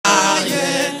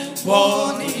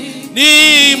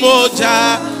ni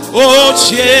moja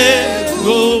oche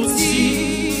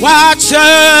goti wache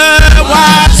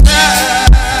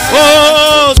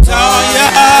oh taya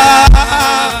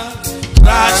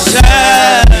wache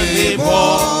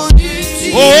vibo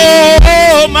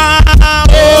oh ma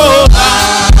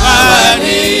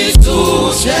ni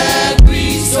to share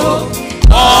Christo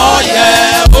oh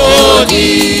yeah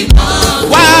body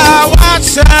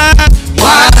wache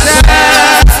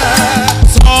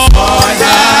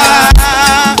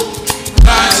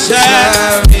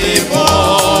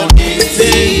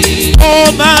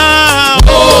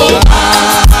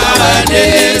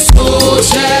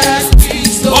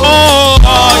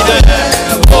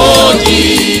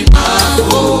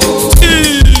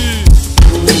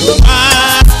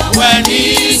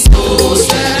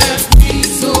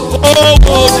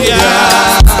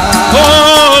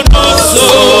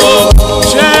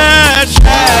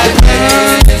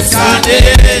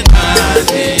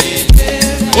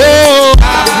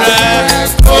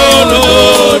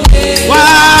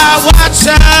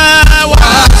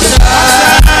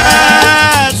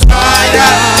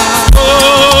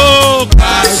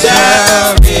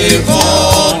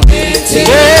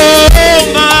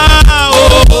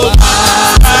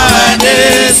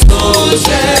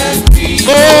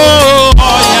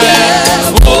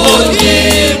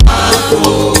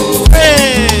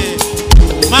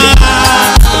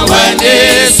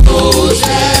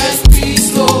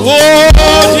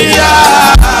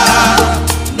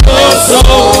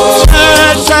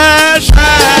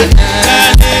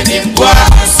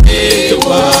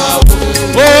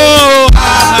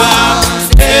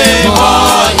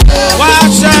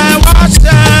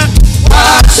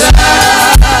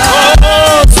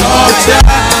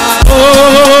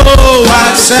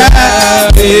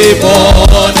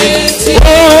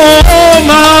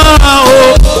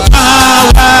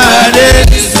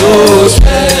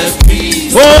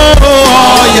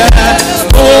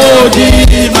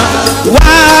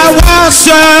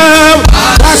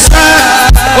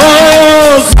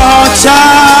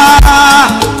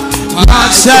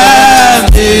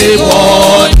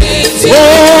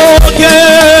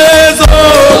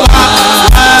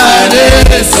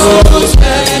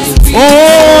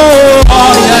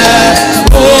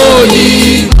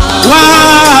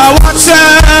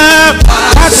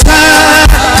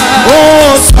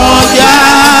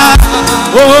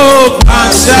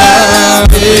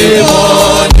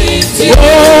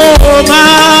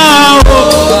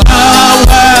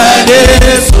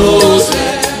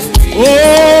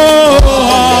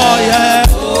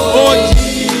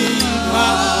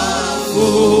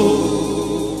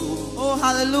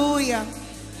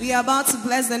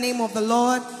the name of the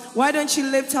Lord. Why don't you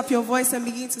lift up your voice and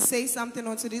begin to say something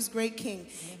unto this great King?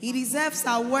 He deserves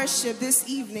our worship this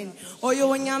evening. He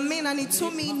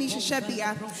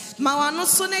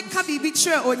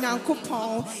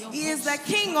is the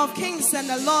King of kings and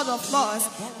the Lord of lords.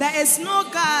 There is no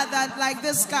God that like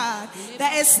this God.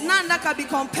 There is none that can be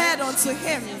compared unto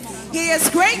him. He is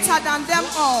greater than them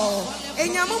all.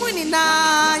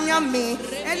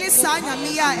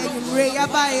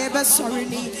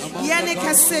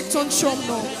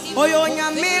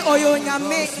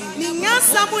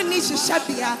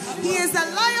 He is the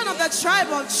Lion of the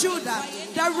tribe of Judah,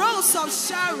 the Rose of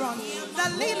Sharon, the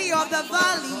Lily of the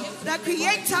Valley, the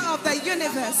Creator of the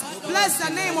universe. Bless the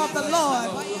name of the Lord.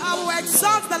 I will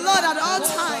exalt the Lord at all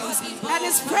times, and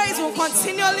his praise will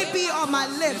continually be on my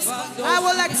lips. I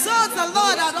will exalt the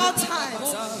Lord at all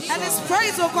times, and his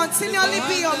praise will continually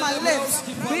be on my lips.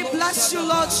 We bless you,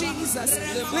 Lord Jesus.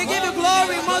 We give you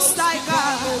glory, Most High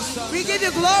God. We give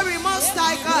you glory, Most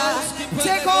High God.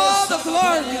 Take all the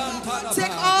glory.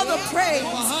 Take all the praise.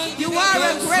 You are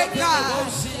a great God.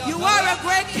 You are a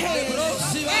great King.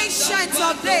 Ancient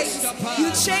of days. You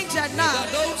change it not.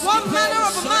 What manner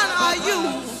of man are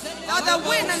you? That the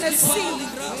wind and the sea,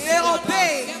 they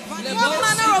obey. What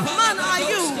manner of man are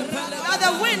you? That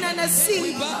the wind and the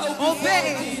sea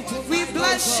obey. We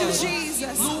bless you,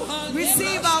 Jesus.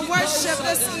 Receive our worship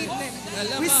this evening.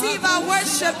 Receive our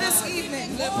worship this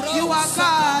evening. You are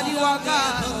God. You are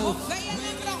God.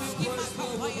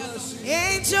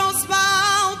 Angels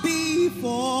bow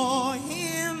before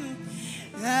him.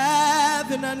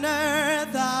 Heaven and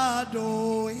earth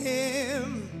adore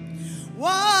him.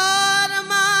 What a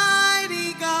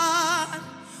mighty God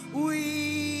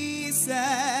we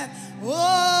serve.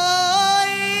 Oh,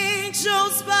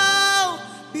 angels bow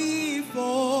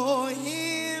before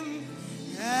him.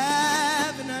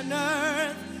 Heaven and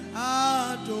earth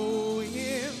adore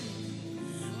him.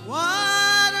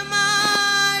 What a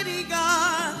mighty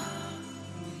God.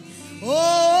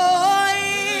 Oh,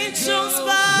 angels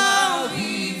bow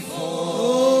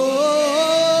before him.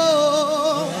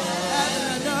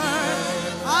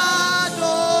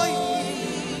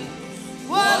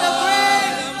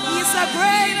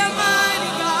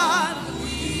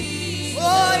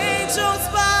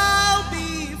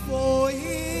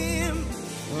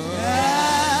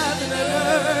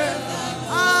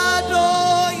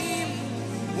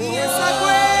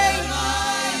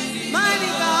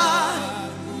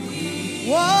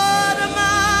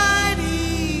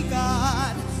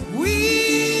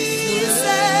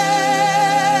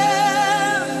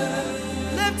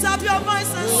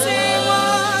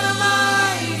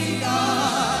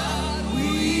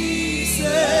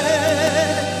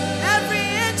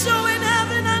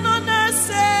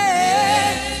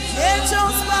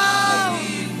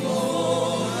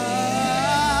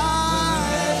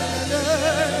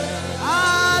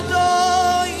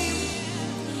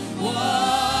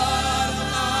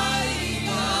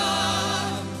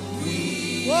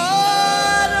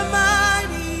 What a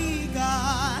mighty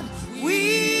God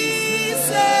we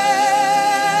serve.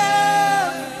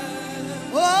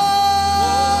 Oh,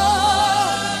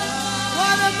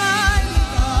 what a mighty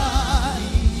God.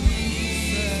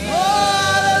 Oh,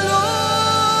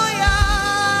 hallelujah.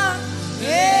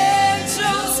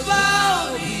 Angels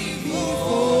bow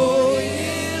before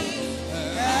him.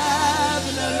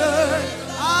 Heaven and earth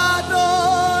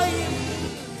adore him.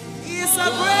 He's a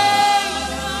great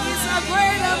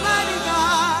and mighty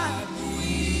God.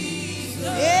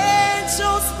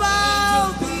 Angels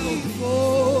bow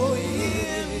before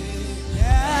him.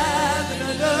 Heaven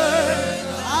and earth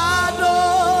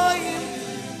adore him.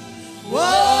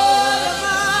 What a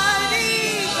mighty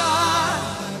God.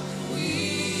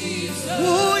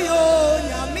 Uyo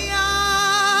nyamia,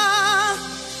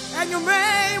 and you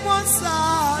may want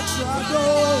such a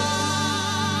door.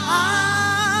 I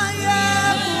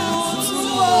am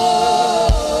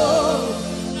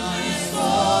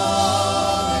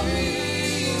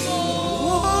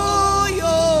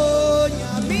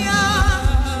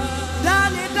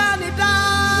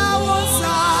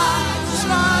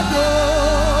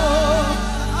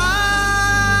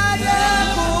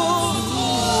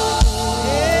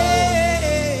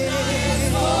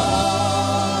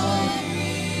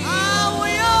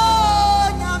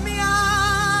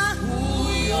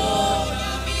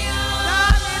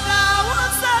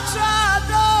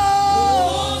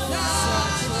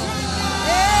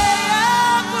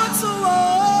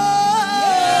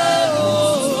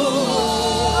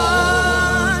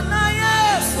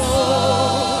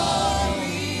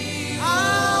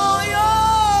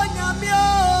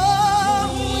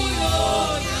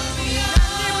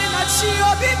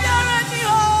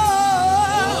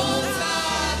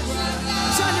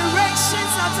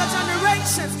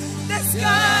generations, this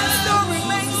God still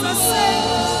remains the same.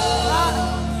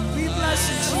 We bless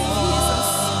you, Jesus.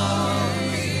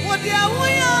 What do you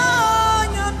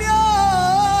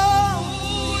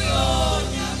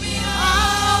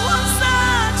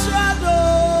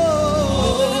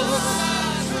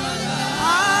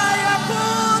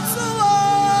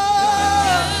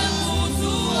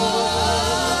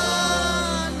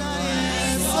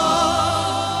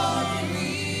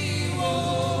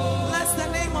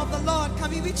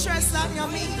trust on your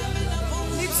me.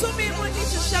 It's me when you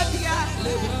shut the eye.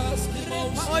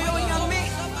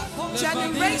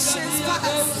 Generations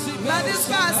pass, but this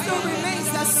God still remains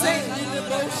the same.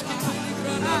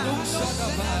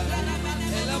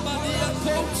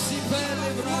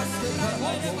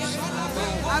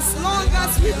 As long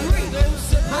as we breathe,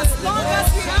 as long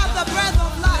as we have the breath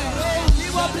of life, we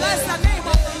will bless the name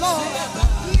of the Lord.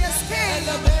 He is King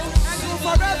and will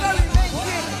forever remain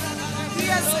King. He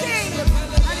is King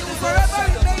and he will forever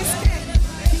remain King.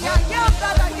 The I am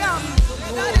that I am,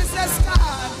 that is this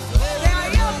God. The I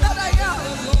am that I am,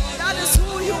 that is who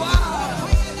you are.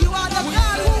 You are the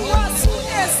God who was, who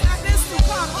is, and is to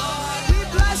come. We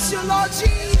bless you, Lord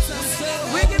Jesus.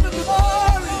 We give you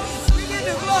glory. We give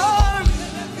you glory.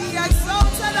 Be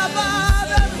exalted above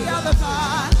every other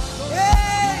God.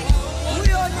 Hey,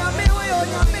 we honor me, we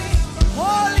honor me.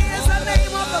 Holy is the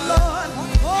name of the Lord.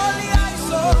 Holy are you,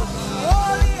 Lord.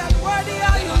 Holy and worthy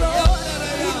are you, Lord.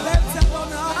 We lift him on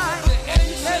high. We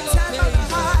lift him on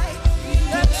high. We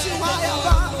lift you high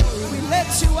above. We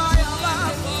lift you high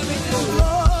above. We give you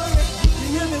glory. We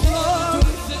give you glory.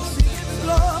 We give you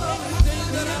glory. We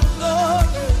give you glory.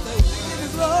 We give you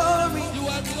glory. You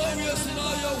are glorious in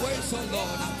all your ways, oh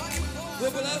Lord. We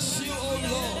bless you, oh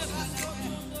Lord.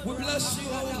 We bless you,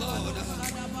 oh Lord.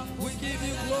 We give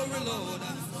you glory, Lord.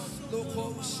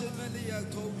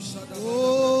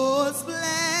 Most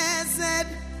blessed,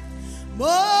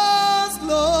 most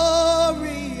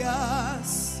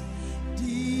glorious,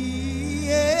 the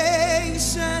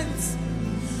ancient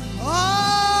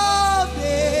of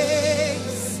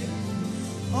days,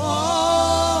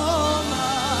 Almighty,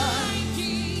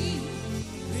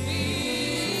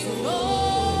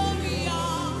 glorious,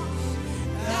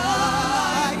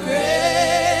 thy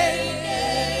great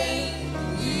name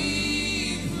we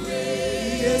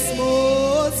praise.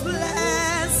 Most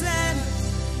blessed,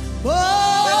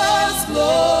 most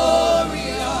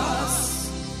glorious.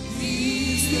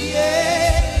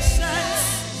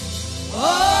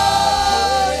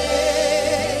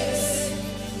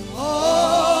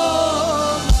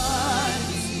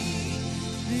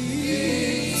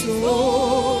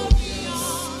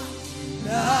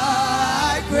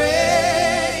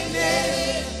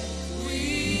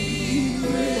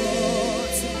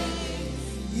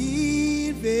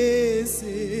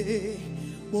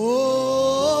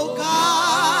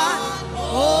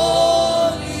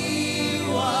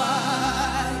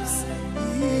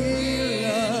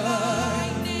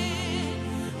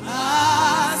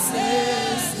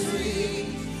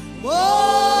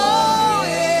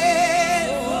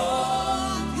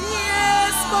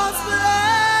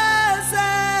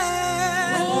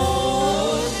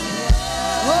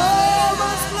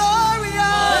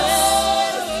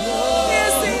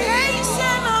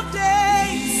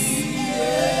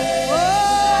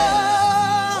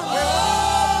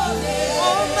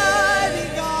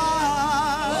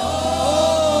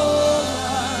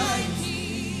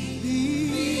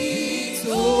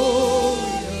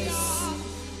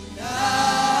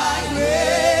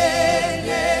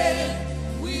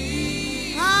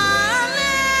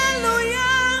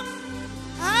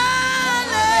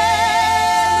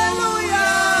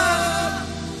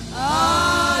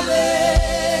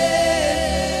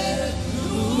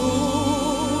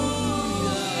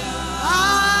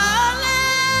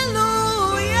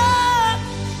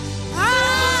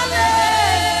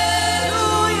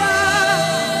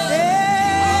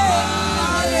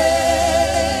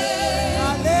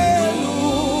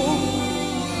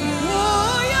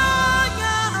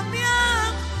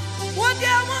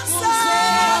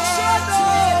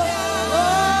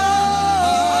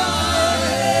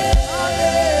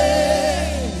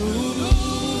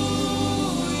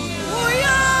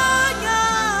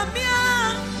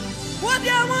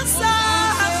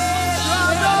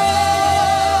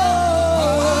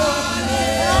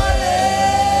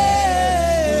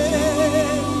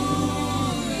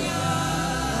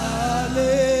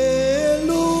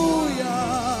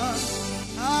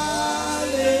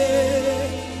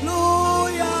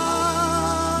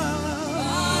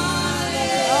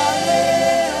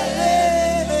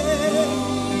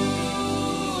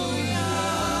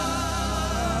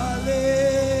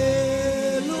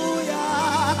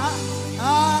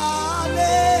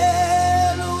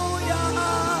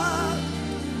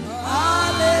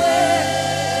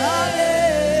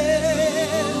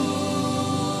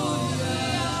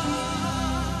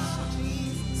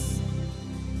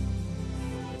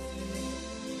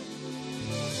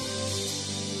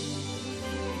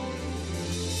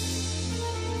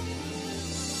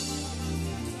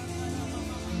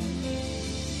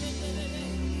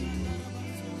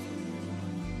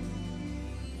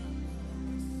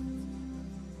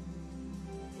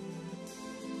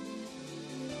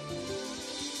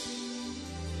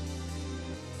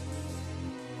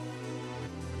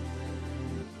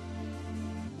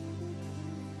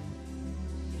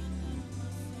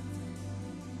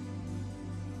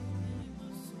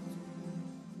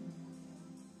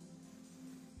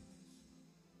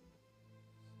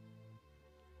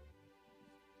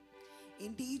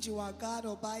 Indeed, you are God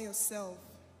all by yourself.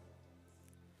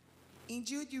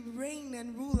 Indeed, you reign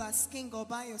and rule as king all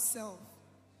by yourself.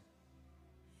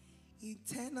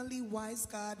 Eternally wise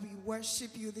God, we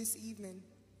worship you this evening.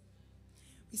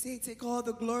 We say, take all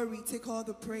the glory, take all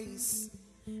the praise,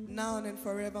 now and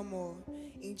forevermore.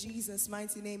 In Jesus'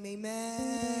 mighty name,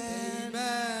 amen.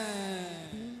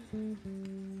 Amen.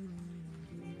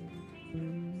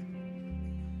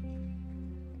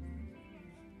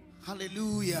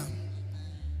 Hallelujah.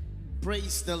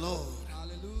 Praise the Lord.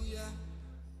 Hallelujah.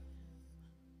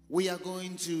 We are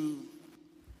going to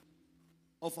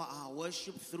offer our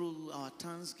worship through our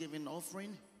thanksgiving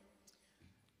offering.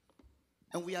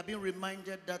 And we are being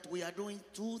reminded that we are doing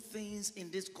two things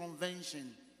in this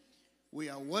convention. We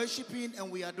are worshiping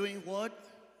and we are doing what?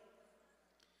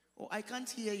 Oh, I can't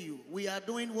hear you. We are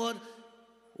doing what?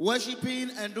 Worshiping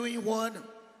and doing what?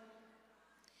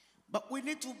 But we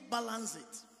need to balance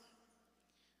it.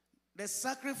 The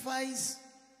sacrifice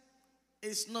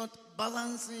is not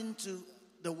balancing to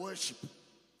the worship.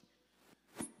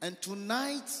 And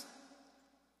tonight,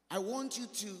 I want you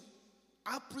to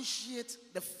appreciate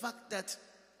the fact that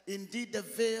indeed the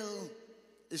veil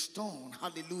is torn.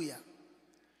 Hallelujah.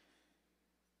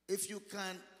 If you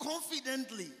can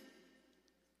confidently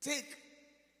take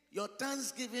your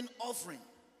thanksgiving offering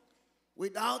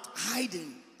without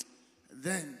hiding,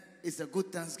 then it's a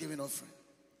good thanksgiving offering.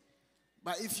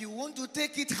 But if you want to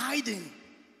take it hiding,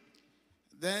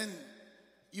 then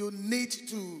you need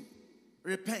to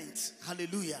repent.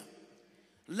 Hallelujah.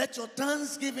 Let your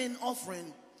thanksgiving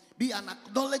offering be an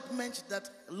acknowledgement that,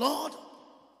 Lord,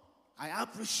 I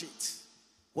appreciate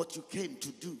what you came to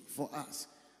do for us.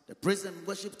 The praise and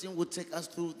worship team will take us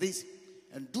through this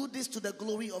and do this to the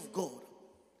glory of God.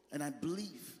 And I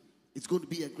believe it's going to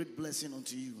be a great blessing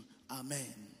unto you. Amen.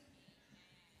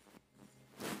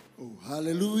 Oh,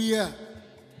 hallelujah.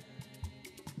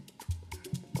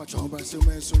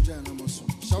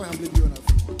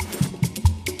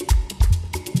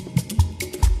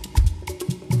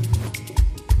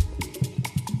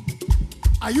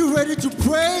 Are you ready to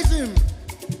praise him?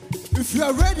 If you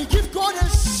are ready, give God a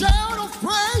shout of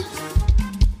praise.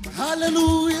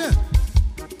 Hallelujah.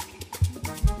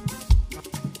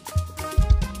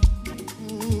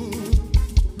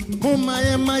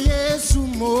 Mumaya maye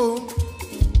sumo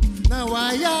na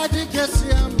wayadi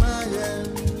kesia maye.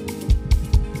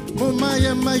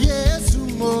 Mumaya maye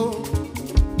sumo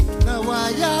na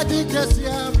wayadi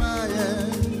kesia maye.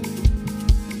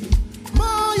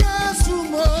 Maye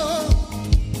sumo.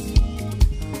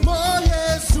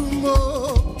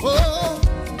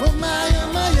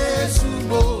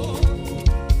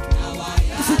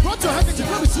 If you brought your hand to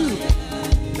come with you,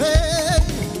 hey,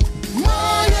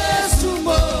 Moye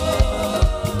Sumo,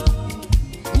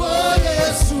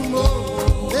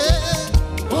 hey,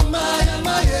 oh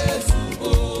Maya Sumo,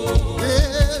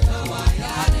 hey,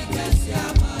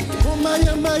 oh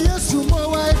Maya Sumo,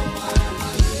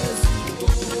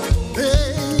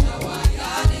 hey,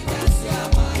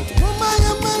 oh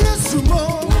Maya Sumo.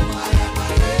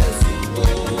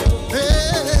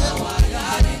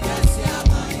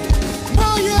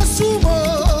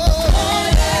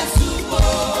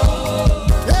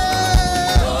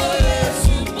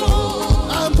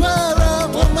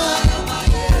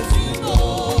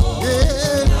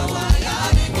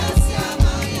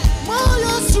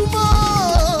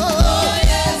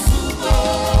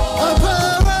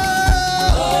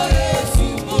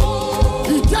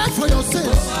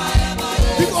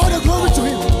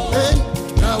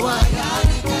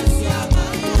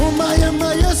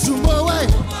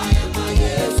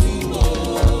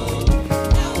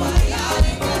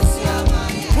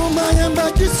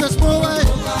 Jesus, boy.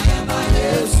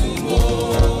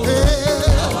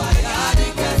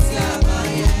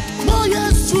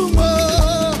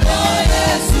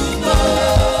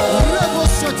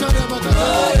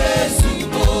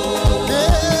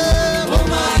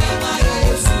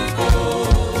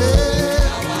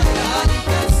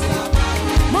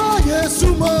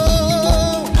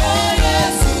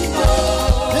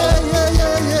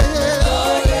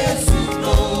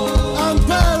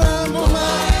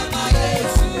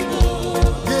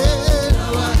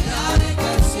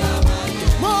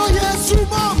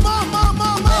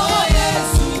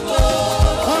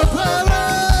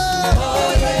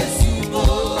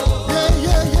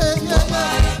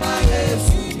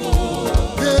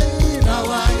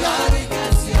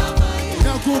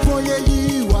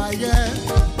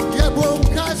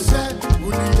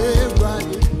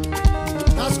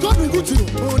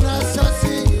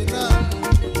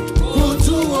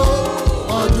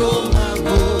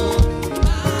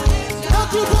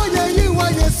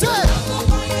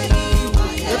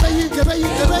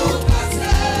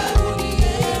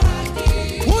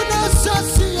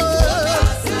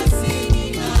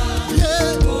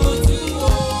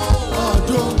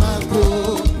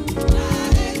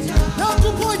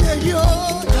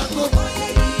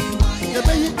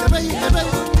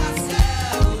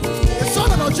 It's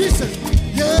all about Jesus.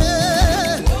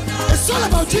 Yeah. It's all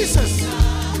about Jesus.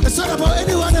 It's not about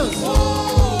anyone else.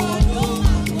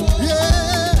 Yeah.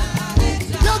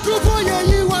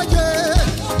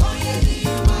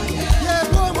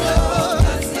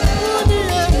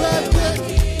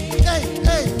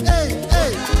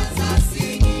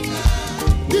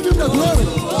 Give him the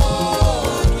glory.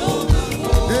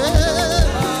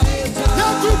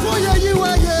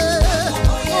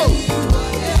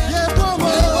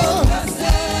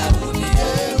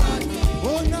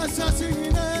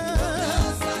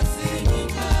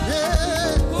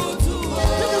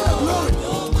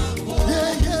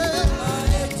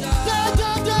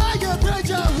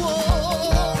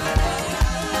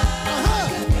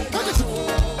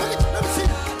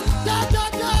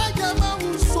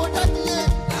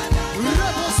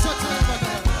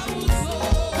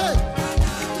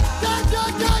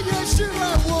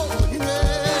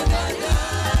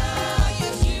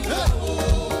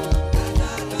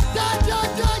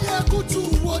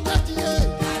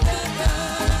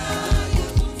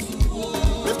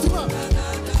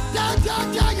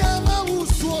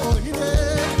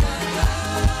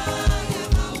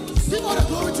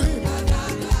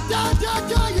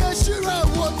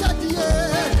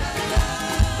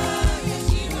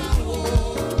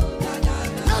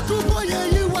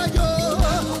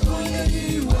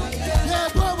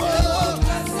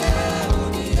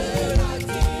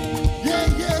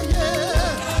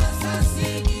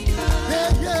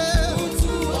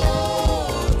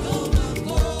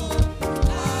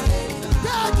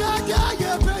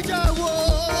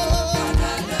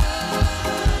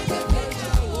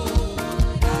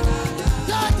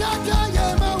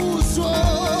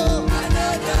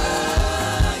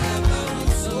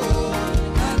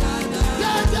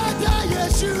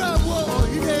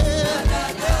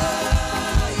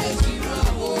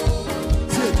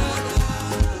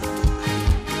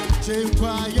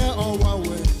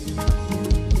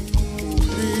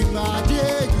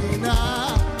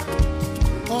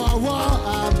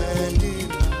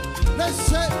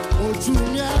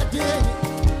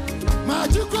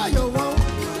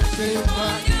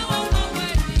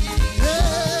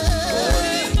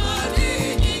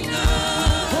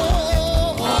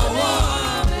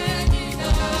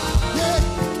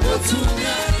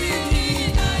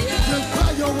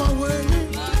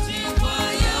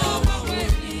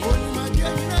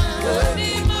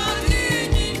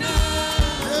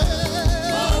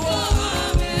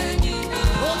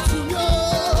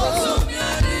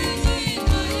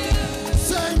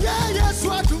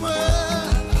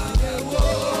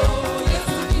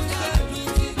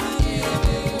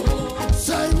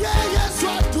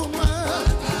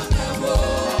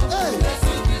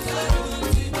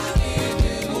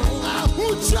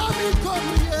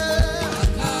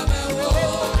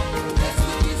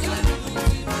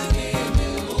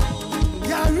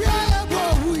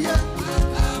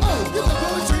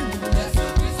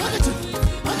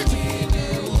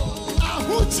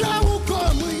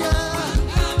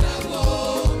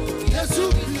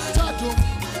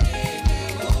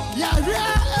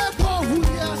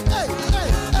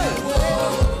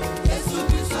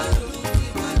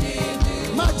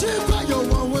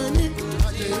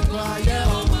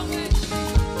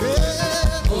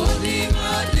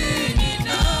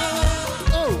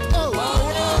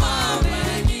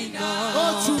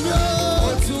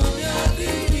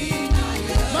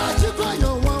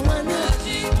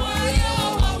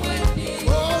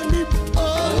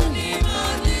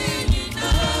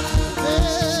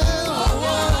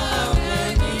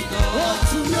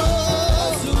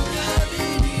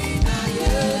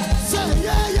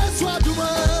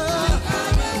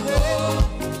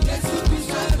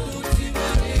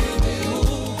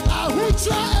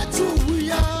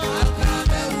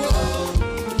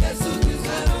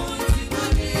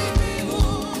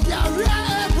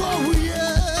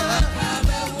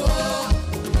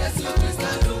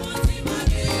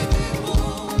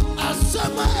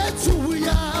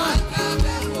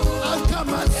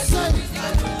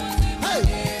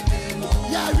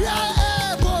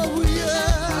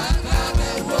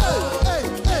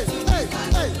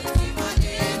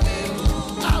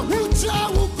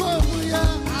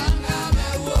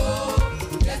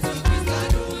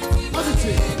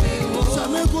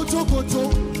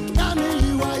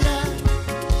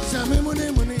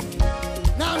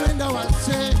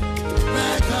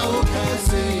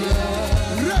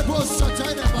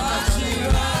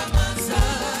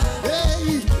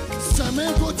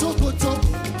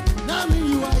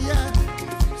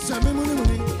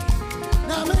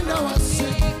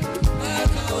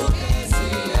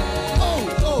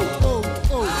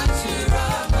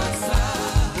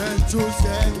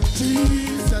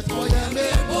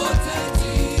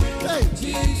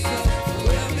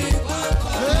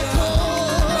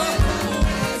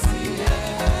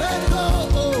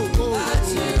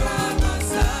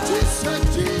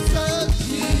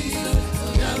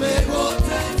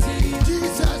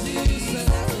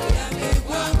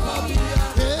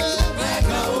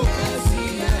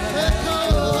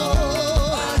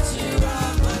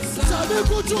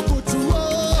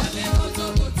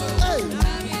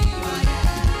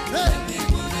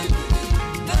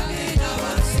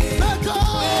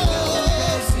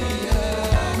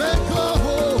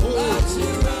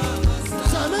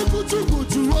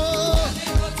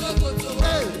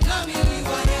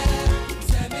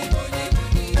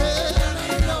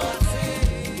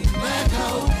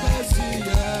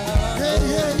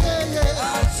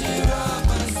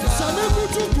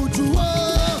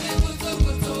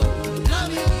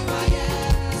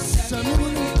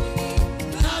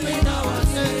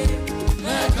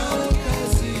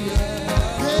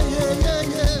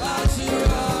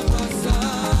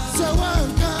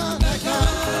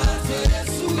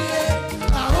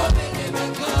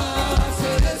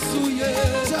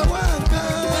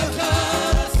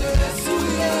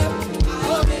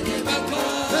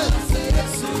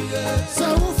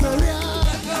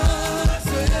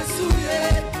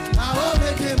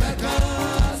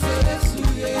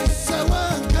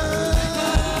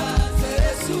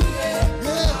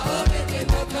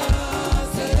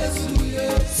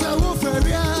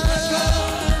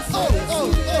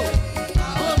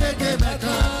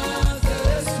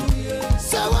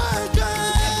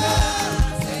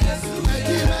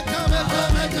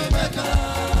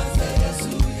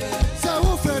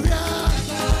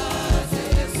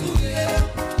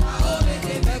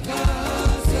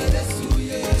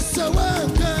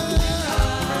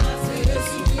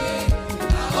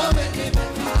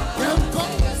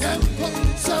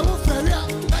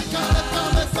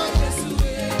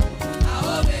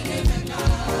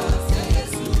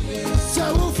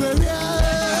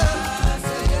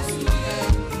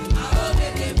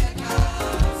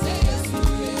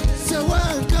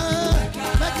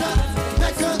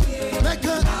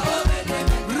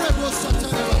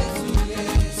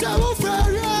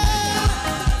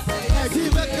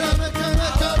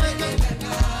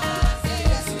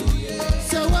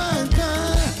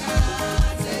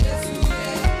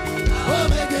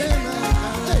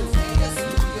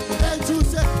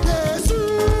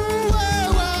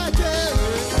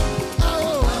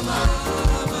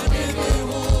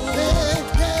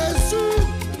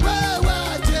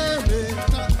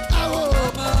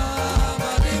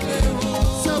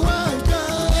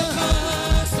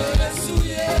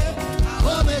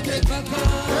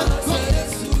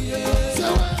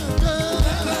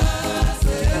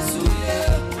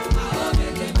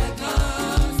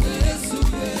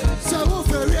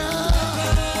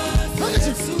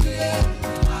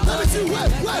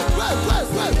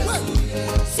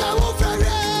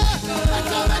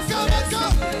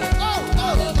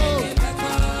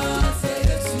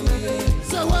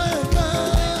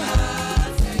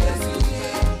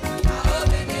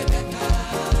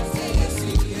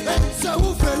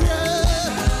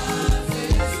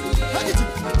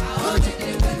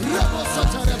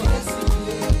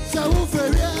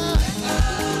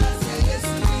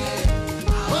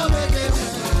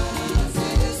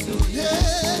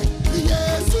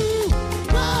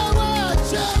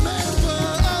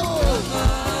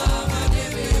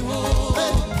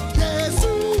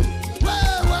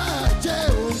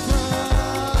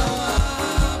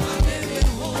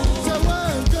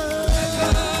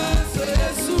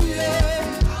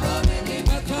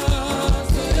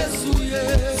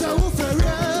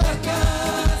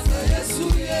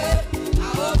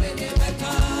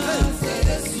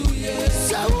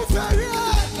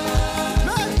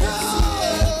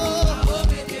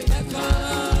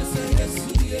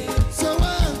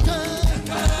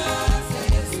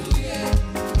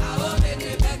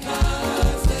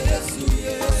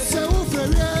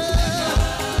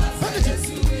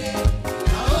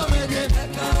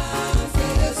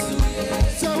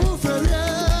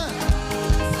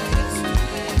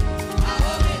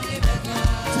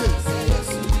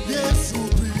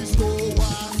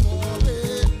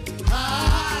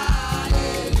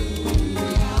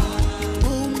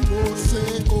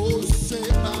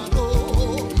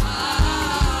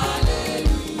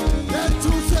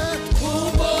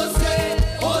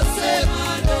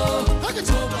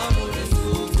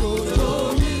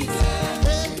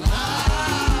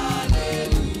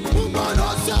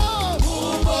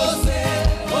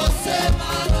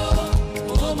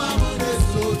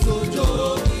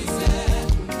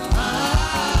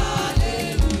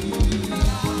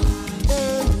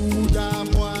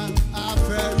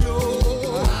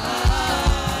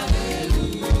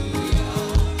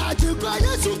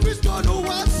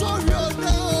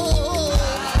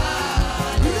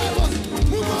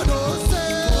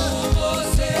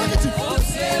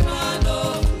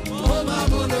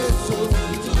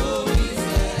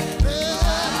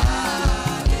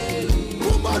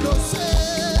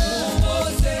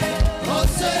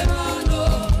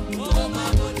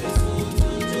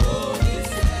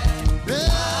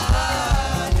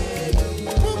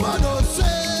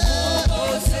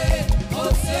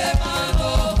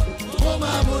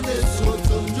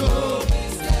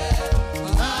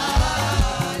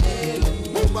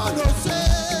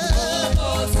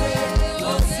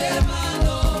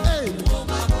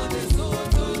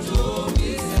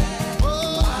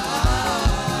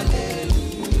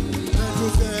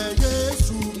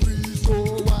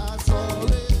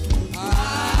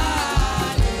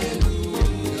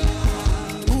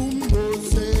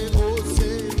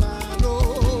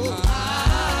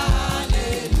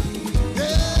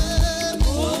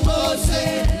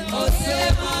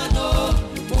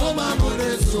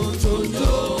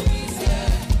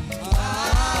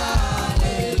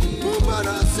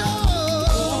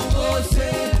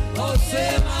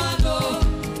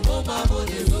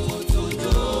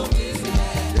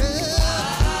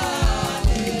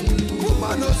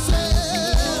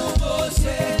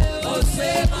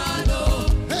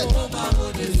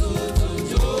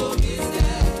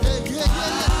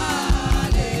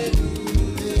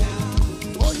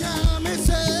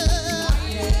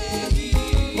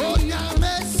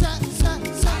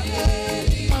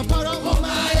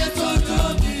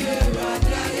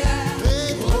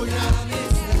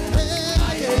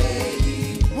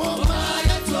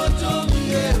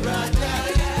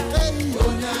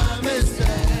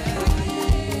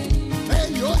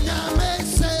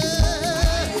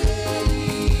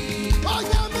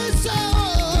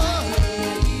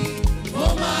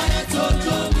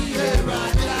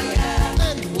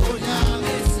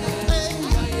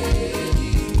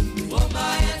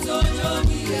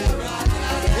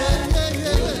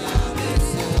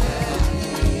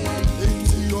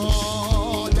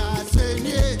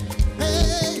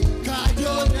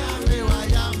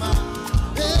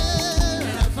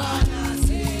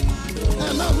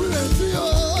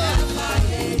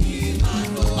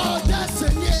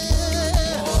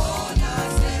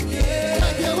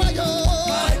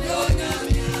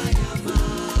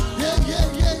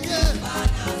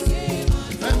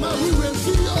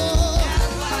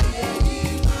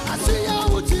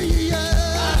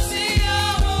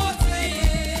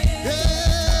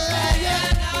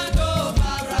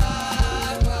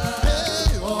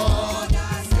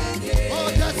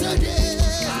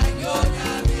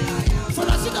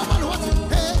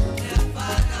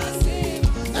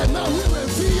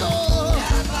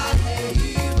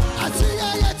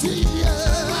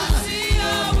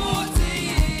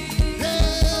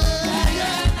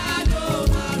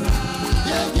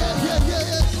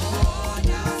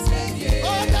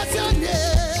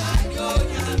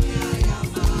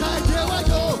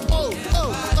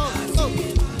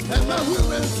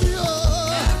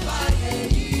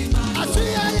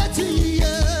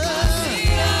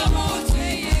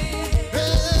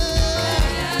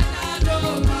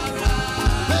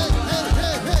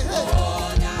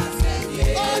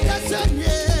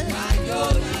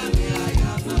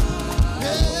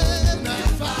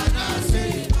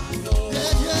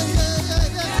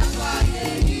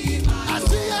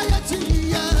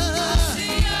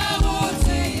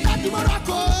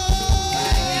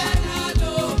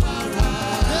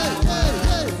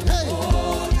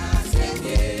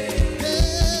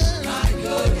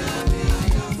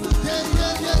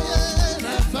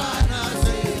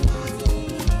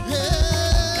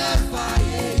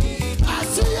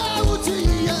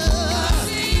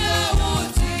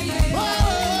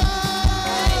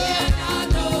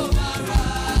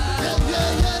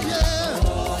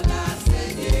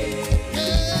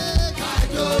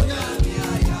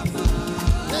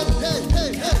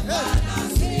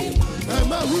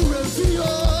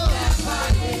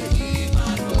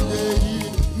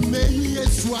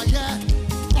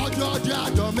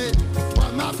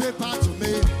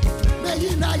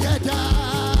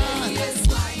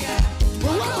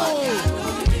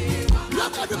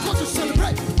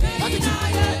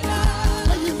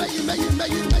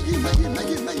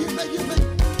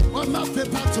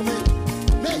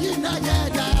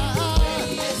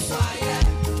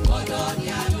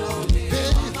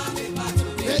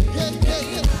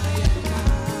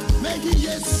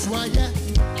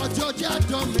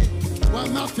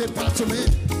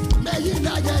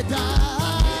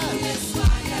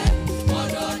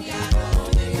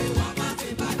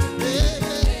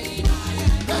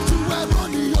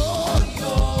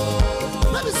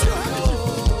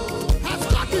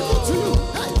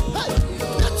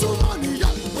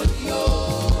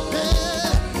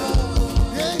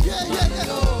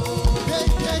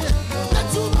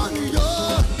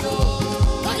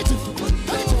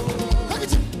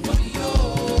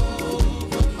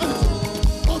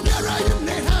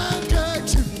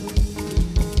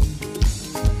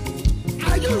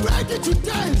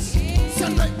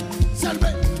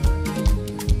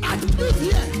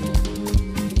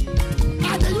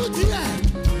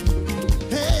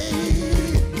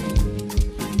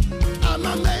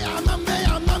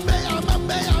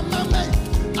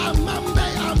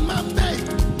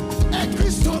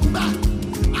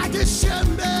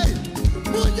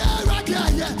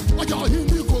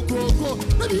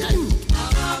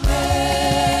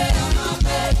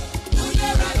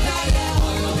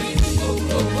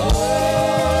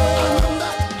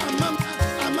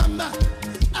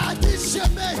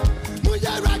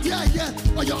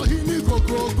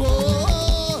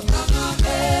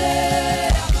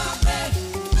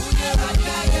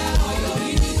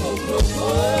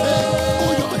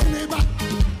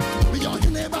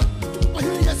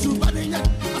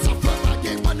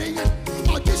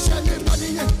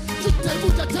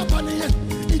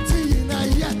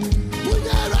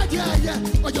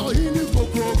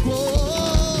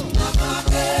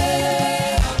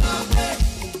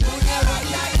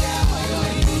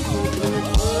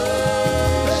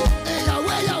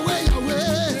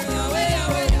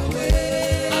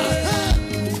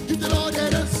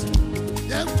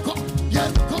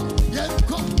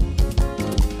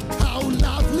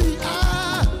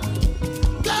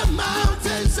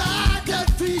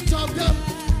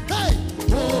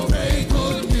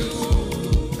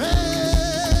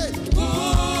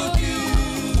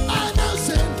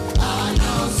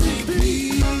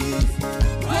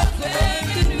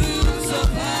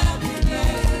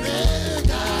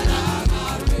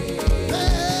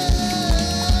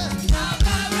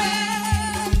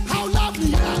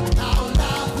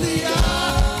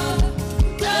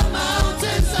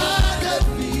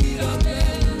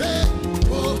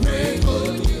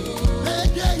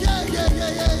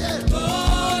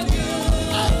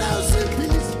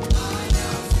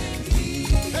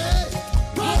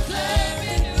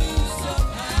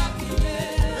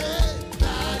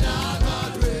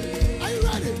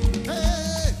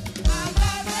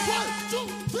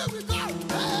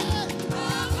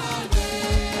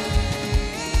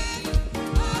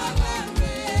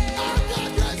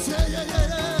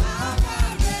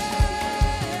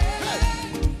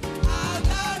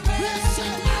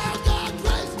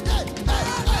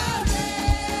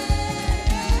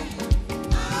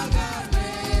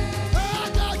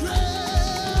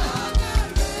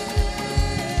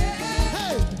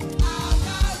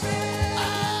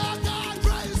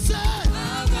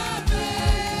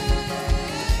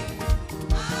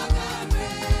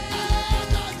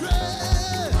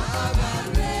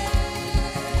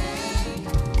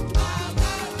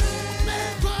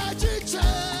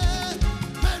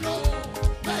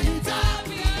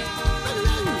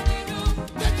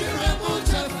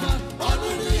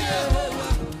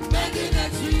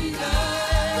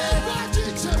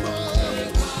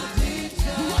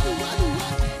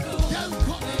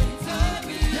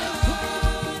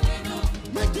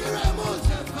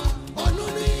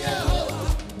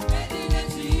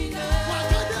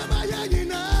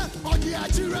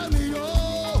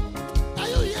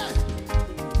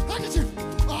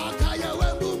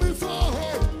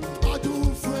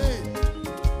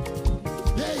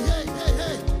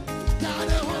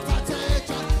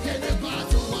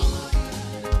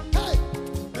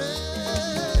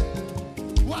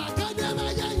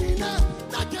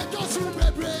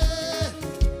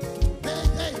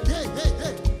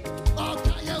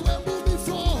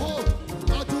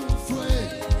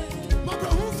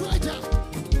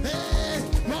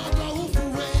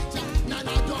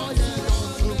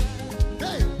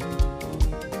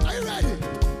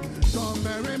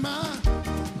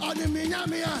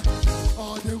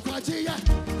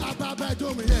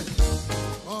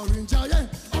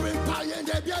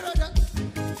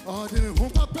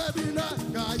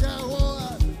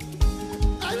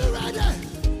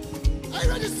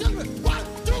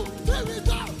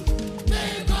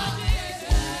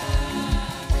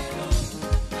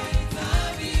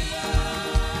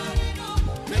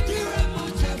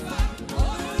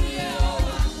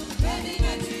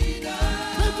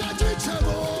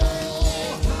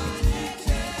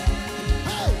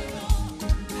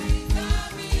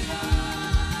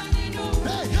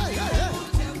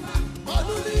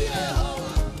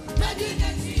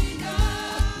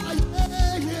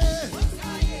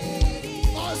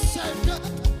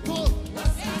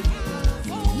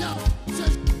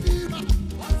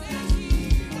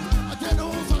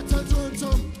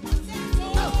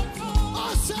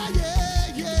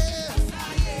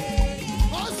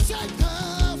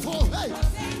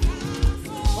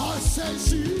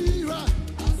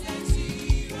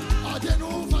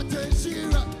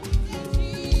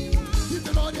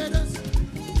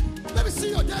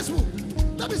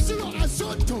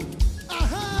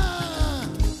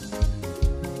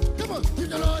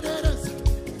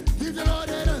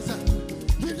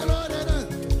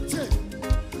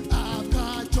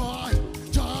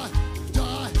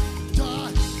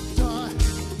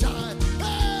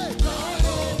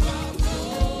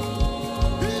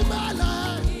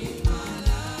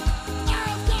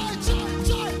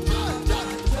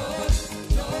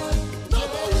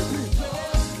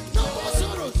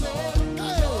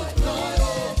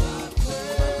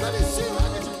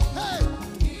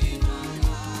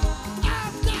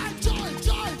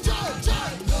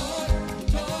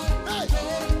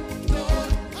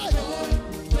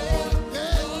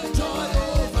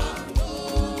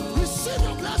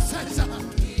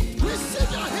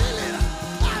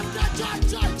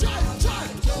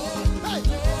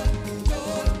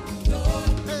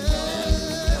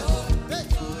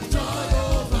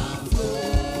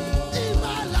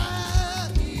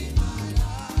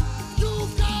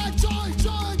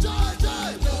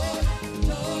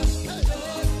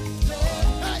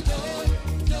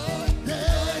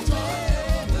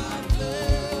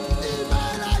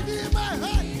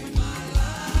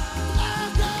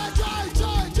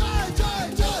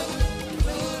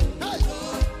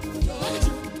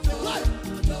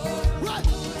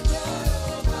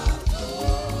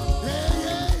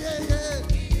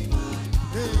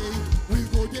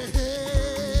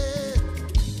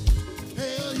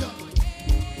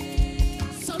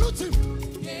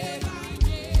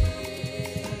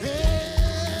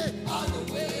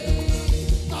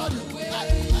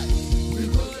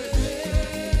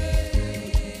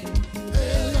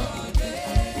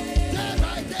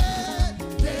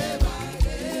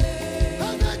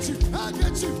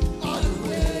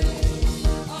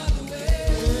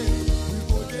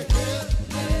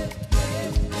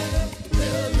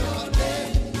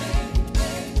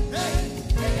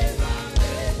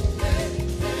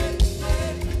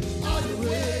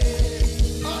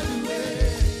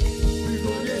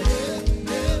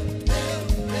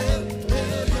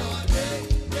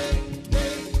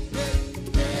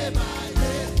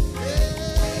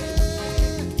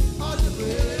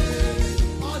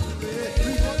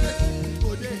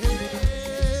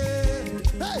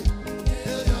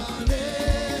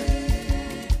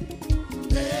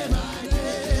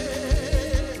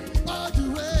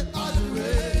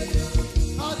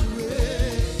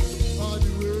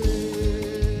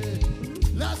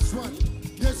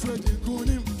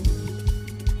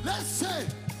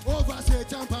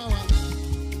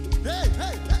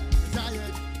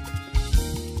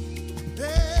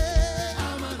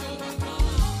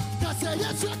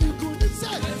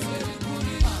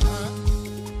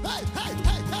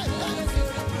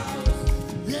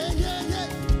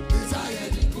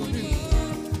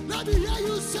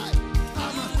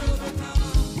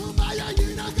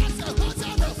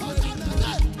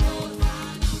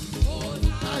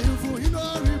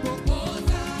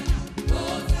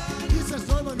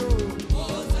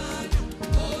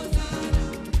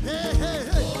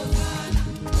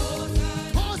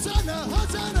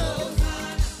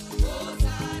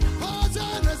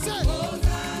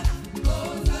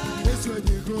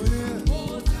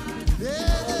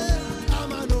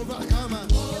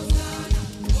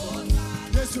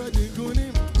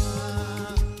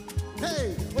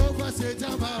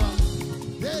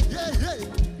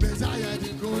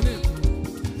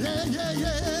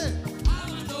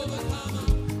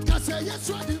 say yes,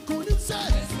 what you couldn't say.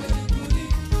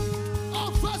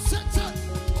 Oh, first Satan.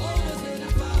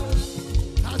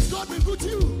 Has God been good to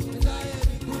you?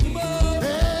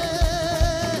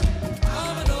 Hey.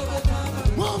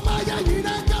 Oh, my God, you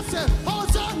know, say,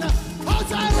 Hosanna,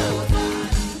 Hosanna,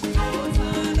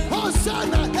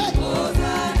 Hosanna, hey.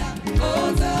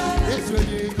 Hosanna, it's when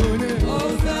you go in.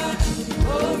 Hosanna,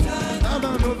 I'm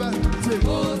on over.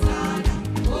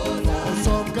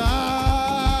 Awesome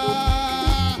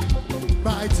God,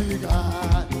 mighty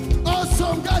God.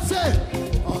 Awesome God,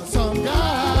 say, awesome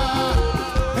God.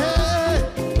 Hey,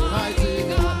 mighty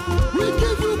God. We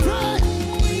give you praise.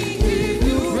 We give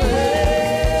you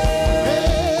praise.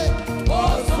 Hey,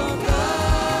 awesome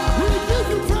God. We give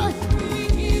you praise. We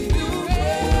give you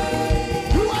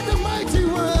praise. You are the mighty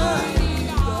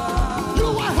one. You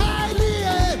are highly,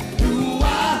 you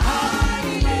are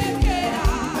highly lifted up.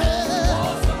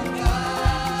 Awesome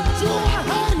God. You are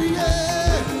highly, you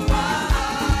are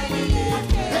highly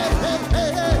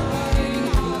lifted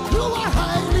up. You are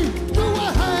highly, you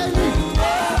are highly.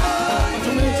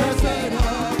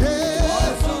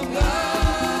 Awesome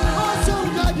God. Awesome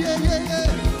God, yeah, yeah, yeah.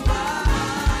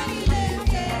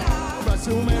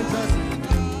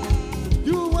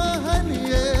 You are highly,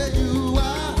 yeah, you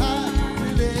are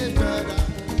highly lifted up.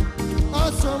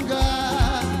 Awesome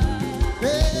God,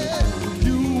 yeah,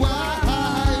 you are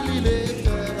highly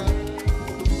lifted up.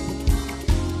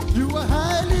 You are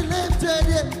highly lifted,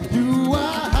 yeah, you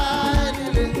are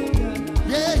highly lifted.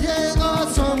 Yeah, yeah,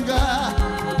 awesome God.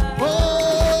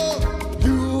 Oh,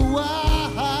 you are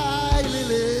highly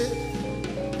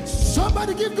lifted.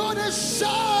 Somebody give God a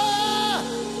shout.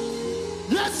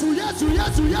 Yes, yes,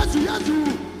 yes, yes, yes.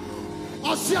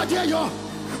 Osia deyo,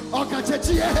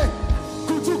 okachechi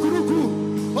kutu kuruku.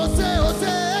 Ose,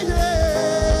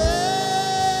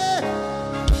 yeah.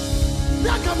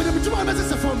 Ya kamene bituma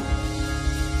message from.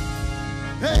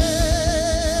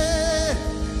 Hey,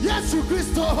 Yesu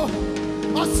Kristo,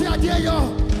 Osia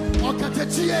deyo,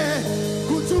 okachechi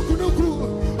kutu kuruku.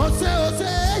 Ose,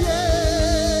 yeah.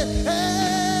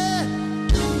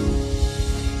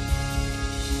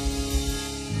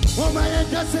 Oh my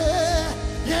God, say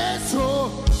yes, oh,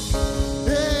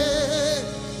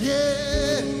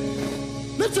 yeah.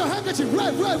 Lift your handkerchief,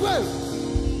 right.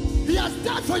 He has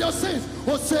died for your sins.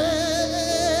 Oh,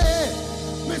 say,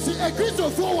 Missy, a Christo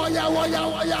for waya.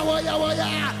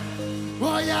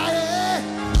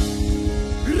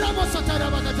 Ramo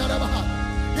Sataraba,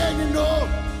 yeah, you know,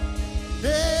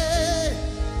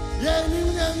 yeah, you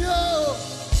know,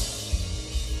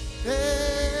 yeah.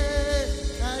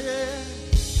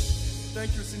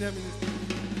 Thank you, Senior Minister.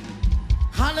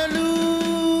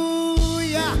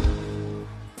 Hallelujah.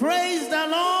 Praise the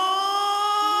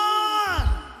Lord.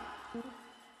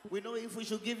 We know if we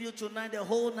should give you tonight, the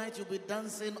whole night you'll be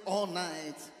dancing all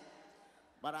night.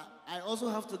 But I also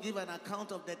have to give an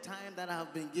account of the time that I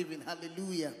have been given.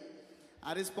 Hallelujah.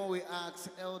 At this point, we ask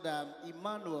Elder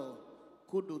Emmanuel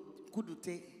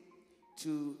Kudute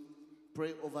to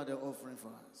pray over the offering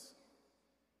for us.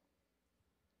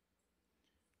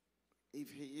 If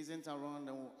he isn't around,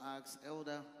 then we'll ask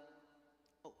Elder.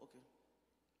 Oh, okay.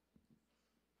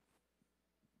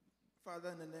 Father,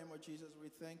 in the name of Jesus, we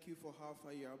thank you for how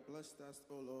far you have blessed us,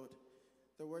 O Lord.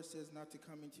 The word says not to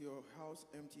come into your house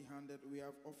empty-handed. We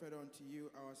have offered unto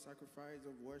you our sacrifice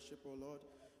of worship, O Lord.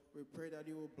 We pray that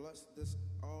you will bless this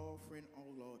offering, O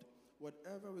Lord.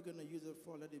 Whatever we're going to use it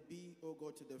for, let it be, O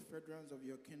God, to the furtherance of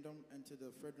your kingdom and to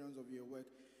the furtherance of your work.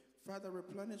 Father,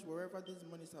 replenish wherever these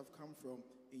monies have come from.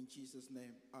 In Jesus'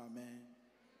 name, amen.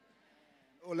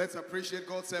 Oh, let's appreciate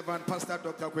God's servant, Pastor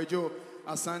Dr. Kwejo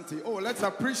Asante. Oh, let's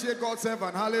appreciate God's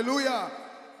servant. Hallelujah.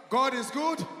 God is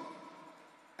good.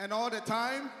 And all the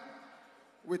time,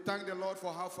 we thank the Lord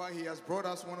for how far he has brought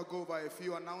us. I want to go over a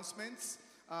few announcements.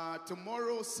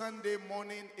 Tomorrow, Sunday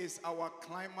morning, is our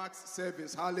climax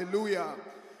service. Hallelujah.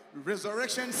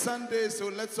 Resurrection Sunday, so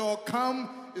let's all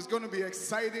come. It's going to be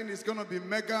exciting. It's going to be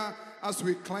mega as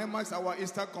we climax our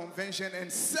Easter convention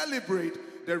and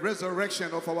celebrate the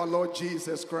resurrection of our Lord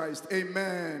Jesus Christ.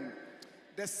 Amen.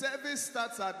 The service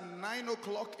starts at 9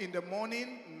 o'clock in the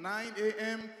morning, 9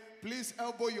 a.m. Please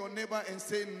elbow your neighbor and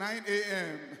say 9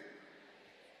 a.m.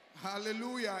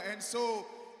 Hallelujah. And so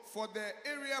for the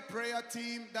area prayer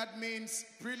team, that means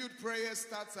prelude prayer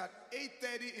starts at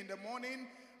 8:30 in the morning.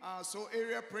 So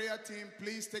area prayer team,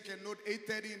 please take a note.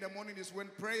 8:30 in the morning is when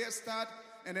prayers start.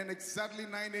 And then exactly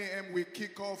 9 a.m. we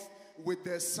kick off with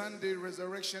the Sunday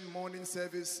resurrection morning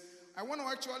service. I want to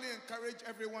actually encourage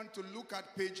everyone to look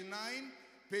at page 9.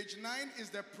 Page 9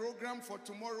 is the program for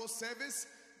tomorrow's service.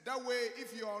 That way,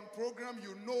 if you're on program,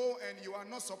 you know and you are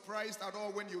not surprised at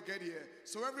all when you get here.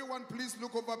 So everyone, please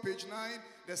look over page 9.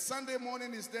 The Sunday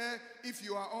morning is there. If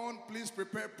you are on, please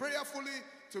prepare prayerfully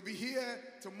to be here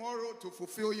tomorrow to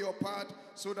fulfill your part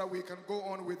so that we can go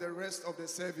on with the rest of the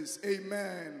service.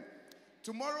 Amen.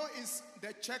 Tomorrow is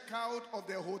the checkout of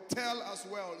the hotel as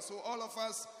well. So all of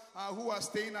us who are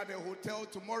staying at the hotel,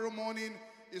 tomorrow morning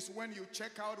is when you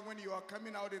check out, when you are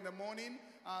coming out in the morning.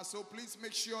 So please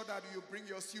make sure that you bring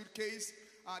your suitcase.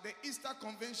 The Easter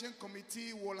Convention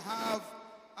Committee will have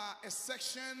a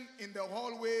section in the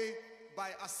hallway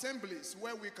by assemblies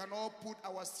where we can all put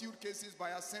our suitcases by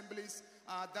assemblies.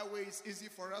 That way it's easy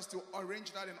for us to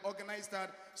arrange that and organize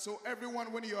that. So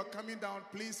everyone, when you are coming down,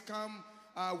 please come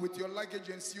with your luggage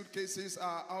and suitcases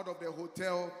out of the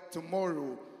hotel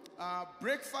tomorrow.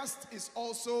 Breakfast is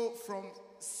also from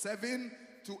 7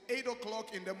 to 8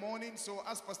 o'clock in the morning. So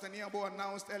as Pastor Niambo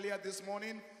announced earlier this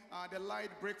morning, the light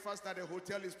breakfast that the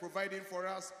hotel is providing for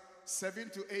us,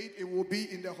 7 to 8, it will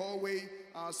be in the hallway.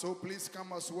 So please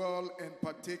come as well and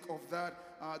partake of that.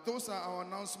 Those are our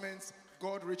announcements.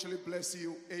 God richly bless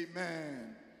you.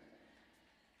 Amen.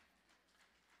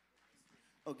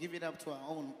 Oh, give it up to our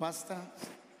own pastor,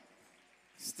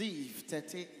 Steve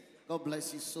Tete. God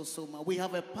bless you so much. We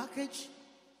have a package,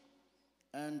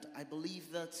 and I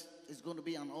believe that it's going to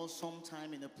be an awesome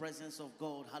time in the presence of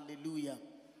God. Hallelujah.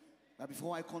 But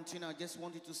before I continue, I just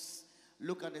want you to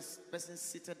look at the person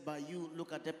seated by you.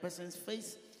 Look at the person's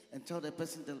face and tell the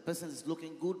person is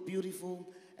looking good, beautiful,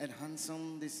 and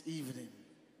handsome this evening.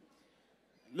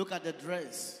 Look at the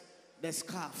dress, the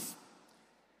scarf.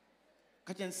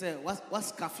 Can say, what's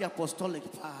scarf apostolic?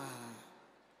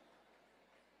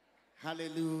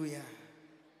 Hallelujah.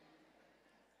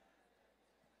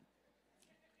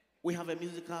 We have a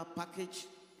musical package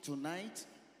tonight,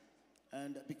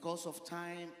 and because of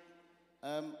time,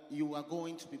 you are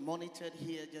going to be monitored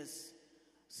here. Just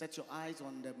set your eyes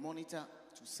on the monitor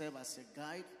to serve as a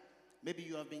guide. Maybe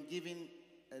you have been given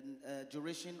a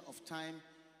duration of time.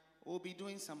 We'll be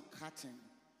doing some cutting,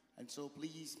 and so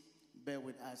please bear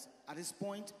with us. At this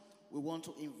point, we want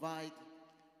to invite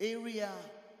area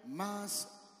mass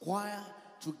choir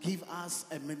to give us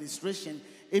a ministration.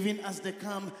 Even as they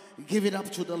come, give it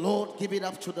up to the Lord, give it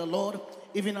up to the Lord.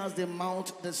 Even as they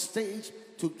mount the stage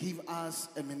to give us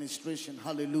a ministration.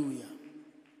 Hallelujah.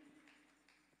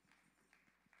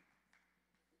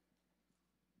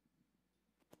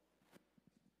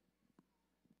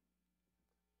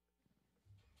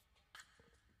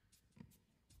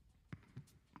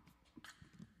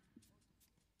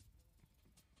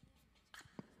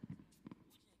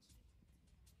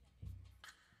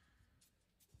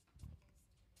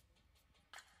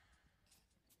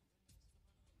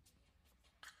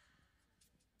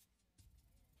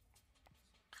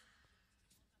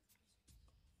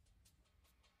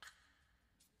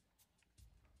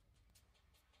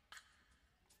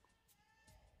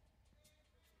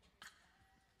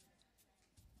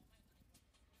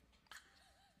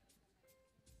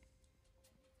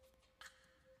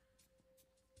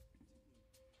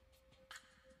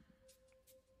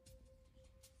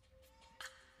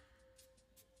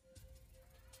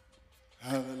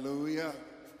 Hallelujah.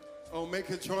 Oh, make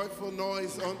a joyful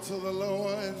noise unto the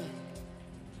Lord.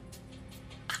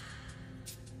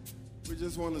 We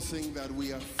just want to sing that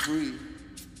we are free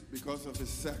because of his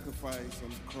sacrifice on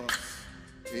the cross.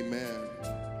 Amen.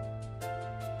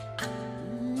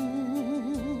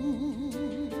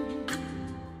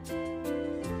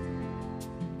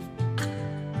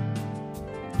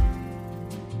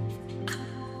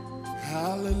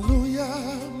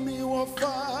 Hallelujah, mi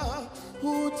wafa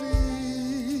uti.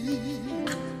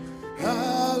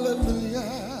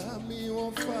 Hallelujah, mi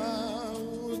wafa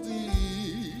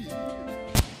uti.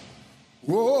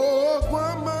 Oh,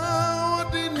 kwama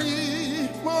odini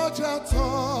moja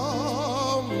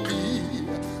tombi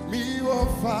mi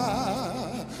wafa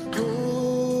uti.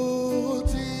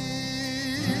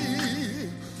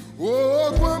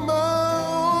 Oh, kwama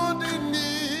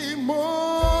odini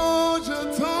moja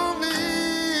tombi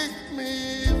mi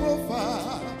wafa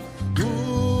uti.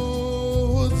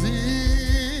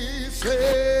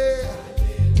 Say.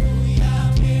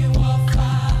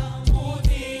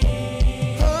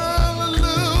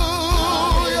 Hallelujah.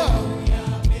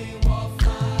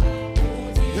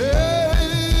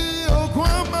 Hey, oh,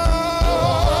 grandma.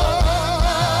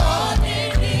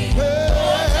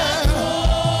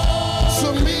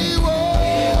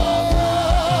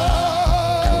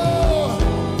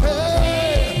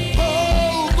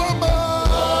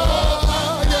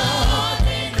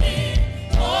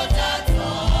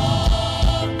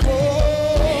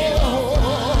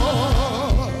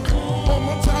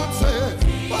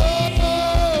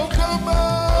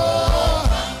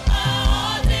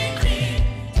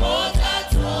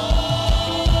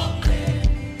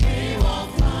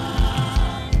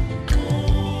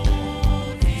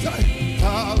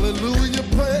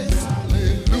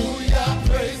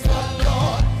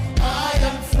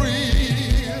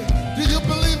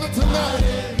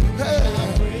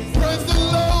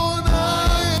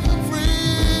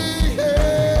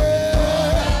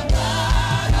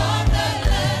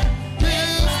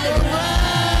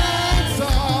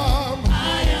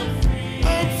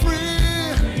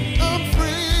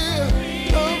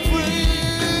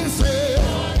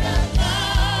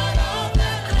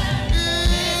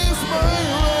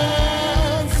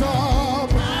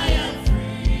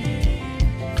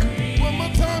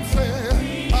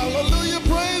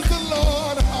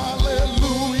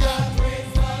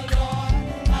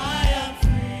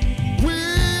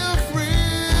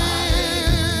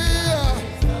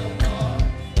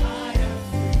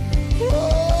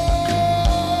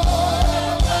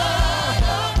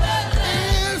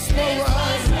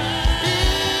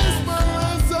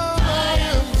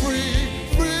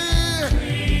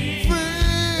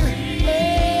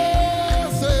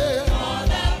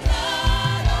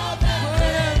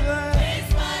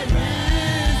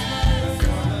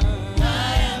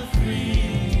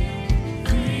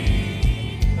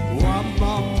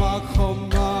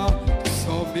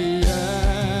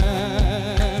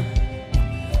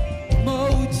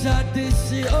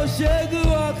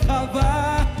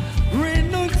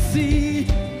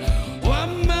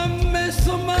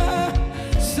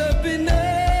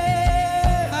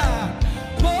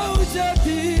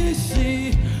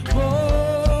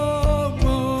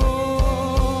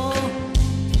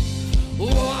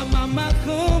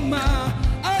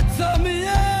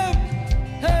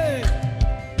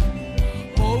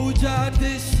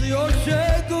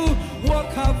 shegu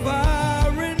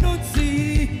wakavari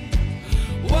nuti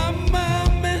wama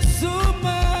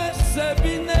mesuma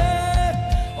sebine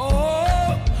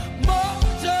oh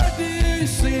moja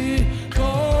disi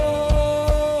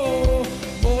oh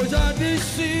moja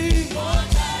disi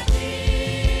moja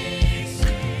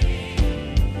disi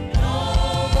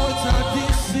oh moja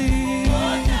disi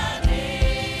moja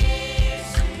disi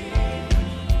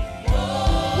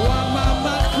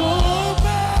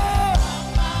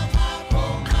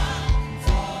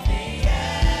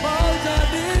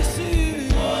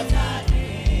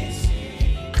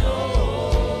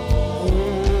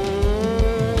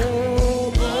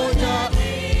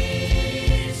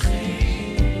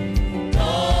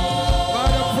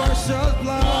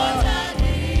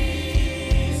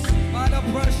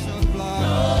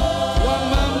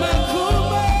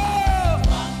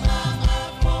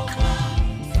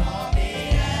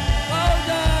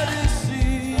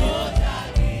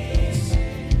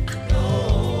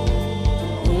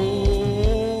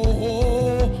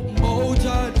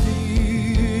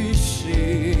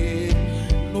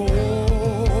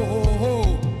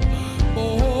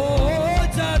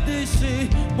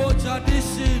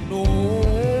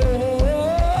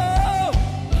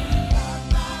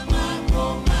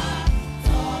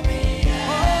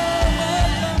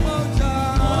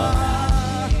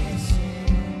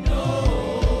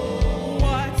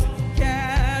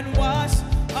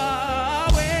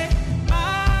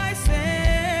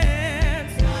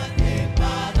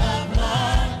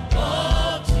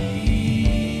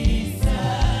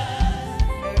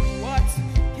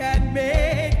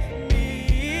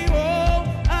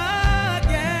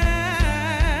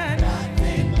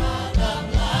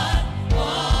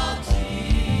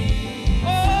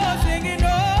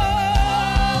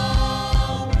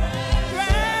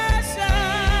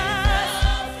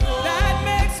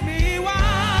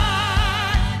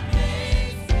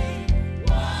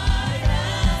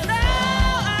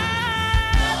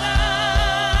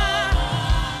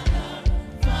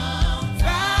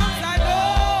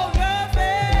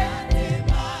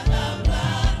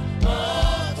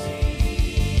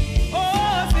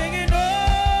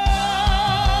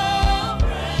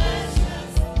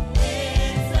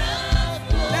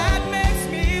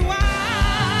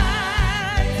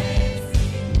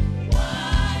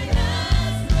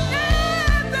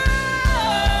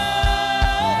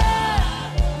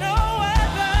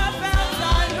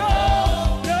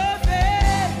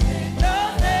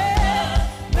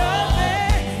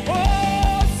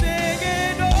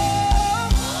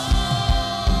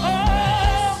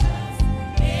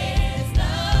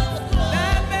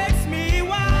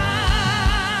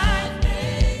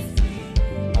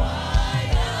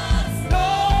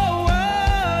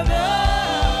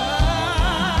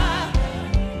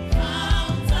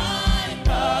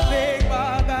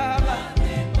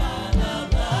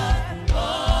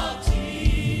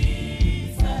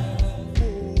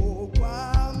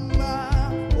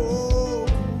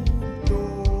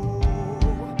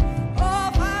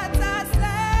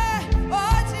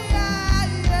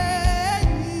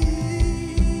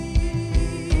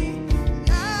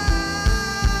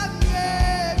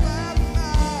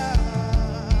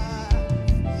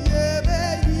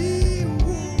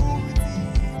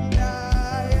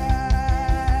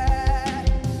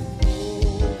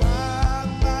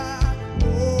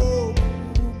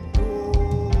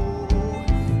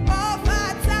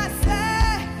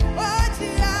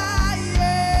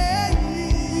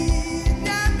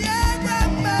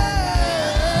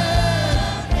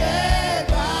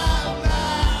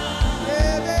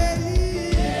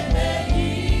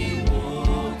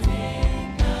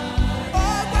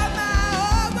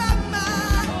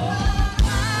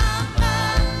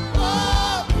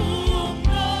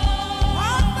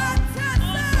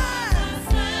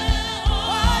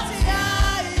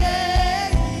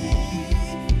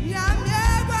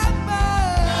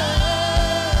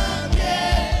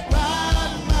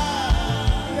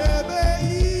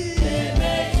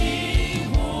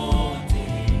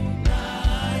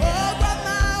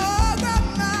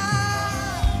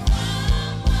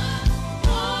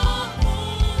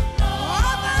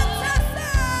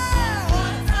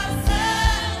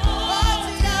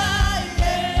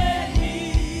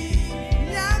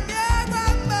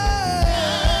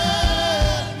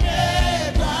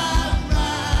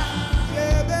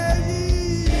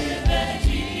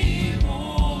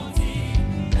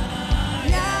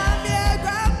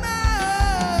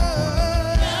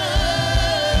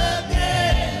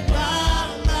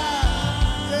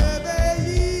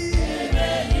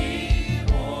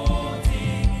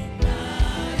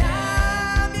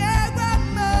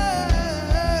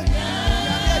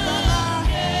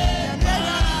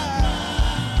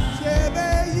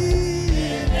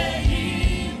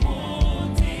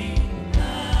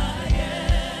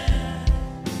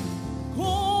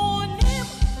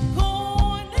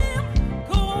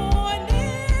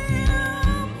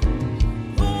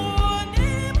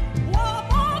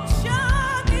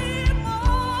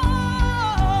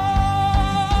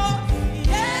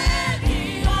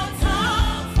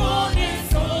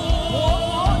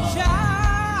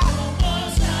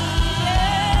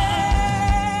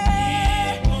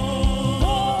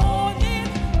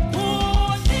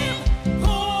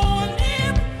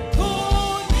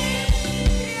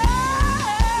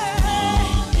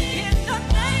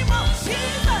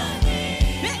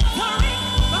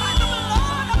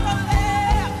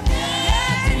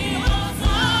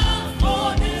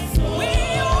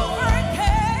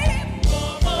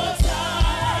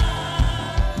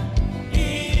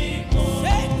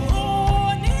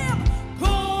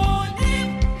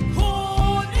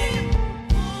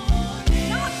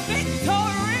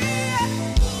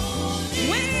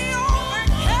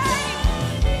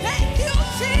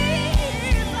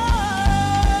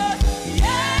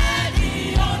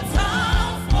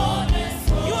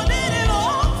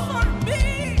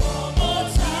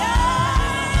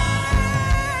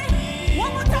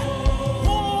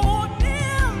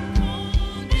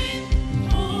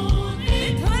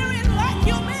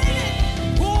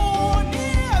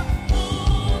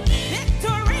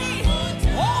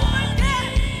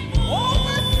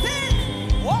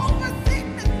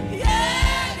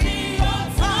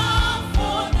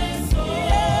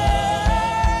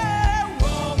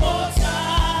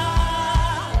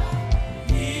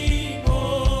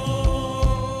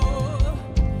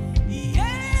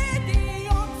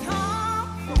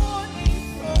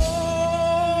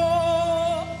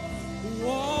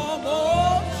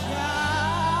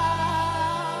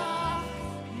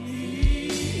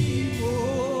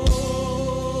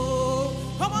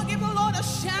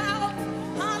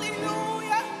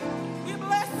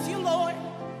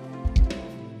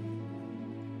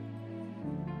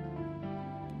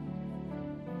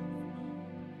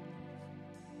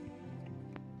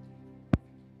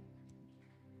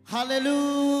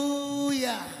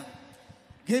Hallelujah.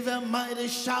 Give a mighty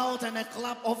shout and a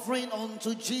clap offering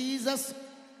unto Jesus.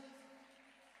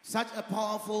 Such a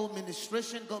powerful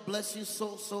ministration. God bless you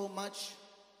so much.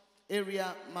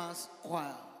 Area Mass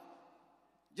Choir.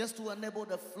 Just to enable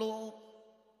the flow,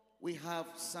 we have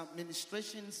some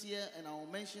ministrations here, and I will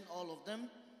mention all of them.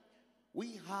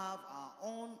 We have our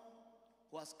own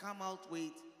who has come out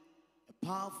with a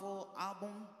powerful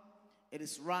album. It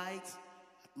is right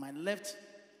at my left,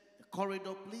 the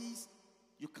corridor, please.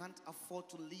 You can't afford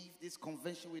to leave this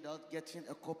convention without getting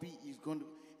a copy.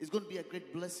 It's going to be a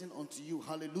great blessing unto you.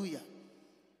 Hallelujah.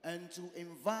 And to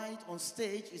invite on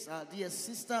stage is our dear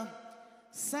sister,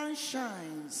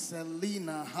 Sunshine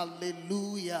Selena.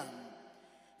 Hallelujah.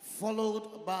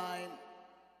 Followed by...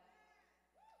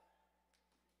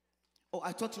 Oh,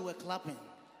 I thought you were clapping.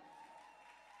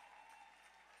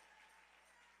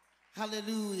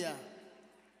 Hallelujah.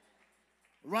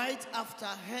 Right after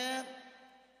her,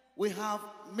 we have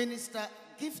Minister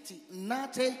Gifty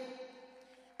Nate,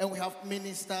 and we have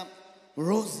Minister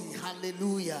Rosie.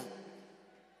 Hallelujah.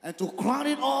 And to crown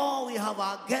it all, we have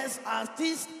our guest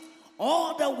artist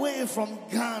all the way from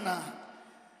Ghana,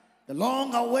 the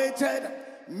long-awaited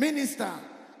Minister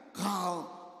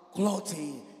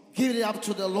Quartey. Give it up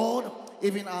to the Lord.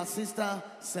 Even our sister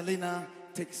Selena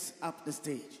takes up the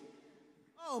stage.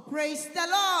 Oh, praise the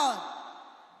Lord.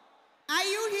 Are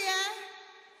you here?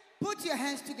 Put your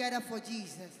hands together for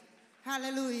Jesus.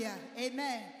 Hallelujah.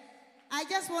 Amen. I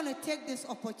just want to take this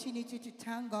opportunity to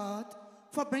thank God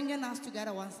for bringing us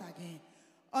together once again.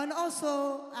 And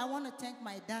also, I want to thank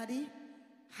my daddy.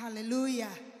 Hallelujah.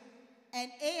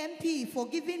 And AMP for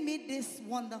giving me this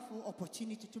wonderful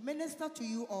opportunity to minister to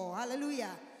you all.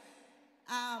 Hallelujah.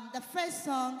 The first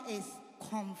song is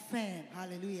Confirm.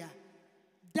 Hallelujah.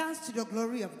 Dance to the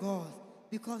glory of God,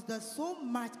 because there's so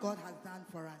much God has done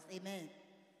for us. Amen.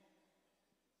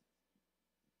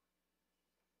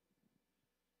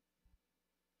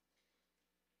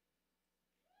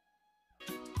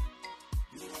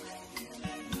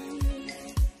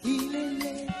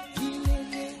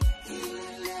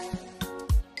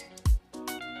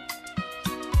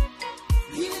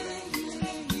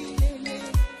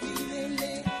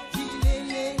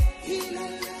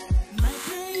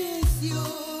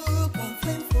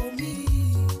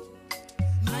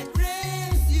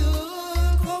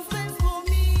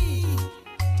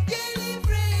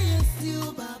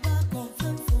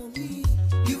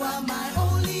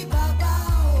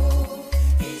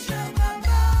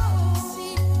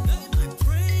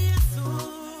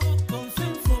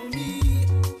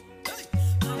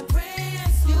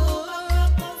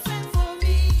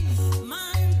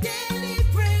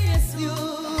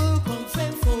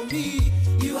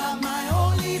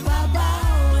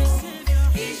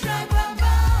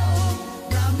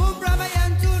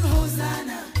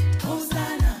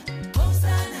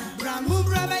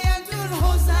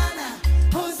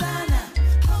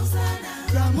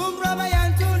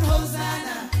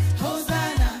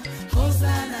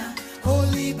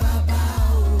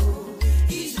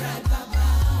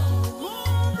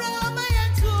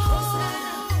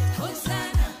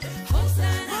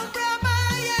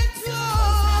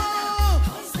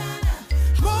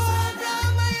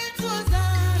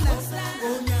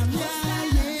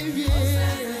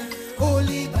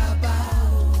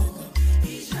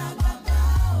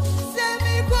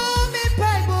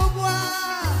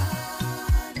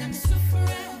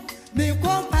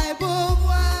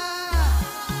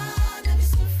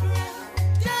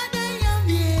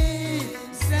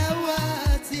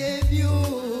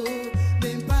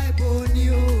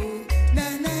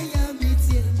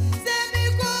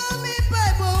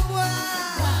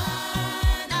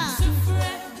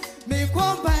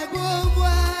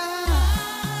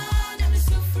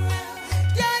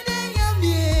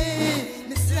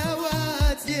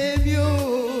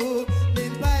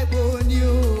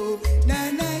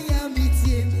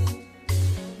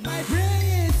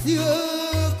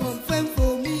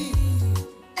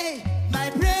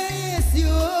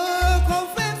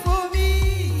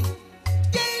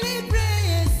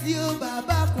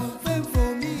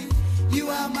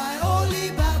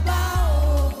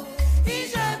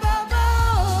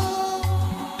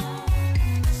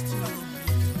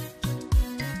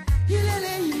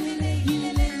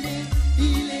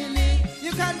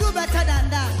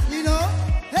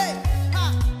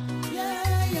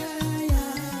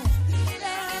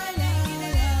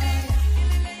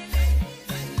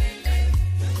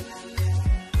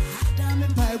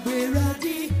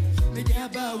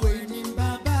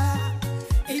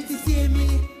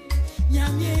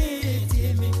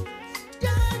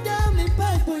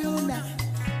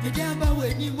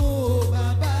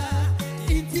 Baba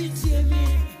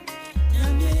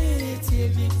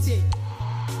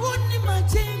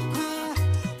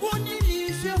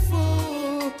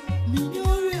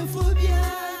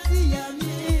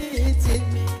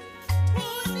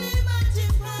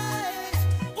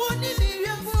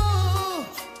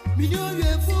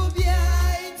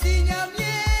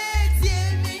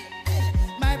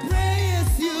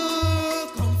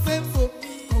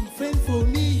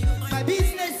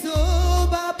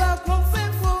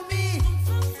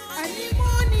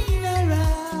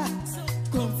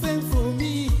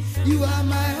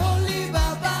Holy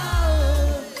Baba,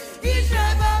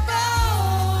 Israel Baba,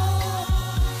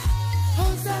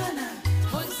 Hosanna,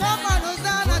 Hosanna,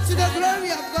 Hosanna to the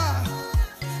glory of God.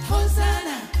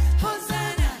 Hosanna,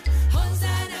 Hosanna,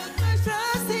 Hosanna, I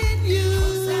trust in you.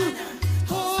 Hosanna,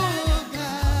 oh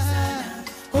God,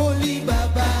 Holy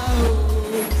Baba,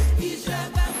 Israel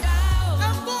Baba,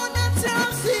 I'm gonna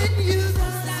trust in you,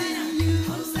 trust in you.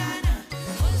 Hosanna,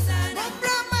 Hosanna,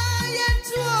 Brahma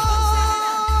Yentu,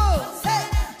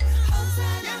 Hosanna,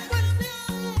 Hosanna,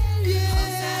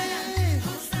 yeah,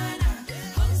 Hosanna,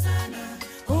 Hosanna,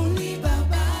 Holy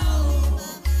Baba,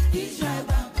 Israel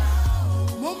Baba,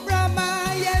 Brahma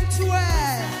Yentu,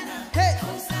 hey,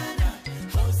 Hosanna,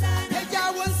 Hosanna, hey,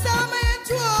 Jawan Sama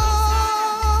Yentu,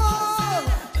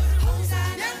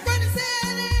 Hosanna,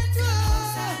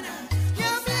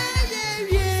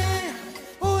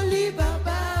 Holy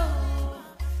Baba,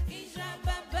 Israel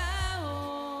Baba.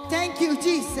 Thank you,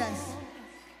 Jesus,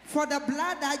 for the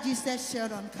blood that Jesus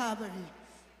shed on Calvary.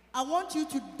 I want you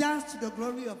to dance to the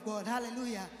glory of God.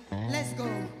 Hallelujah. Let's go.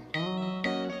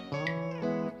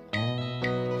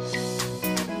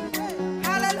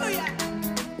 Hallelujah.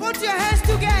 Put your hands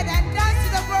together and dance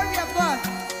to the glory of God.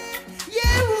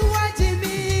 Yehu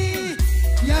Jimmy,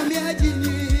 Yamia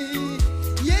Jimmy,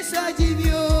 Yesha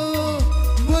Jimmy,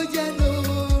 Mojano,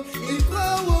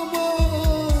 Ikowomo.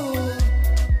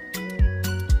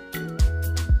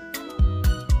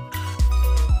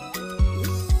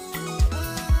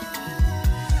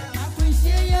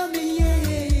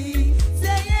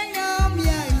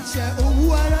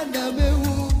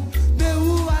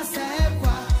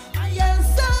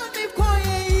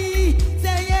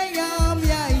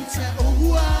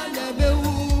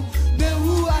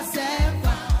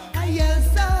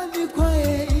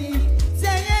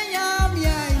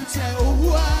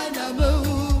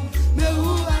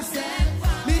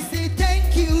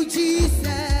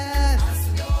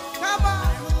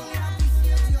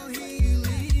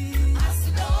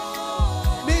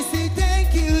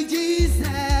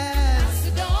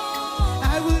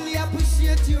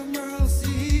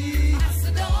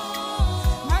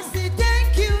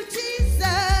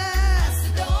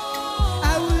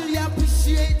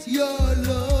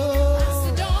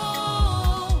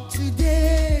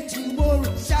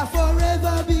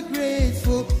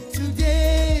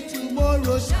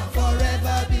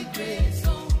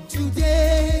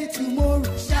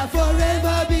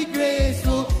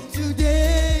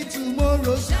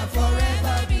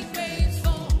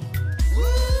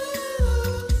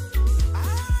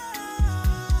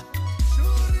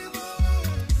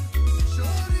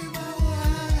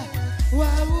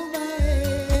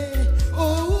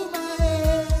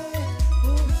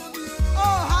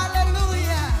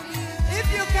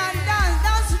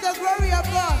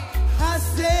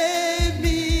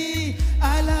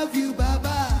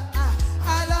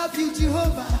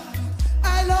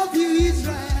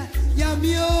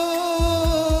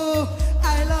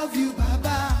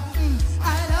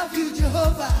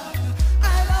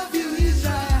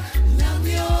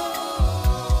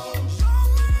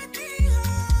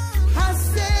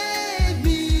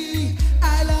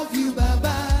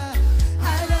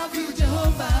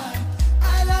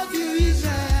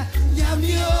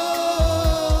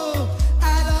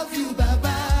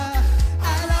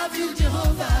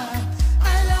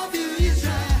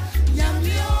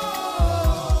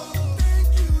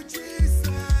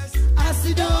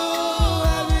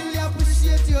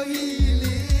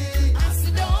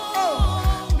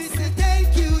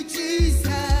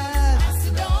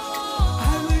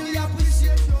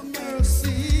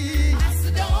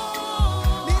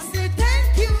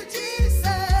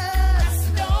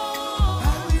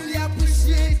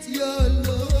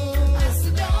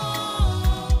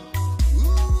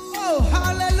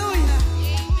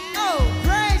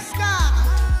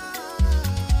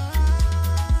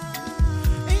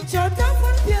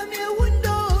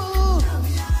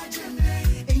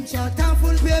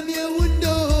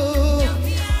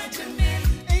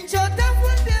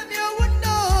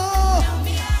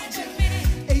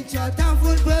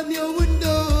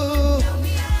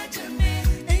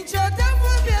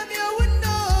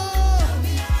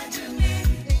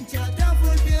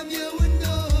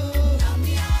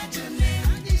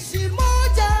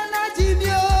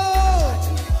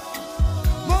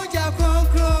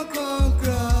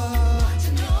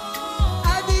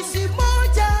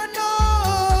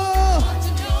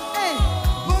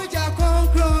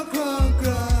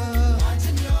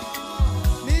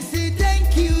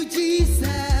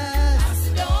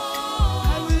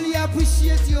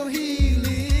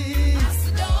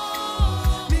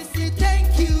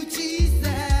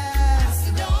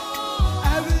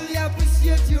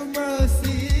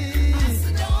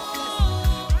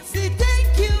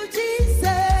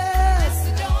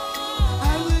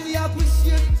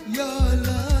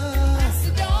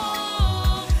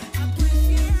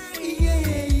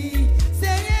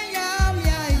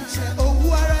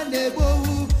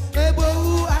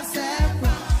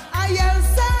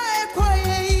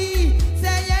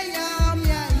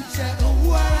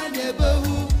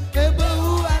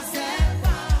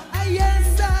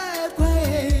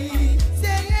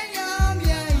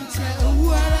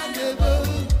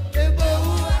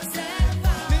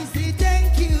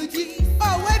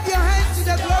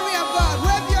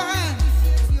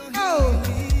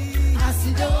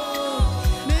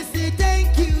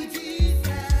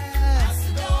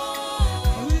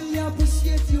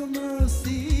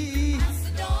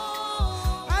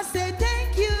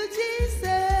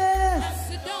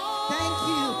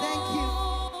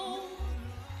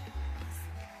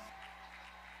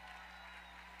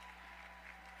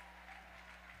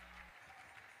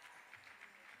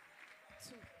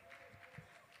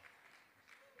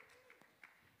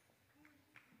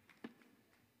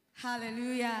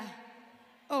 Hallelujah.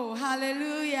 Oh,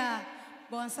 hallelujah.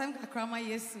 Bonsam kakrama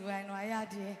Yesu, I know I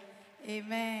had it.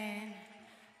 Amen.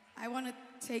 I want to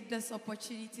take this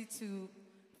opportunity to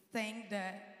thank the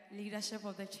leadership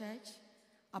of the church,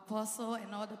 apostle,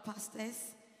 and all the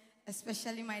pastors,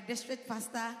 especially my district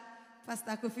pastor,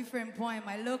 Pastor Kofi Frempong, and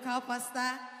my local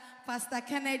pastor, Pastor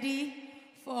Kennedy,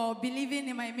 for believing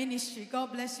in my ministry.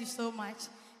 God bless you so much.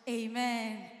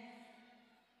 Amen.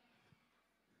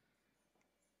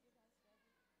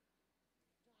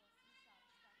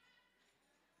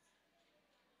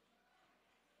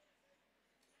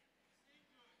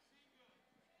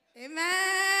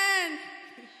 Amen.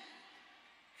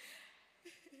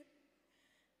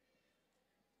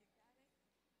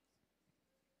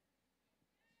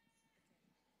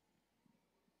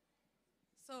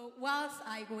 So whilst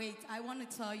I wait, I want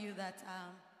to tell you that I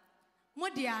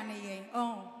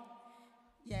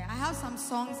have some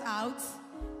songs out.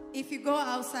 If you go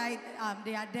outside,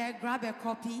 they are there. Grab a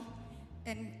copy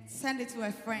and send it to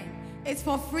a friend. It's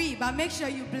for free, but make sure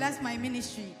you bless my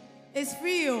ministry. It's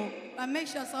free, but make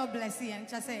sure so bless you and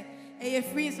just say, "Hey, you're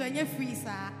free, so you're free,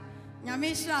 sir." You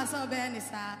make sure so bless you,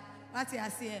 sir. What I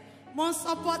say, more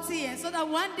support here, so that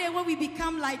one day when we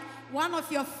become like one of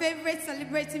your favorite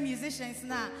celebrity musicians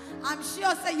now, I'm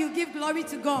sure say you give glory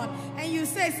to God and you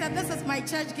say, "Sir, this is my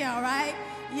church girl, right?"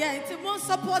 Yeah, it's more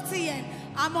support here.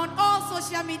 I'm on all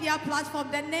social media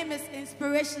platforms. The name is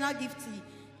Inspirational Gifty.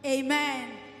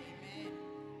 Amen.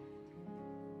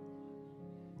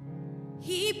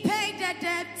 He paid the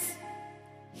debt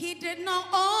he did not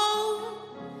owe.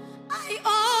 I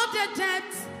owed the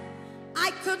debt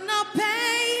I could not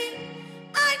pay.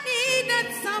 I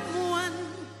needed someone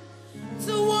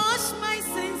to wash my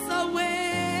sins away.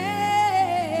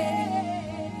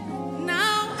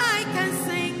 Now I can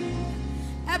sing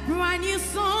a brand new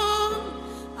song,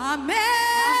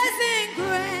 Amazing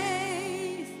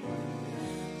Grace.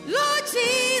 Lord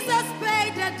Jesus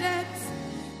paid the debt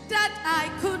that I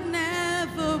could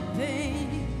never pay.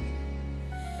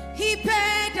 He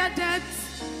paid the debt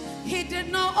he did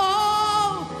not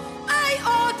owe. I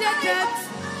owed the debt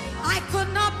I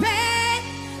could not pay.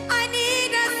 I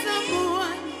needed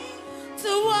someone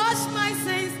to wash my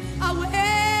sins away.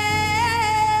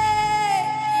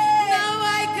 Now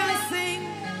I can sing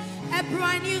a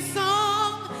brand new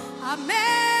song,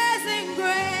 Amazing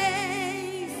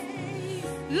Grace.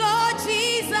 Lord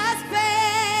Jesus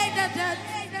paid the debt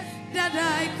that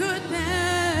I could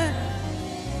never.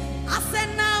 I said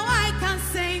now I can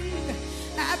sing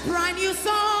a brand new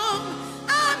song,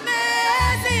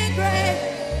 Amazing Grace.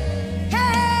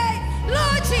 Hey,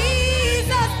 Lord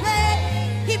Jesus paid,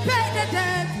 he paid the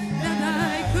debt that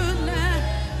I could never.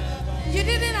 You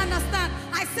didn't understand.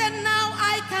 I said now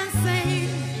I can sing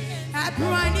a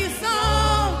brand new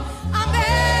song,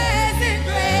 Amazing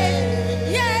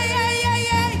Grace. Yeah, yeah, yeah,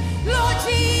 yeah. Lord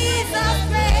Jesus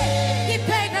paid, he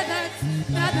paid the debt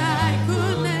that I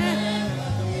could never.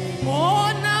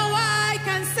 Oh, now I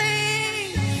can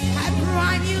sing a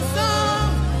brand new song,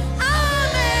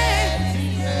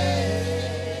 Amazing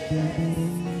Grace.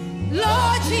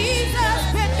 Lord Jesus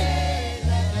paid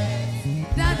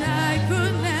that I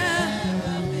could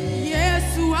never.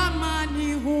 Yes,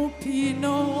 amani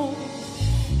hupino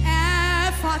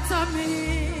efatami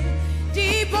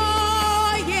di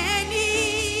boyeni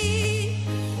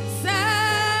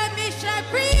samisha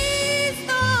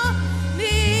Cristo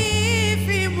ni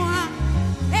fimwa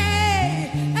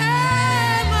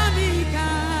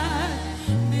mamika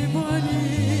ni boni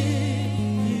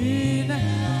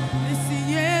nisi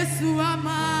Yesu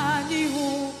amani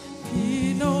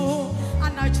hupino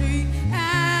anaji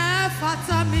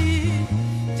efatami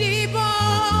di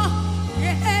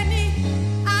boyeni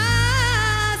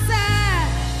asa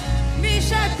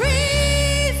Misha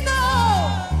Cristo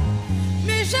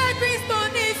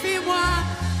ni fimwa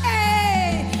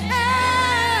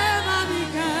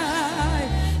mamika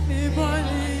ni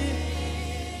boni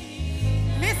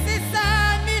Mrs.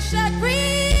 Misha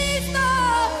Cristo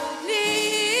ni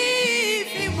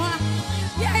fimwa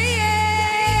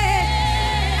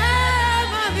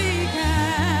mamika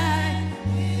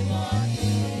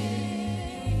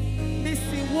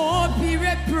Missy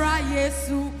Wopire pra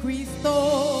Yesu Cristo.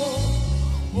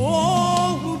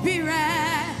 Oh, who be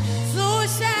right, so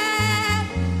shall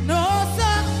no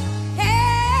so.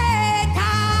 Hey,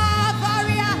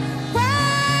 Calvary,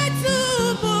 where to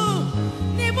move?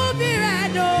 Ni mo be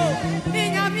right, no, ni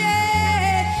nyamye,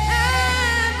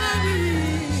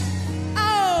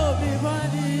 oh, be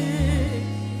body.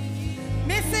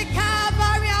 Missy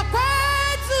Calvary,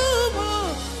 where to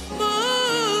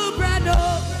move, brado,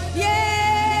 yeah,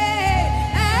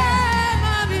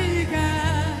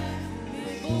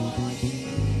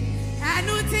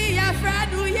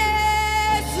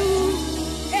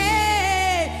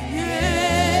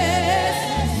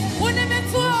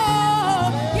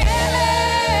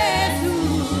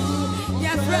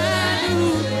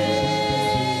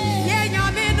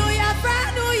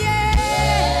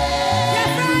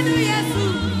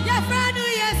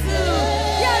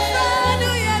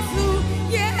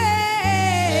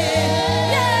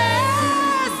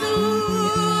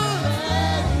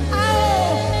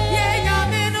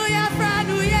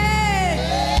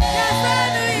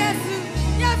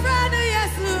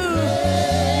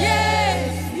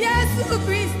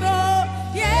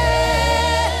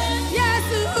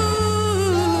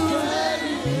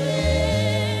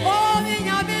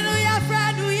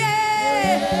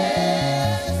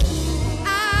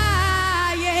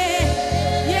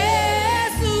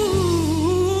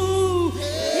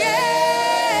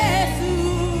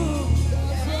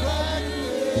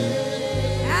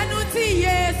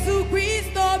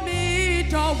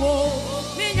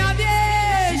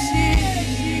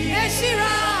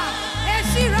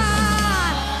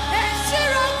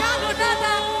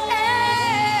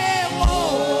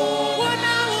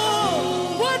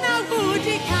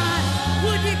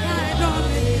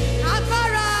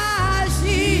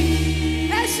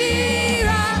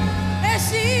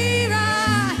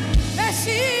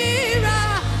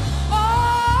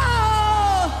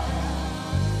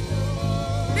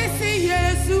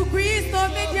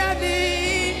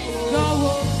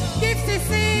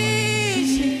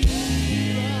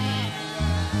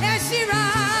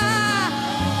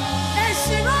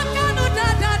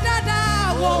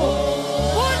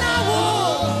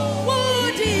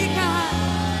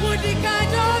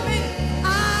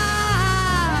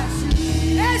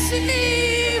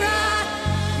 Eshira,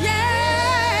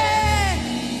 yeah,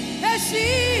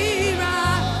 Eshira,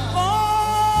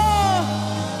 oh,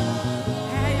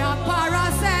 Eya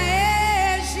Parasa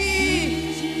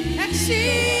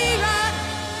Eshira,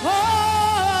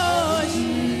 oh,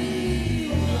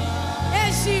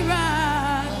 Eshira,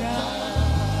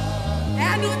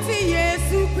 Enuti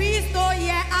Yesu Christo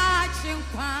ye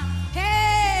achinkwa,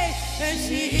 hey,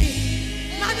 Eshira.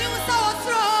 Mami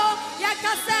usotro ya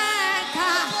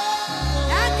kasenka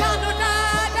eka no da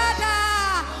da da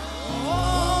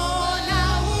oh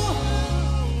now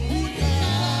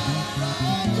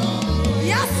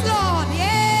yes Lord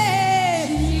yeah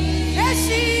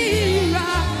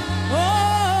Eshira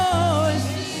oh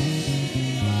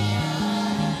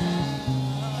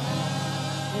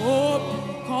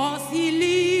because he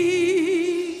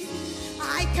lives I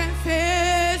can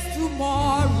face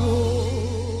tomorrow.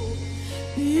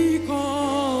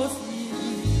 Because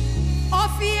all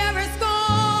fear is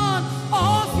gone,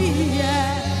 all fear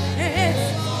is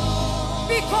gone.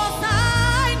 Because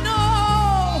I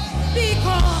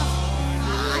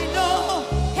know,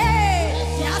 hey,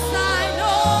 yes I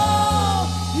know,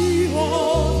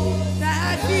 behold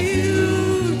that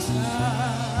future,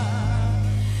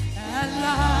 and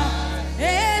life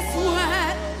is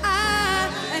what I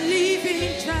live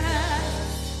in trust.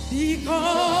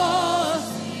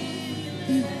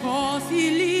 Because he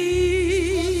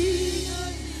lives,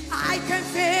 I can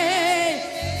face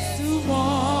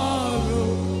tomorrow.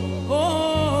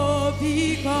 Oh,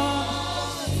 because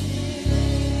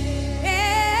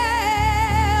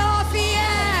all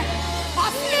fear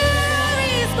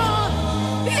is gone.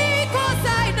 Because I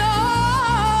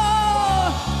know,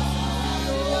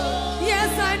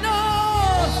 yes I know,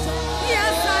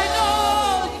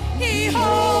 he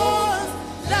holds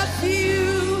the future.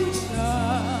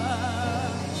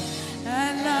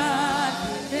 And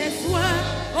this one,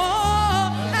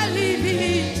 oh, I live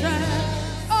in trust.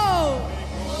 Oh,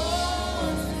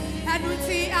 and we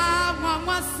see our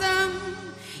mama some,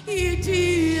 you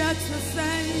dear to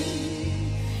say,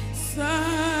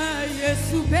 yes,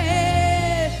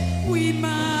 we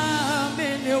mom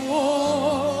in the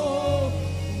war.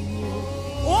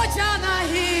 Oh, Jana,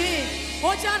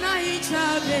 he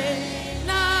chabe,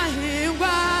 na he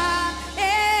wa.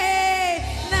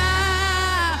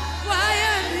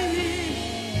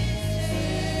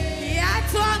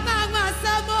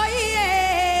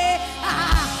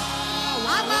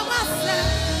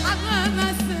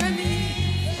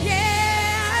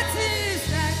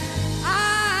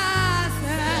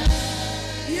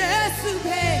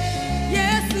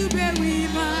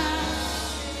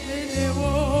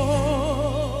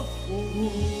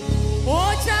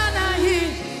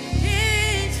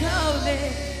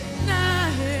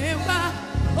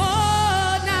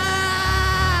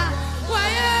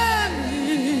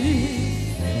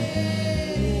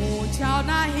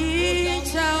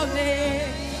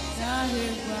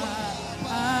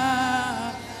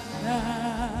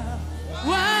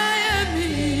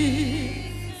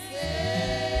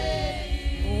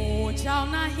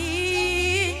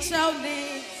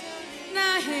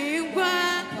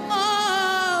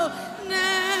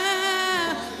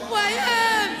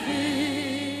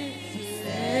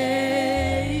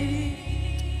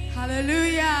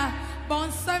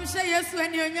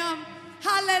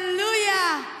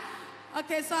 Hallelujah.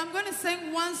 Okay, so I'm going to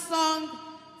sing one song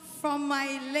from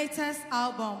my latest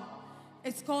album.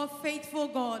 It's called Faithful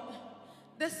God.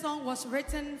 This song was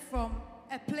written from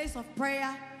a place of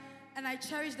prayer, and I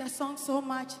cherish the song so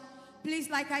much. Please,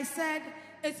 like I said,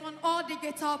 it's on all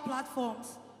digital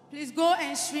platforms. Please go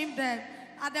and stream them.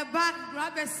 At the back,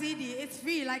 grab a CD. It's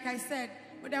free, like I said.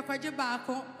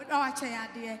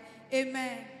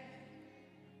 Amen.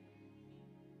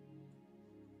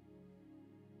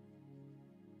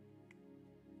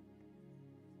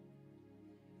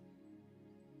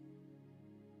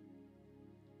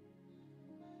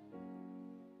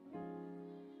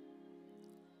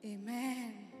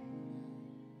 Amen.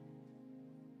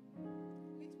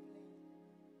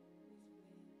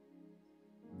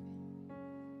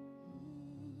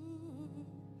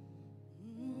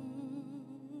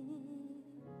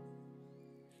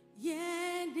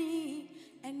 Yeni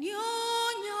and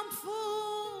yonyam fu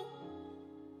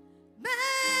be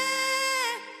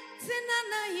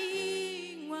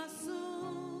tinanahi wasu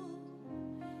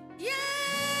ye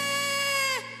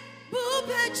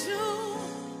bubeju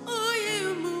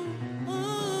oyemu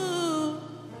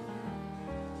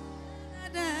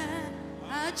nada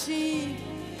achi.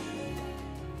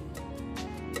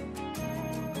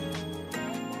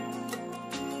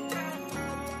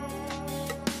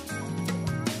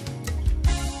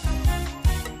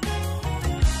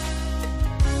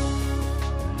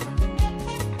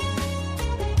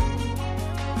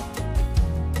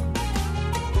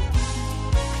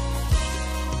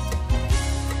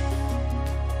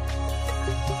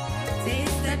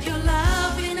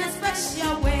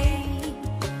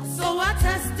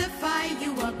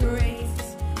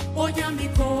 Onyami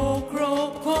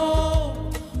Kokroko,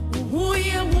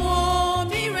 Uhuye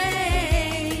Womire.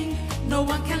 No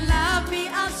one can love me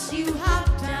as you have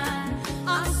done.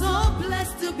 I'm so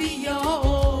blessed to be your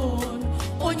own.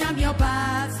 Onyami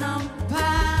Obatampa,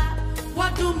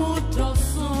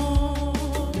 Wadumudoso.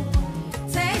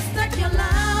 Tasted your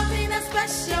love in a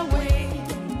special way,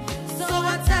 so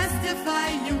I testify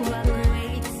you are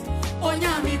great.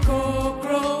 Onyami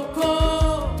Kokroko,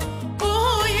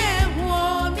 Uhuye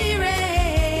Womire.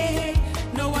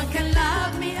 No one can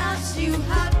love me as you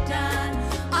have done.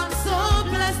 I'm so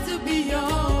blessed to be your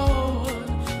own.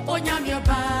 Onyami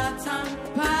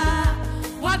Obatampa,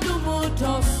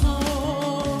 Wadumudoso.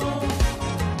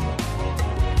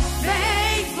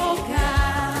 Faithful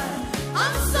God,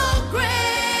 I'm so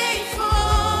grateful,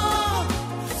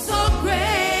 so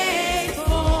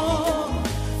grateful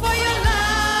for your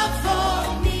love for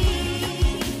me.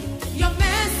 Your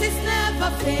mercies never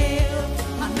fail.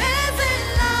 Amazing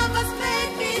love has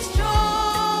made me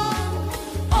strong.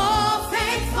 Oh,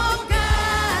 faithful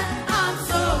God, I'm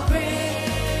so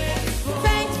grateful.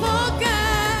 Faithful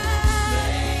God,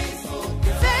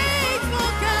 faithful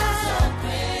God,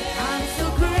 I'm so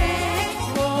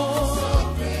grateful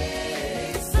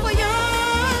for your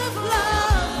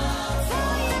love,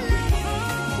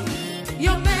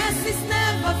 your mercies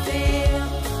never fail.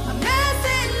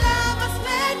 Amazing love has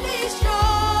made me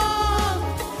strong.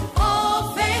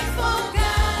 Oh, faithful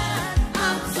God,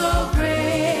 I'm so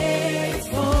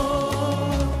grateful.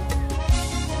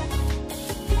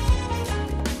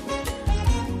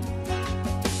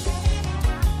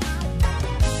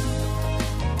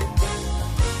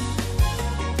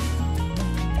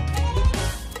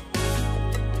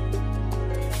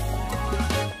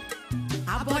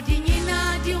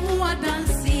 Abodinina di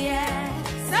wadansie,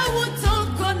 sa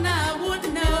wutonko na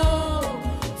wuno,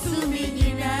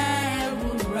 tuminyina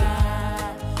wura,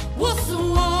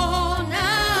 wusuo na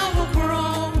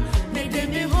wukrom,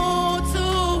 medeme hoto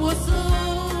wusu,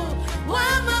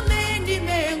 wama mendi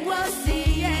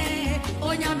mengwasiye,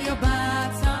 onyami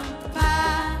Obatampa,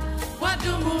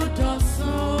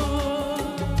 wadumudoso.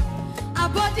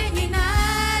 Abodinina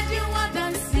di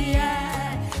wadansie,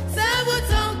 sa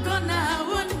wutonko na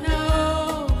wuno,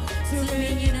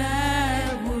 tuminyina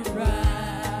wura,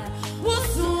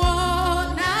 wusuo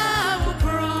na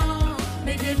wukrom,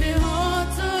 medeme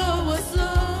hoto wusu,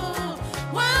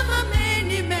 wama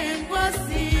mendi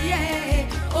mengwasiye,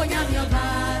 onyami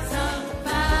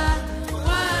Obatampa,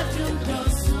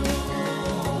 wadumudoso.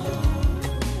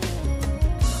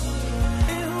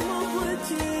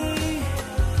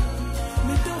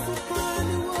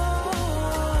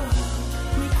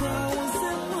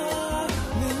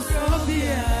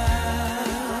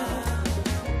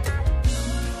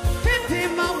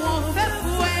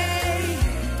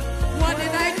 What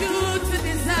did I do to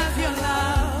deserve your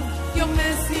love? Your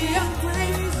mercy and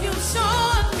grace you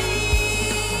showed me.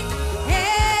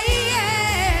 Hey,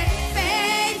 yeah,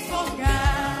 faithful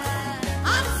God,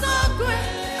 I'm so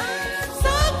grateful,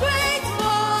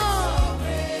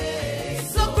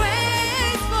 so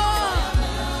grateful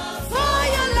for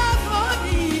your love for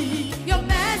me. Your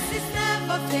mercies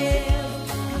never fail.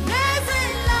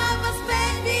 Amazing love has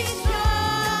made me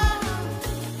strong.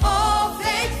 Oh,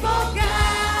 faithful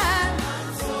God,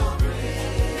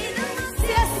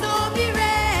 yes, so be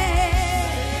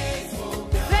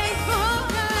faithful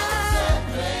God,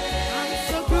 I'm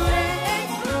so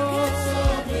grateful,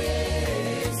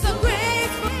 so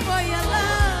grateful for your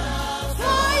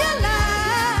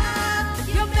love,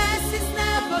 your mercies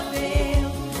never fail.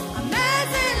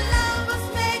 Amazing love has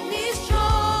made me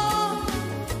strong.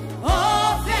 Oh,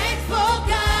 faithful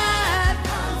God,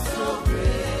 I'm so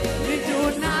grateful. You do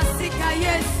not seek a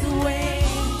yes way.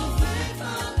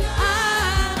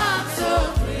 I'm so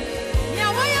grateful.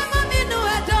 Yeah, why am I no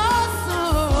adoso?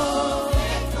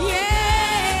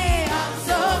 Yeah, I'm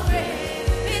so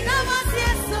grateful. Me never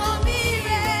see so me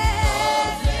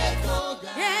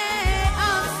yeah,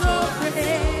 I'm so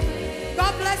grateful.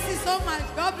 God bless you so much.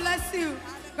 God bless you.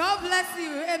 God bless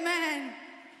you. Amen.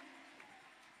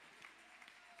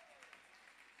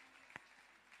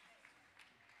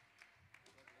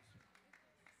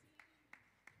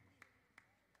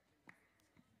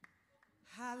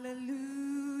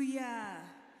 Hallelujah.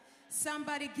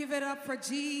 Somebody give it up for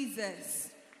Jesus.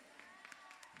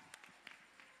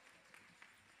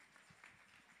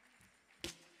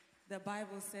 The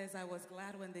Bible says, I was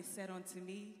glad when they said unto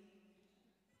me,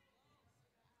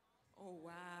 oh,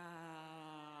 wow.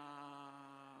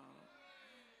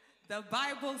 The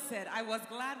Bible said, I was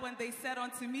glad when they said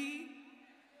unto me.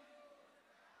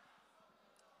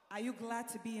 Are you glad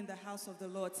to be in the house of the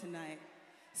Lord tonight?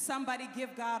 Somebody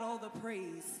give God all the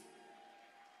praise.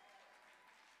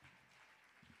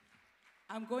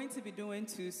 I'm going to be doing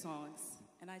 2 songs,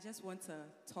 and I just want to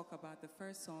talk about the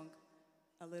first song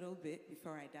a little bit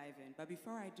before I dive in. But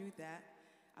before I do that,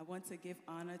 I want to give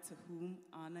honor to whom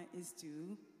honor is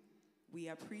due. We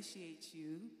appreciate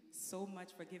you so much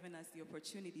for giving us the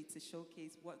opportunity to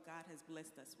showcase what God has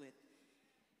blessed us with.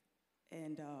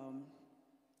 And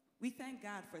we thank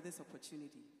God for this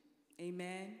opportunity.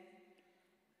 Amen.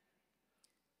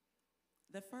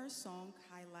 The first song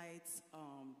highlights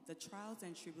the trials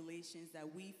and tribulations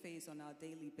that we face on our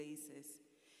daily basis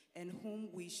and whom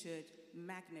we should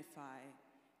magnify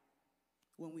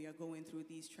when we are going through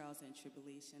these trials and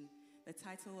tribulations. The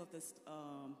title of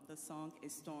the song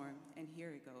is Storm, and here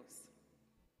it goes.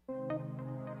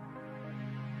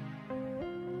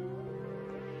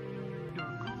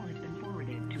 Your call has been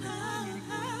forwarded to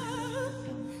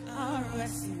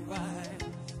R-S-Y.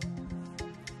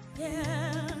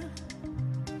 Yeah.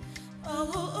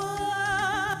 Oh.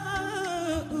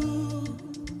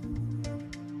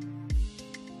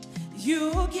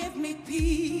 You give me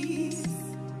peace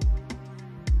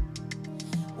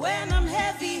when I'm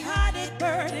heavy-hearted,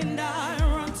 burdened. I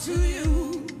run to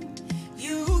you.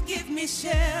 You give me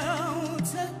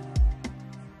shelter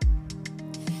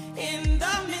in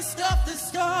the midst of the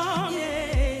storm.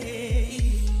 Yeah.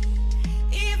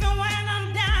 Even when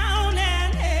I'm down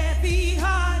and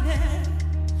heavy-hearted,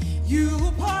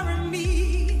 you pour in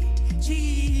me,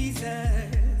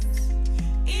 Jesus.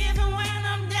 Even when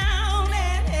I'm down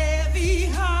and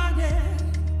heavy-hearted,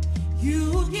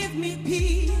 you give me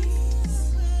peace.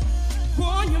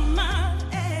 On your mind,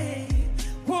 eh?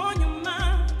 On your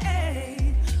mind,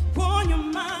 eh? On your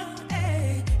mind,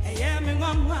 eh? I am in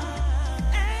my mind.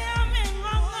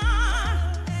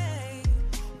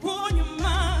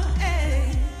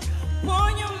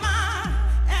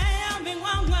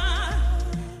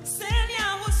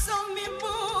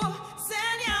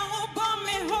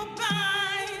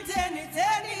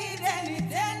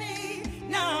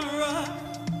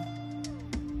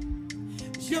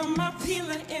 You're my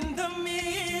pillar in the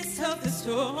midst of the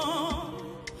storm.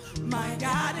 My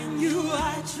God, in you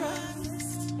I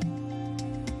trust.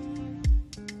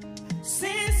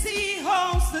 Since He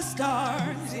holds the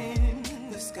stars in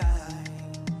the sky,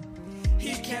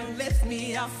 He can lift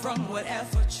me up from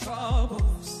whatever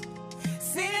troubles.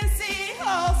 Since He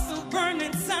holds the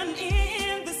burning sun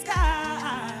in the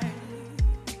sky,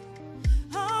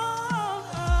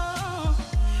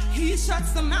 He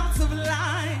shuts the mouths of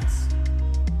lions.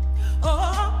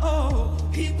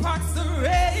 He parts the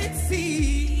Red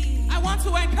Sea. I want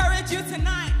to encourage you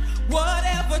tonight.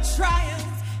 Whatever trials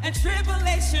and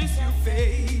tribulations you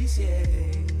face, yeah,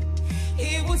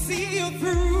 He will see you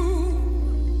through.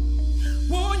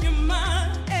 Warn your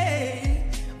mind, eh?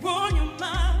 Warn your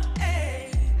mind, eh?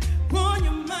 Warn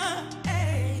your mind,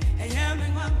 eh? Hey, I'm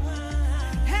in my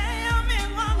mind. Hey, I'm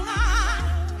in my mind.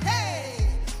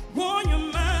 Hey, warn your mind.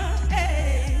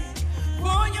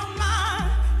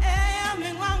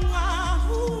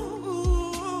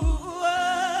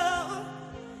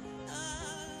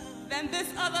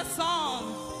 This other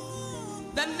song,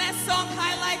 the next song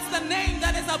highlights the name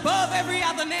that is above every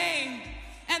other name,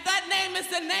 and that name is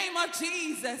the name of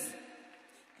Jesus.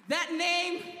 That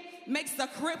name makes the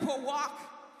cripple walk.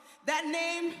 That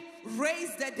name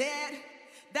raised the dead.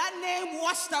 That name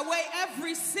washed away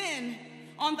every sin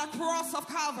on the cross of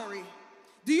Calvary.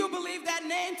 Do you believe that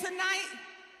name tonight?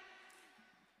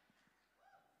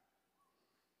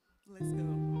 Let's go.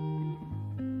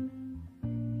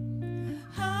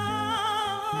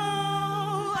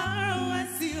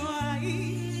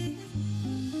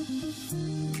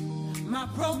 My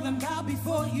problem bow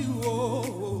before you,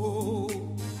 oh.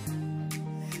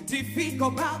 Defeat go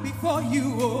bow before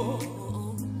you, oh.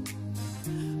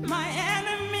 My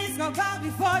enemies go bow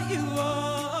before you,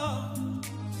 oh.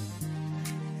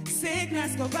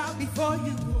 Sickness go bow before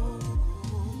you, oh.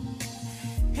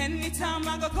 Anytime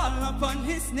I go call upon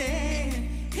His name,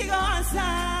 He go answer.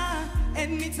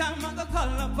 Anytime I go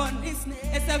call upon His name,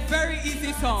 it's a very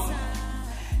easy song.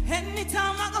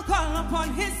 Anytime I go call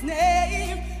upon His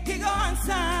name, He go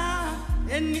answer.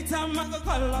 Anytime I go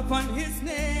call upon His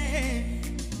name,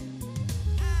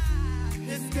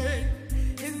 His name,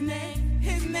 His name,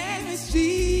 His name is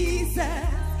Jesus.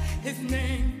 His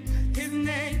name, His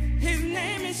name, His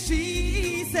name is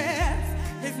Jesus.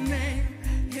 His name,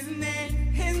 His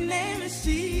name, His name is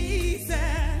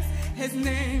Jesus. His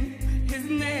name, His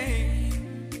name.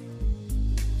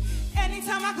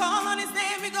 Anytime I call on His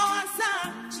name, He go answer.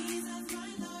 Jesus, my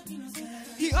Lord,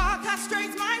 He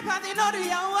orchestrates my path in order to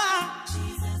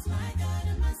Jesus, my God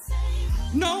and my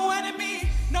Savior. No enemy,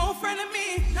 no friend of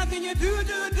me. Nothing you do,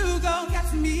 go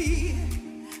get me.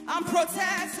 I'm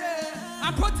protected.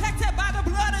 I'm protected by the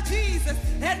blood of Jesus.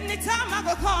 Anytime I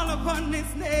go call upon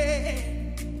his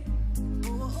name.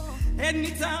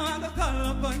 Anytime I go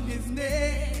call upon his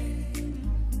name.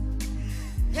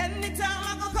 Anytime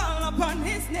I go call upon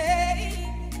his name.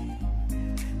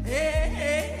 Hey,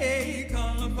 hey, hey,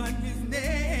 call upon his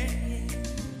name.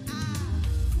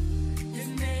 His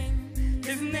name,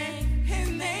 his name, his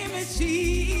name is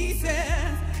Jesus.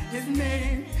 His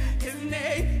name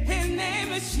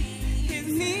is Jesus. His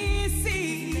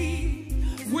Nisi.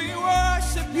 We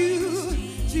worship you,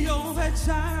 Jehovah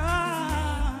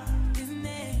Jireh.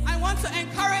 I want to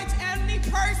encourage any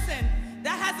person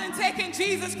that hasn't taken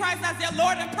Jesus Christ as their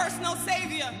Lord and personal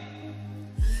Savior.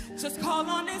 Just call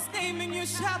on his name and you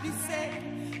shall be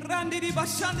saved.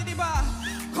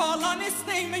 Call on his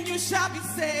name and you shall be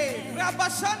saved.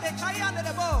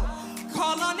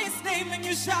 Call on his name and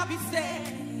you shall be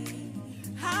saved.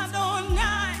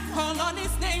 Adonai, call on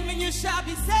his name and you shall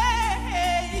be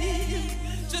saved.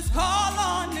 Just call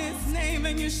on his name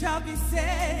and you shall be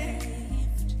saved.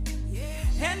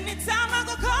 Anytime I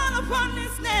go call upon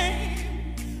his name,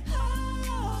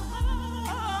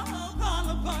 call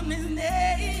upon his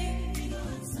name.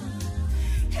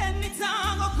 Anytime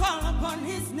I go call upon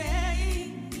his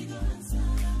name,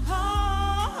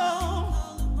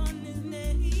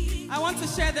 I want to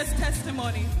share this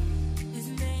testimony.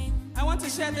 I want to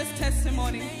share this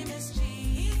testimony.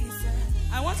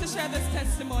 I want to share this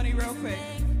testimony real quick.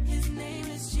 His name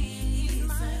is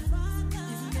Jesus.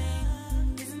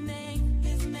 His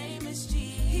name is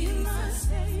Jesus. He's my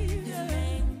Savior.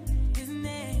 His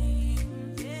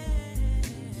name.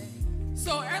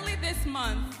 So early this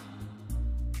month,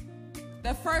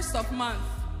 the 1st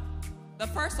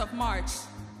of March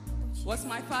was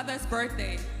my father's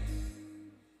birthday.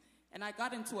 And I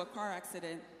got into a car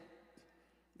accident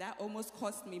that almost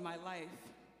cost me my life.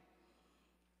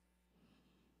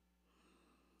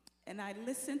 And I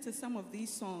listened to some of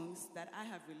these songs that I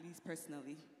have released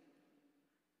personally,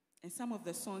 and some of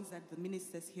the songs that the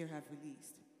ministers here have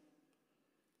released.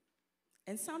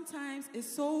 And sometimes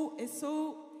it's so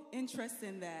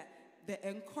interesting that the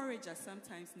encourager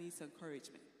sometimes needs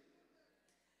encouragement.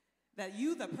 That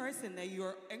you, the person that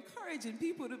you're encouraging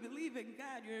people to believe in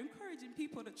God, you're encouraging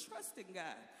people to trust in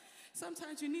God.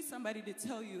 Sometimes you need somebody to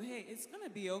tell you, hey, it's going to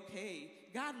be okay.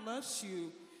 God loves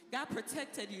you. God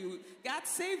protected you. God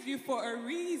saved you for a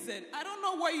reason. I don't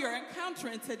know what you're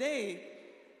encountering today.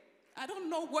 I don't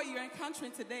know what you're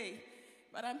encountering today.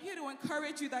 But I'm here to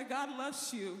encourage you that God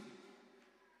loves you.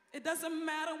 It doesn't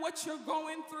matter what you're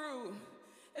going through.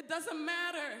 It doesn't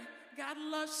matter. God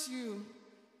loves you.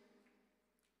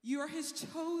 You are his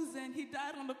chosen. He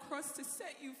died on the cross to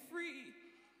set you free.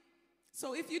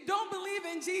 So if you don't believe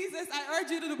in Jesus, I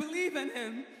urge you to believe in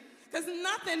him. Because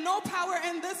nothing, no power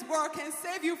in this world can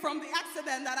save you from the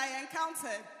accident that I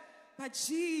encountered. But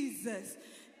Jesus,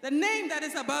 the name that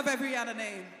is above every other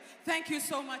name. Thank you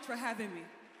so much for having me.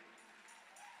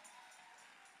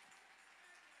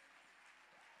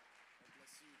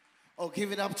 Oh,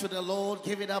 give it up to the Lord,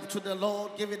 give it up to the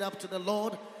Lord, give it up to the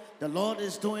Lord. The Lord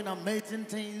is doing amazing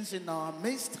things in our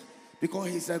midst because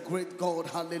he's a great God.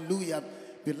 Hallelujah.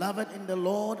 Beloved in the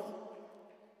Lord,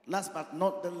 last but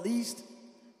not the least,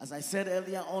 as I said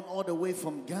earlier on, all the way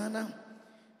from Ghana,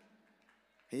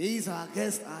 he is our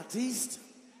guest artist.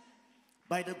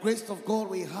 By the grace of God,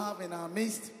 we have in our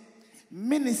midst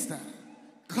Minister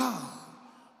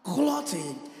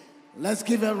Quartey. Let's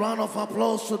give a round of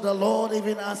applause to the Lord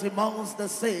even as he mounts the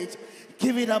stage.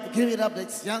 Give it up, give it up.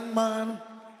 This young man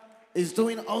is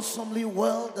doing awesomely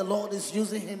well. The Lord is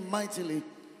using him mightily.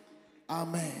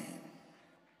 Amen.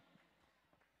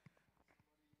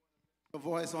 A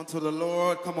voice unto the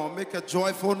Lord. Come on, make a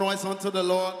joyful noise unto the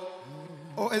Lord.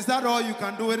 Oh, is that all you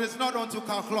can do? It is not unto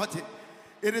Quartey.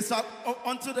 It is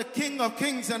unto the King of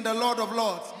Kings and the Lord of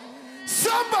Lords.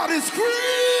 Somebody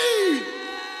scream!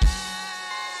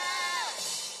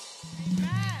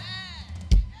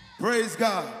 Praise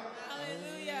God.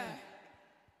 Hallelujah.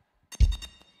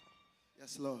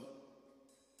 Yes, Lord.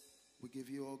 We give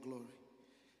you all glory.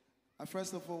 I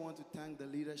first of all want to thank the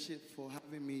leadership for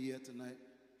having me here tonight.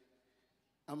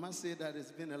 I must say that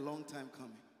it's been a long time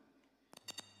coming.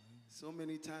 So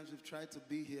many times we've tried to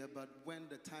be here, but when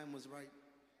the time was right,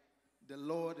 the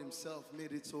Lord himself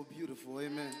made it so beautiful.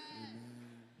 Amen. Amen.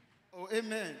 Oh, amen.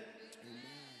 Amen.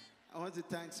 I want to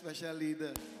thank especially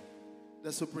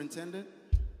the superintendent,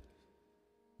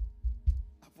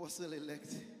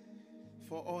 Apostle-elect,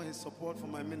 for all his support for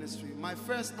my ministry. My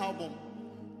first album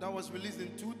that was released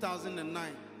in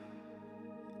 2009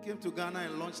 came to Ghana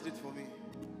and launched it for me.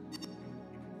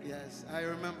 Yes, I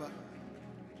remember.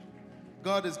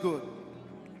 God is good.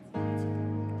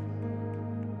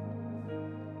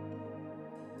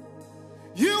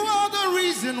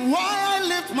 reason why I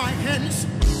lift my hands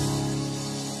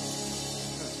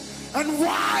and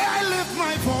why I lift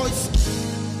my voice,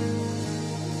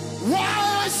 why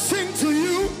I sing to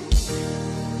you.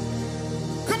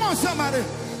 Come on, somebody.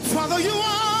 Father, you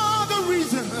are the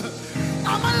reason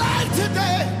I'm alive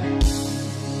today.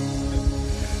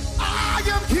 I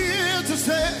am here to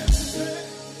say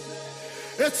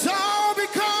it's all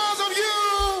because of you.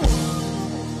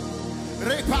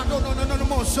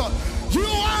 You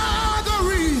are the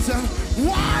reason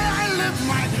why I lift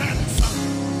my hands,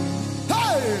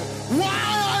 hey, why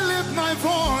I lift my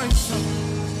voice,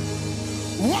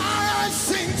 why I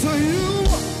sing to you.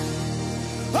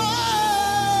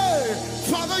 Hey,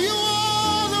 Father, you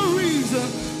are the reason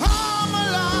I'm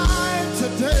alive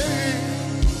today.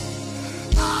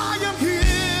 I am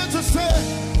here to say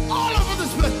all over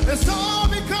this place, it's all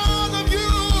because of you.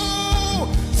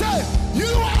 Say,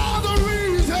 you are the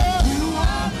reason. You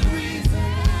are the reason.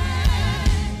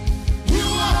 You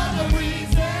are the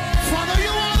reason. Father, you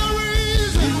are the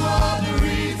reason. You are the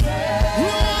reason. You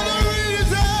are the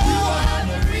reason. You are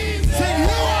the reason. Say,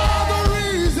 you are the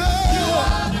reason. You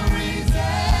are the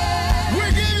reason. We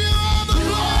give you all the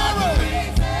glory.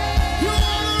 You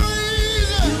are the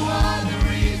reason. You are the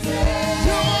reason.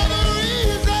 You are the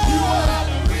reason. You are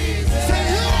the reason. Say,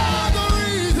 you are the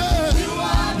reason. You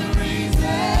are the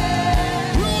reason.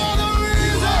 You are the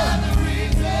reason.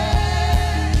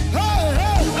 Hey,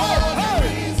 hey, hey, hey.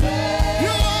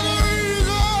 You are the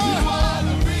reason.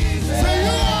 Say,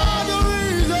 you are the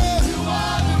reason. You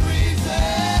are the reason.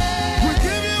 We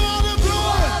give you all the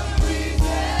glory.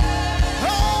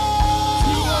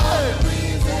 You are the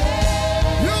reason.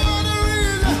 You are the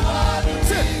reason.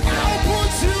 Say, I'll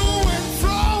put you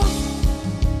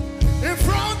in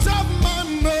front of my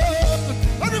mouth.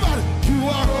 Everybody, you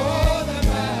are all that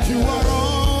matters. You are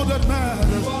all that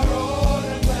matters.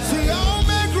 See, I'll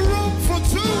make room for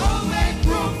two. I'll make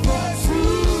room for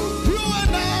two. You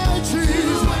and I,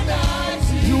 Jesus.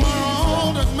 You are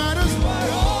all that matters.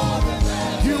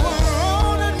 You are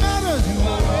all that matters.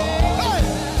 Hey,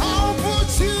 I'll put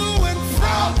you in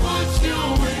front.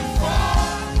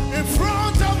 In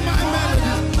front of my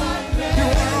melody. You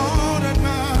are all that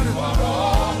matters.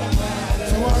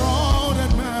 You are all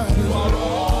that matters.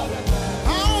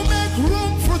 I'll make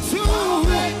room for two.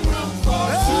 Hey,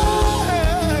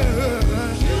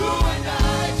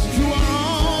 you are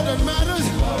all that matters.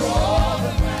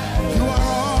 You are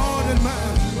all that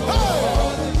matters. Hey,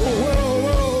 whoa,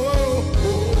 whoa, whoa.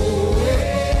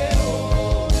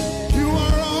 You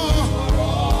are all.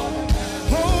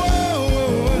 Oh, whoa,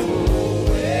 whoa.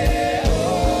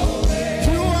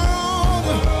 You are all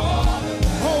the.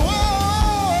 Oh, whoa.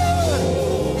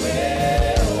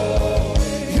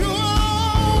 You are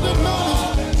all that matters.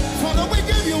 Father, we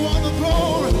give you all the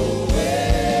glory.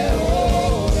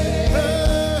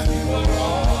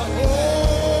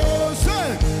 Oh, say,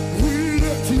 we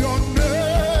lift your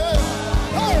name.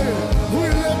 Hey, we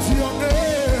lift your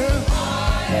name.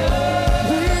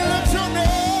 We lift your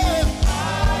name.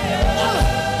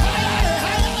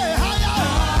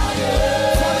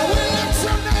 Father, we lift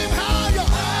your name higher.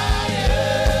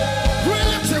 We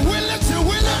lift you, we lift you,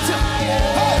 we lift you.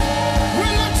 Hey, we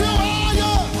lift you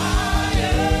higher.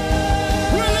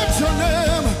 We lift your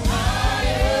name.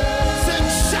 Say,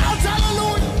 shout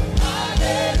hallelujah.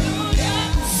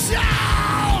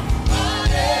 Shout.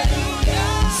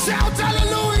 Shout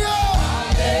hallelujah.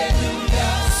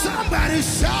 Somebody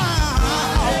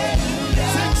shout.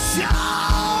 Say,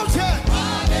 shout it.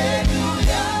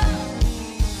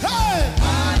 Hey.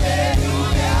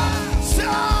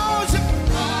 Shout it.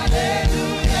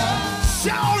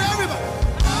 Shout everybody.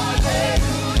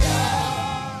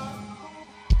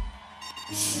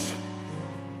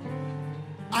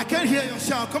 I can't hear your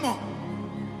shout. Come on.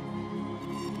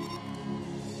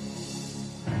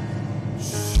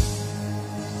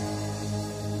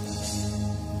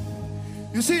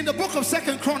 You see, in the book of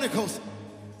 2 Chronicles,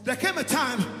 there came a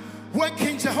time when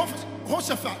King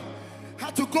Jehoshaphat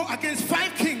had to go against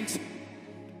 5 kings.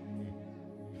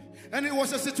 And it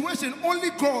was a situation only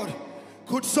God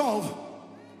could solve.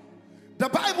 The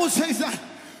Bible says that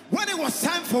when it was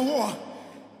time for war,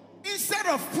 instead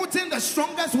of putting the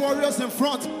strongest warriors in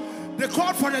front, they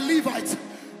called for the Levites,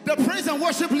 the praise and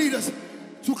worship leaders,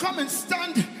 to come and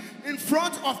stand in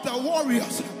front of the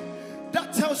warriors.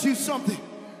 That tells you something.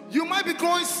 You might be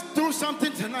going through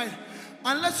something tonight.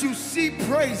 Unless you see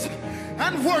praise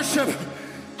and worship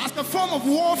as a form of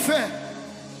warfare.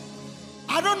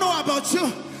 I don't know about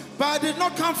you, but I did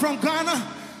not come from Ghana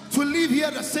to live here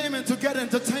the same and to get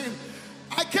entertained.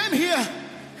 I came here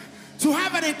to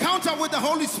have an encounter with the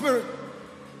Holy Spirit.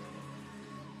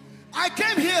 I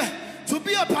came here to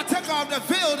be a partaker of the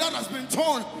veil that has been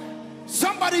torn.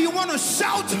 Somebody, you want to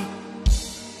shout?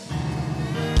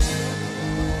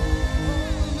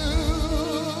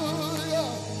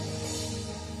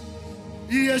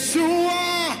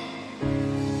 Yeshua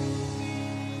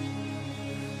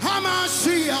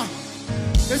HaMashiach.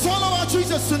 It's all about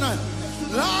Jesus tonight.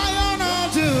 Lion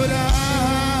of Judah,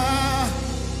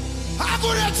 I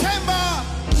go to chamber.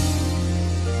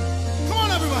 Come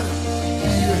on, everybody.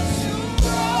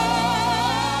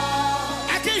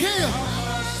 I can hear you.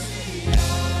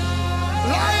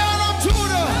 Lion of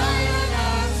Judah.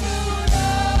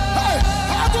 Hey,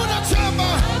 I go to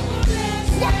chamber.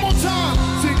 One more time.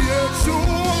 Sing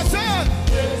Yeshua, say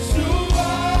Yeshua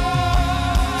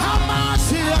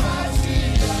HaMashiach.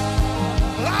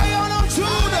 Lion of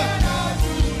Judah.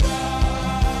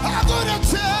 I go to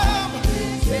chamber.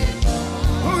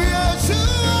 Oh,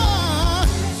 Yeshua.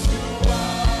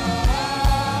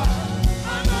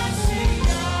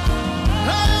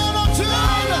 Lion of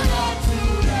Judah.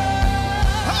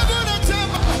 I go to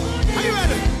chamber. Are you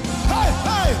ready? Hey,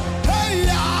 hey, hey,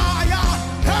 yeah, yeah,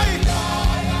 hey.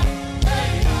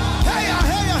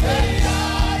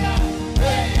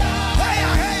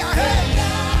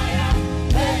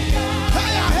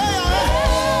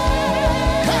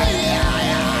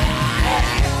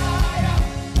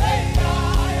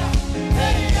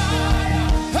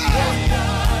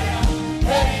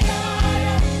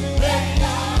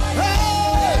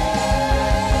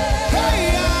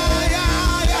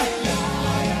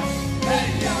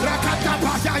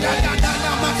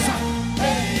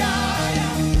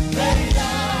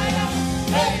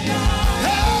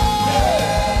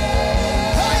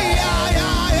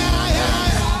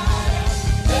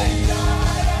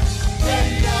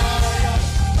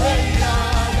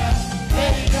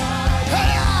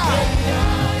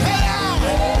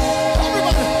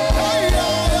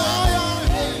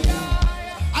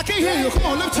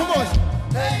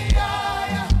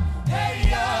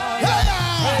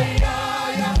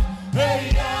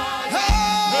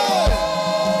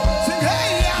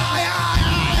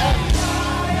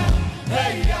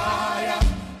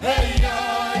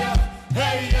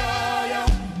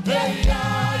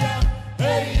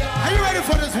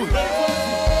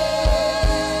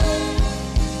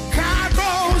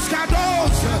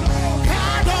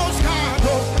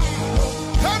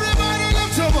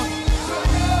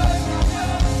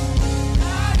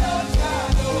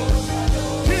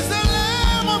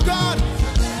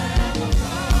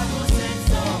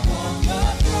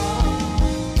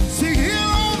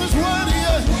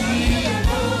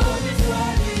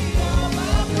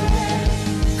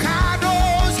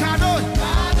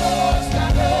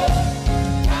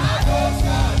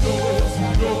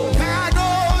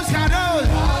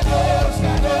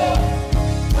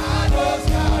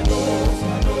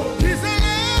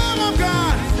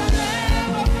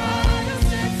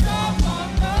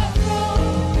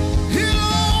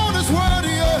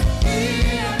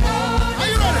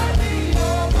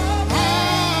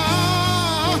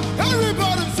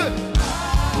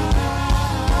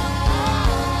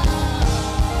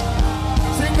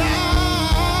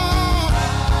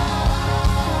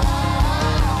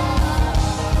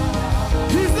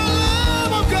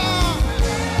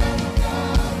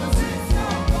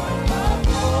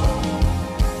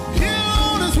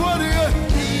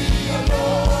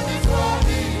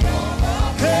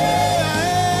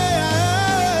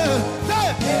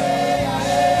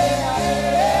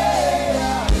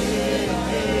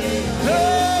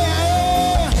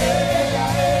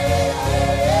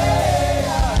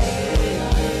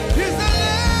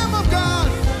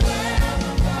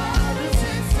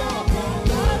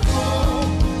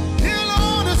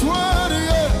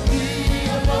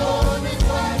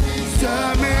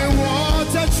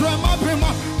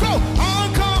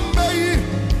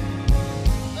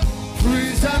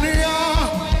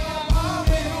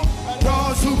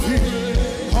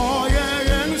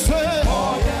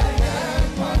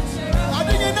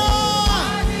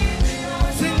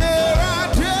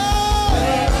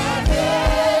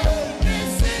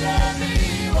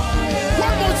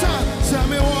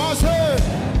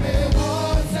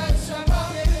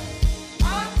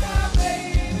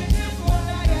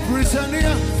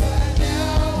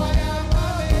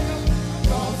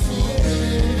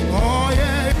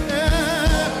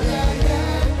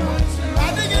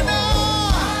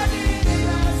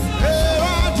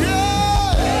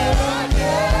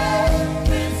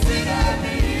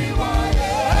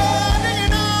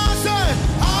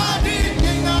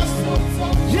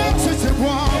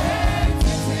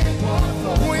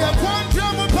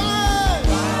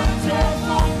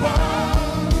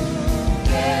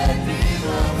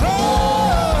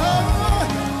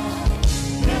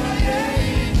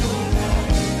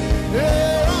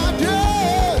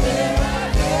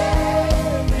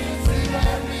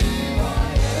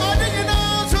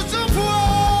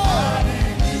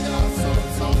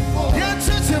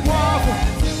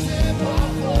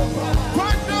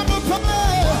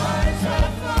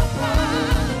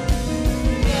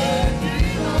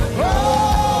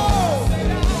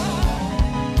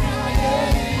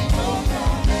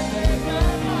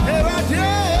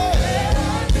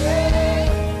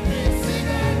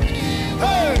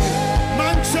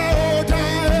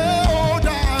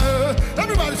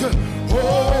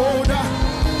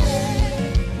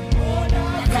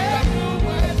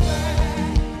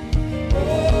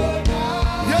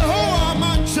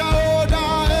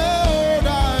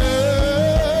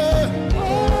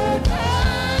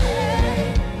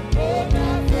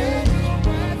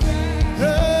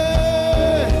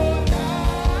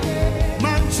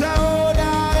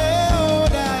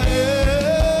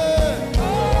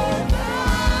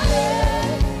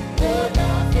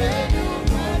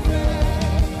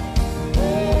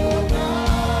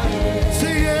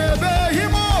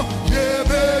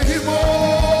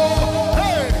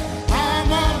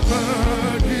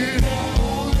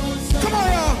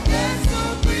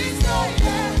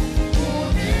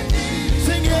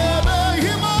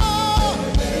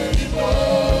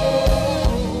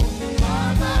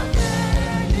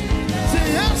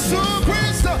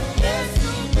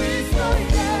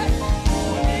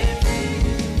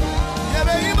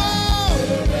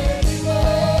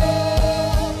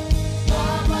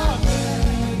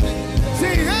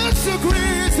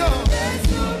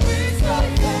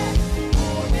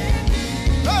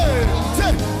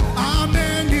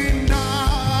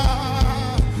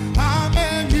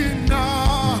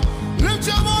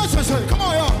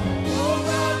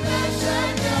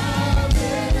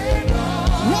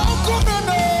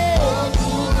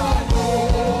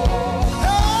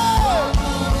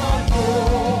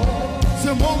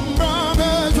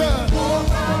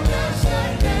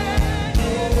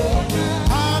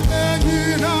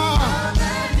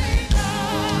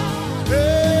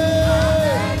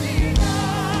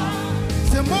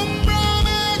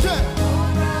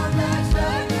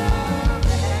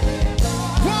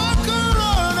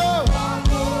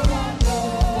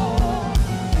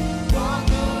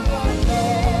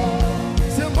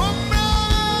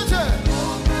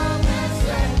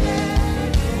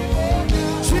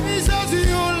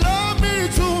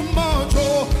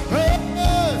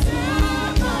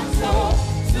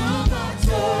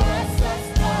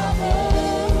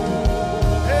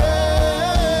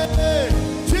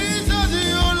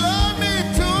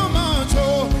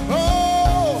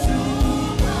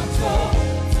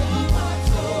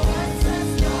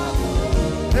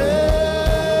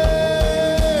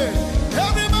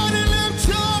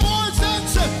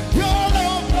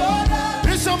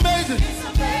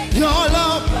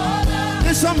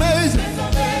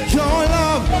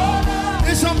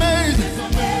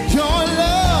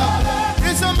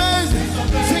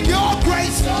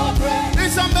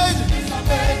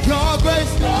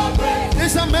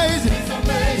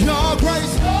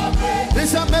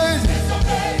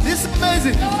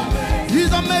 amazing.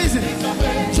 He's amazing.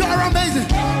 You're amazing.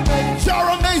 You're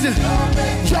amazing.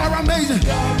 You're amazing.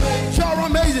 You're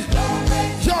amazing.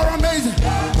 You're amazing.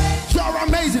 You're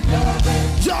amazing.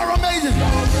 You're amazing.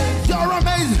 You're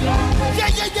amazing. Yeah,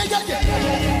 yeah, yeah, yeah, yeah.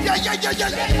 Yeah, yeah, yeah, yeah.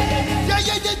 Yeah,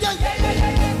 yeah, yeah, yeah.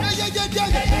 Yeah, yeah, yeah, yeah.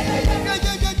 Yeah,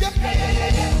 yeah, yeah, yeah.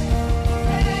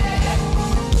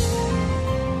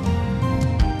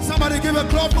 Somebody give a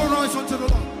clap for noise unto the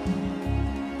Lord.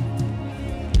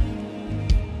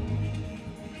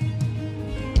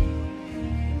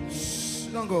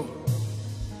 Don't go.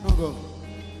 Don't go.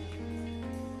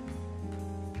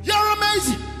 You're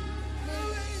amazing.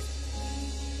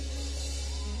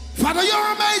 Father, you're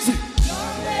amazing.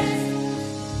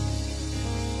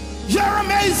 You're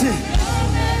amazing.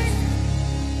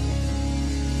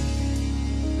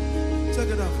 Check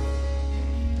it out.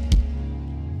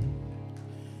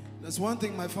 There's one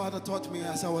thing my father taught me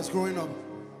as I was growing up.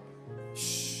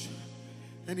 Shh.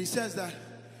 And he says that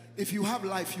if you have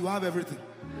life, you have everything.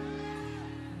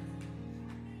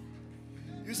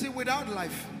 You see, without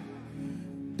life,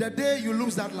 the day you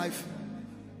lose that life,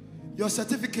 your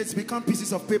certificates become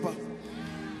pieces of paper.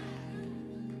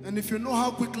 And if you know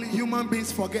how quickly human beings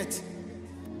forget,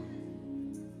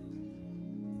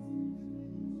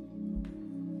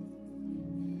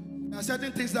 there are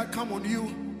certain things that come on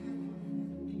you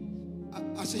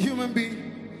as a human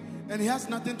being, and it has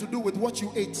nothing to do with what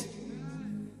you ate.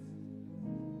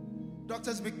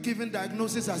 Doctors be giving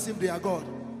diagnoses as if they are God.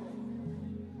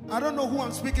 I don't know who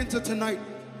I'm speaking to tonight,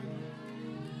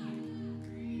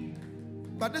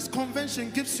 but this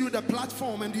convention gives you the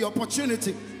platform and the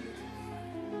opportunity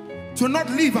to not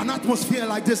leave an atmosphere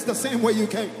like this the same way you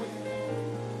came.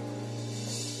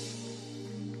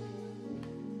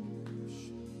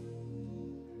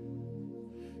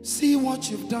 See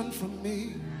what you've done for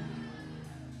me.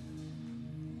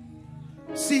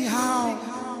 See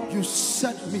how you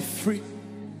set me free.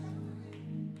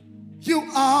 You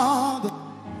are the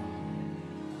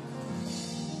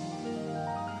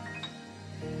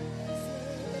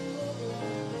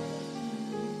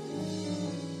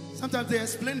Sometimes they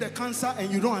explain the cancer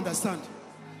and you don't understand.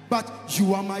 But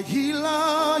you are my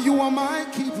healer, you are my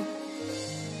keeper,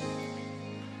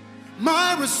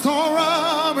 my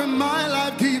restorer and my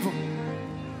life giver.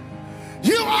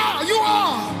 You are, you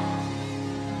are.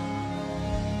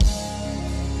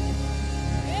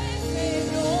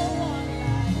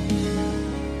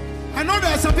 I know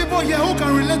there are some people here who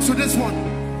can relate to this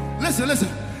one. Listen, listen.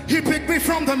 He picked me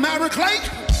from the marrow clay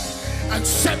and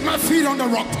set my feet on the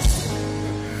rocks.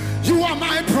 You are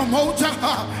my promoter.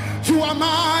 You are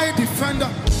my defender.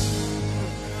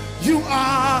 You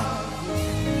are.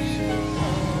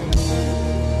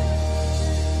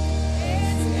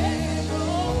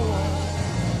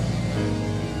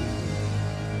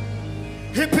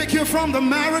 He picked you from the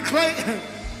marrow clay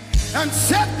and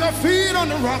set your feet on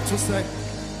the rock to say,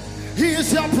 He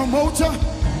is your promoter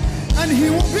and He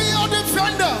will be your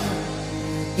defender.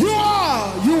 You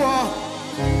are, you are.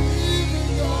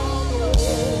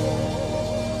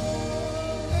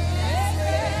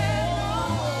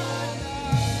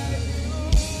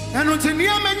 And until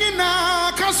you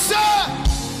menina kasa,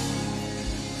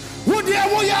 would you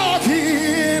walk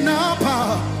in a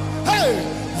power? Hey,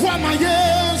 what my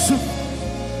yes?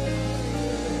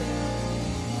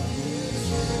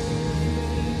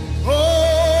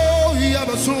 Oh, you have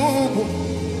a soul.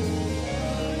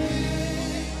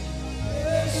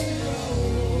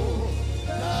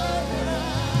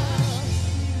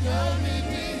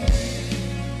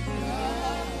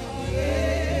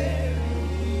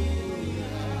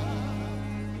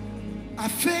 I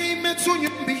fame it to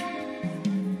you be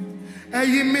a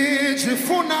image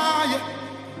for now.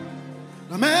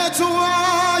 The matter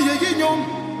why you know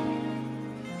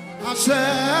I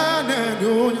said,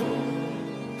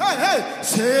 hey, hey,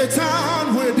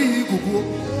 Satan, where do you go?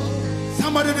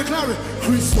 Somebody declare it,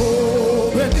 Christo,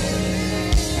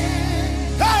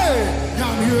 hey,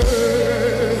 I'm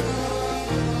here.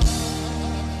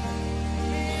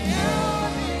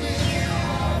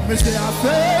 Mr. I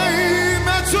fame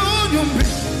it to you be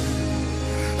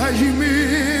a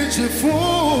image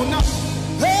for now.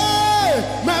 Hey,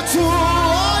 Matthew,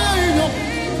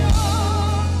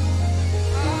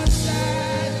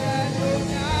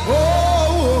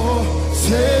 oh,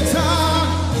 Satan.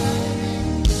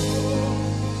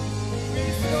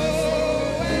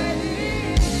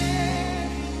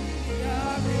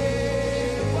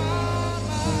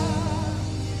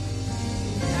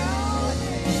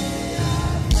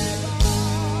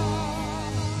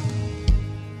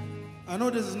 I know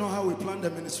this is not how we plan the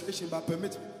administration, but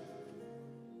permit me.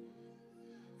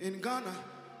 In Ghana,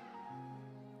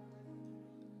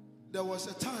 there was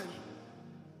a time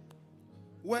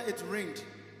where it rained.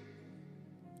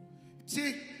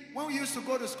 See, when we used to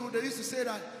go to school, they used to say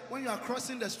that when you are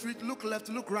crossing the street, look left,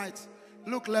 look right,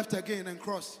 look left again and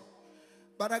cross.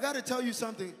 But I got to tell you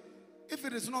something. If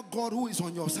it is not God who is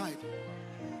on your side,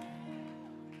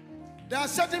 there are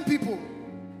certain people,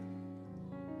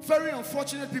 very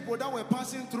unfortunate people that were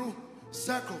passing through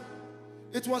Circle.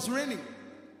 It was raining.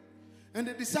 And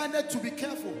they decided to be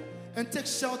careful and take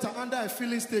shelter under a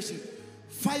filling station.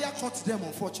 Fire caught them,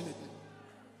 unfortunately.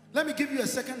 Let me give you a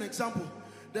second example.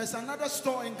 There's another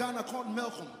store in Ghana called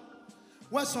Malcolm,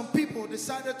 where some people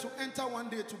decided to enter one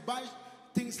day to buy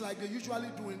things like they usually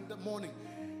do in the morning.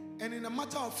 And in a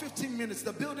matter of 15 minutes,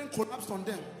 the building collapsed on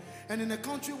them. And in a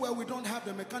country where we don't have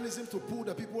the mechanism to pull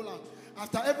the people out,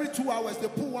 after every 2 hours, they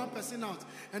pull one person out.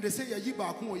 And they say, "Yeyi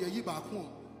back home, yeyi back home."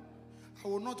 I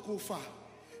will not go far.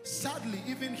 Sadly,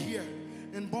 even here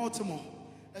in Baltimore,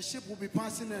 a ship will be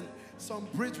passing and some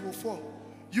bridge will fall.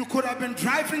 You could have been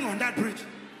driving on that bridge.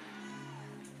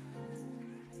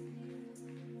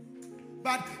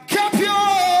 But keep your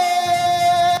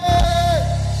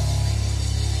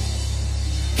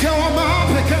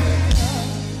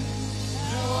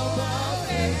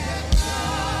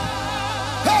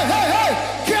hey, hey, hey,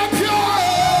 keep your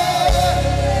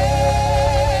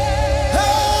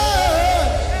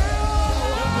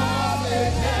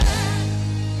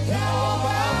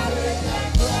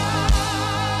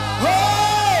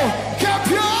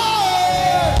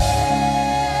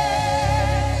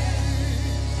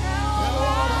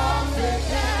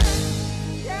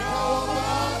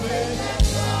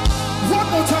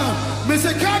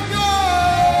Mr. Captain!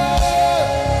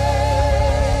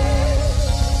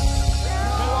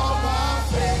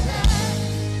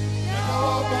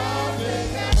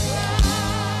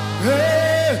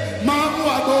 Hey, Mamu,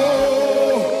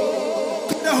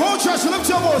 the whole church, lift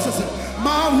your voices.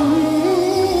 Mamu,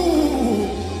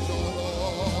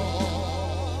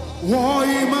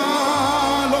 why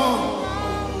malo?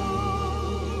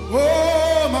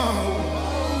 Oh, Mamu.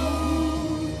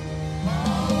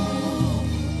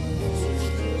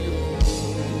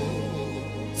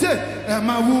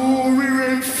 Emma wuri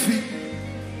renfi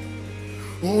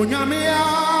onyamia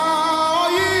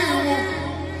oyiwo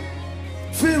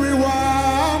firi wa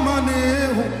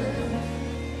maneho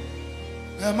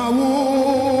Emma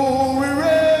wuri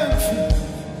renfi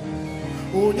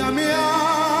onyamia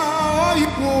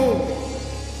oyiwo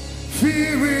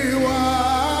firi wa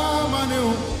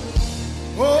maneho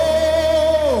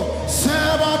oh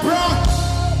seba bra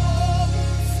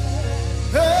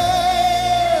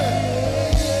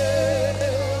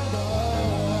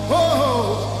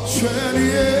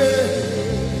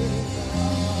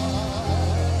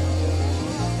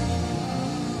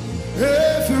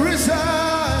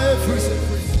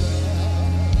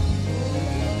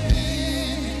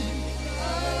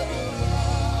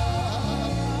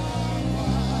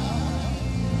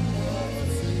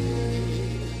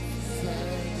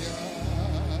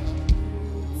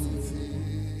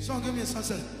Song give me a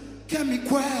sunset. Can me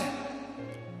kwa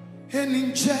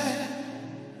heninje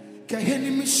ke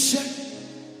henimishe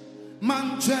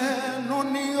manje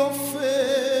noni ofe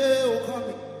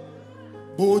okami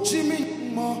bojimi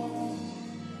mo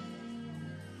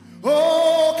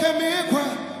oh ke me kwa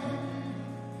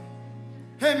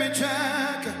heninje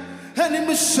ke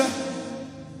henimishe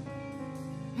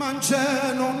manje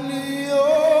noni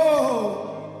o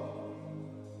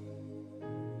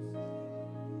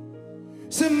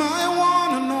say my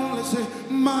one and only, say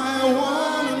my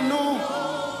one and only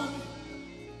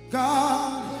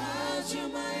God, you're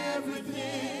my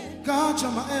everything. God,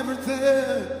 you're my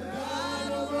everything.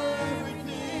 God over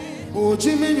everything. Oh,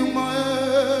 Jimmy, you're my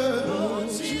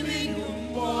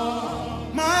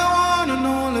my one and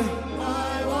only.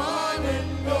 My one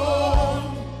and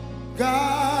only.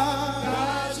 God,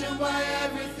 God, you're my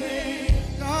everything.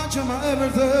 God, you're my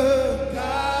everything.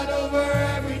 God over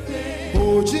everything.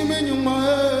 Oh, Jimmy, you're my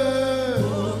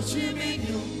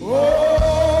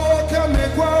oh, can me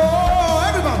qua, oh,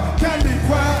 everybody, can me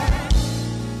qua.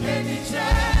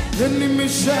 Any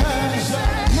Michelle,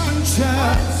 Mancha,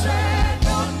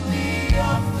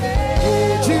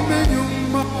 oh, Jimmy, you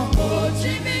ma, oh,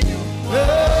 Jimmy, you ma,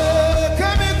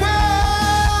 can me qua,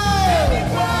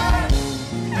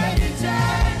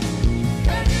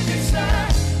 any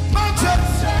Michelle, Mancha,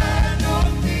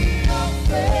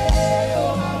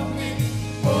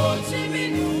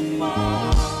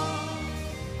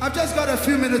 I've just got a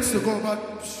few minutes to go, but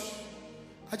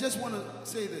I just want to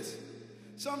say this.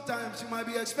 Sometimes you might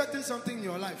be expecting something in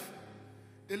your life.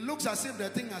 It looks as if the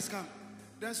thing has come.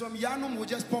 Then some yanum will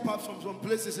just pop up from some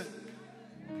places. And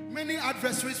many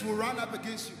adversaries will run up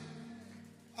against you.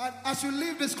 As you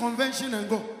leave this convention and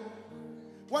go,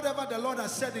 whatever the Lord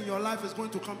has said in your life is going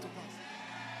to come to pass.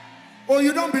 Oh,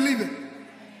 you don't believe it?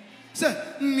 Say,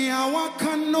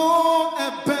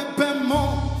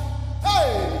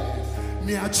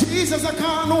 hey, Jesus, I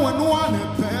can't know one.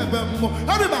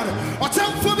 Everybody,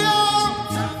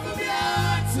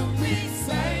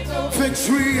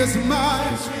 victory is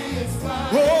mine.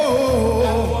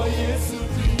 Oh,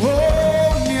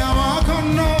 I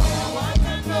can't know.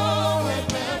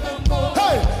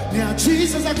 Hey,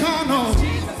 Jesus, I can't know.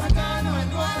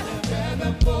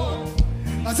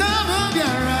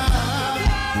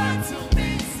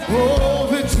 Oh,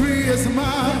 victory is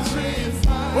mine.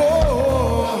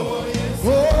 Oh,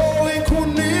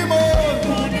 Ikunimo.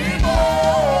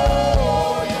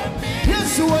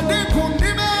 Yes, you are the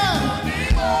Kunima.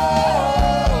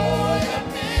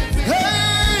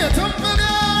 Hey,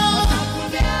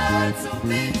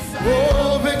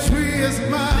 oh, victory is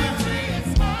mine.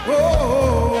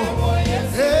 Oh,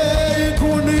 hey,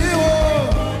 Ikunimo.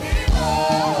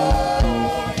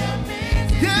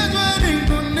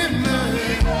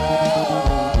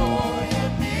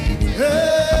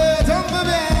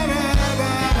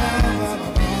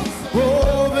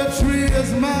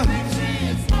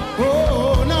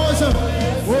 Oh, now it's a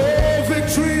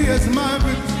victory is mine.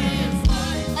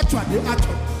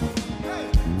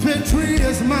 Victory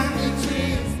is mine.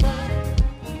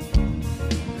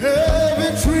 Hey,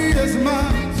 victory is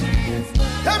mine.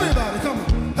 Everybody, come on.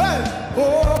 Hey,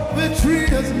 oh, victory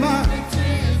is mine.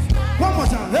 One more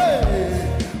time. Hey,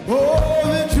 oh,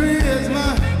 victory is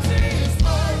mine.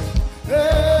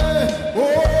 Hey,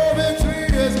 oh, victory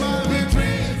is mine.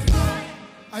 Victory is mine.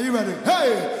 Are you ready?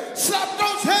 Hey. Slap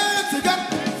those hands together.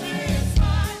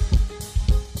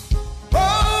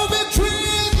 Oh, victory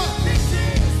is mine.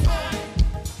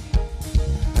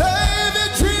 Hey,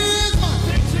 victory is mine.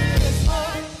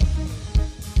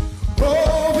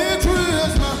 Oh, victory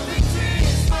is mine.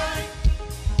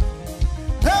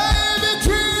 Hey,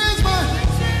 victory is mine.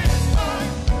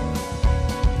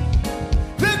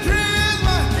 Victory is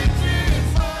mine.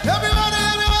 Everybody,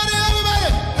 everybody, everybody.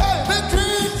 Hey,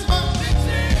 victory is mine.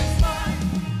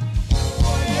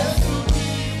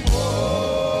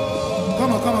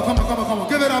 Come on.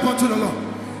 Give it up unto the Lord.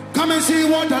 Come and see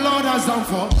what the Lord has done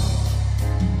for.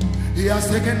 He has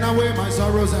taken away my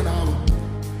sorrows and hour.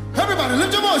 Everybody,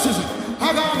 lift your voices.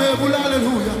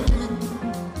 Hallelujah.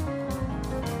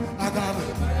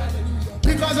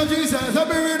 Because of Jesus,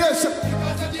 every day.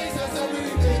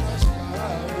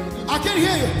 I can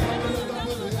hear you.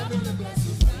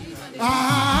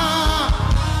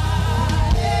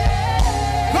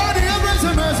 God, the grace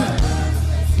and mercy.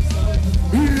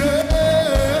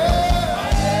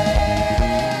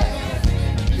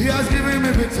 He has given me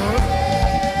victory.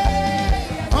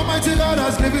 Almighty God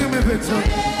has given me victory.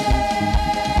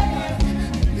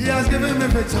 He has given me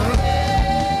victory.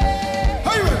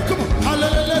 Are you ready? Come on.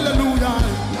 Hallelujah.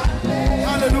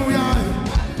 Hallelujah.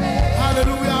 Hallelujah.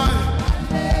 Hallelujah.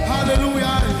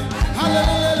 Hallelujah.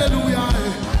 Hallelujah.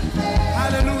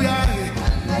 Hallelujah.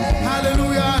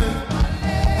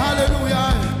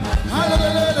 Hallelujah.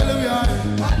 Hallelujah.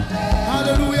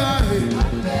 Hallelujah.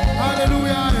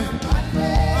 Hallelujah.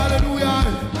 Hallelujah.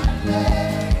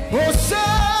 Oh, say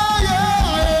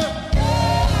yeah.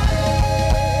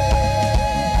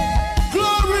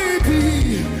 Glory be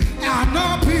and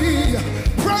not be.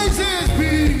 Praise Him.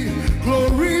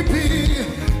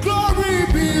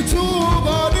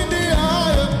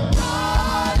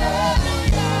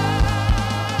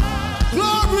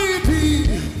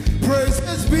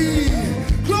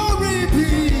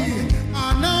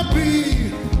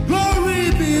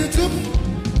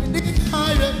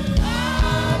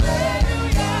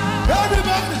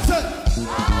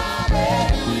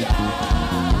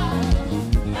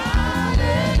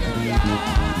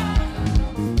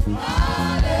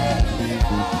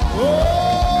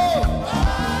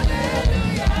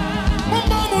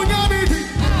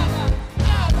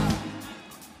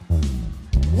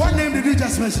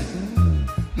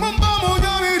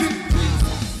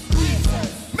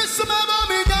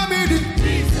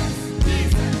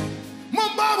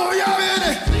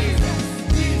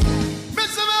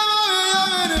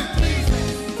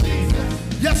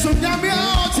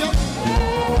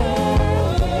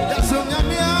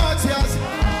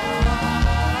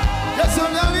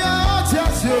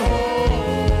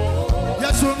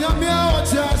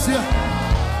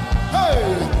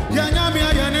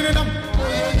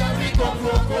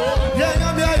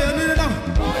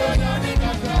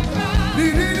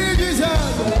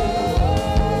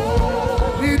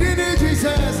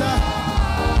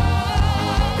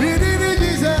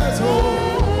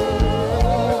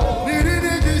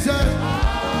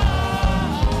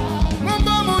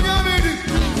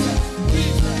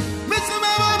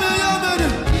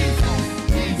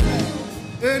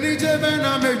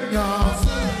 Jebena menya,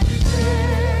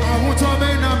 Ahuto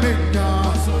bena menya,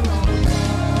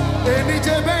 Eni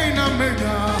jebena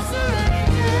menya,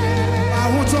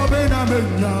 Ahuto bena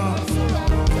menya,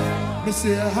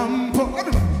 Missy Hampo.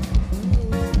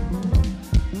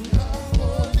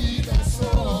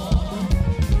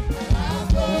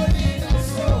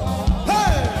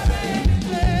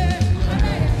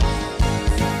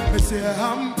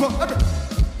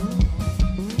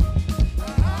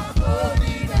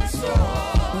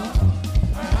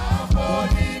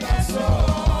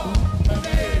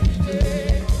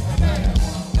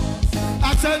 I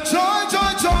said joy,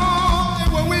 joy, joy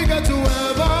when we get to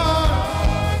heaven.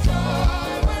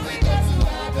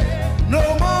 No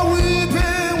more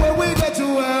weeping when we get to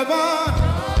heaven.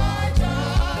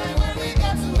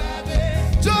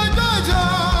 Joy, joy,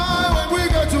 joy when we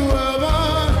get to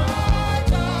heaven.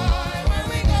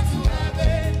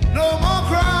 No more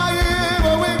crying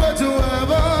when we get to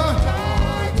heaven.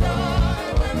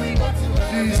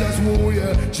 Jesus, oh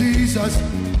yeah, Jesus.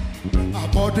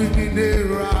 Body in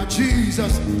era,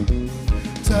 Jesus.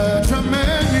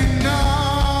 Tetramena,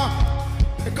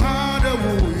 the kind of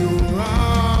who you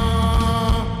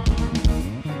are.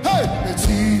 Hey, the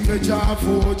chief job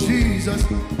for Jesus.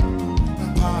 The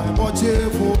pie body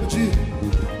for Jesus.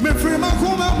 Me free my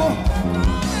kumamo.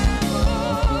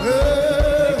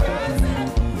 Hey.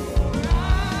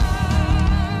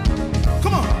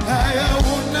 Come on. Hey, I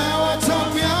won't now tell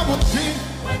me about Jesus.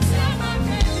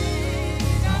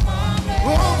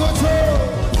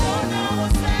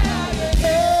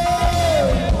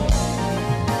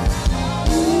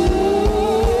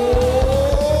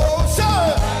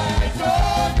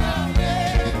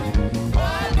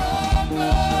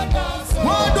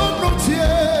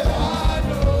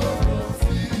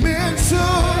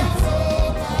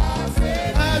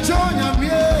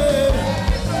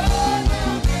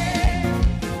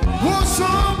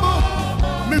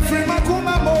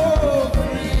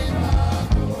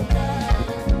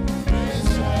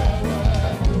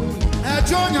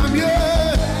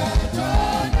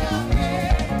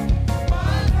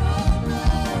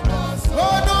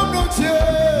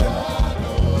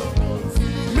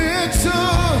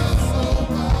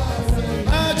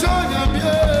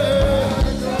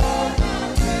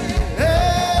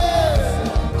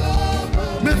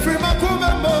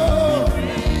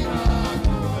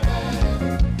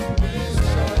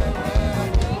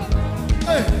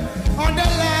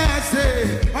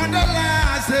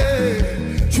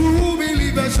 True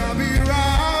believers shall be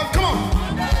right. Come on.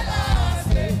 On the last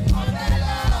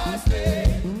day,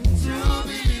 true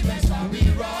believers shall be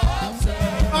right.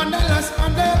 On the last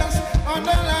day,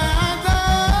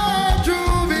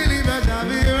 true believers shall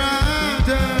be right.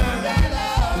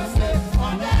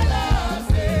 On the last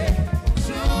day,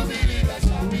 true believers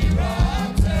shall be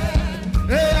right.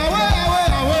 Hey, away.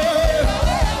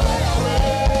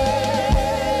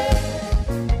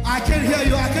 I can hear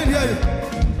you.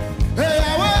 Hey,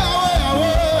 away.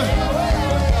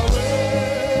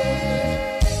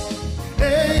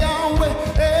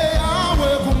 Hey,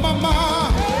 kumama.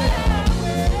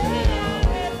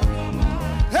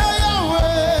 Hey,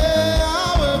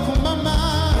 kumama.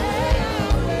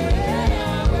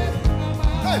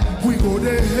 Hey, we go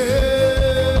there.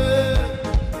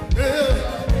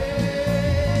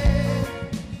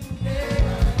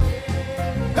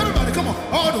 Everybody, come on.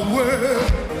 All the way.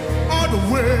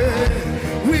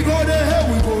 We go there.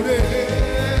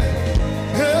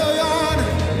 Hell yeah.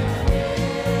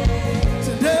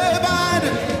 Today by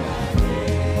day.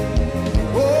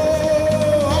 Oh,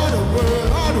 all the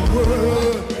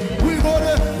world. We go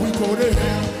there.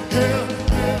 Hell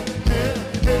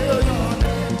yeah.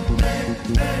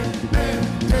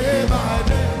 Day by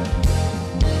day.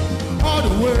 All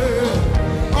the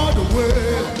way.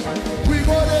 We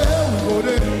go there.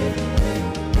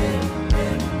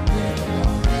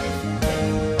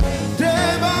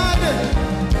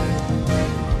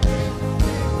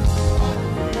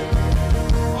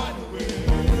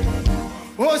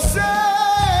 Oh, say,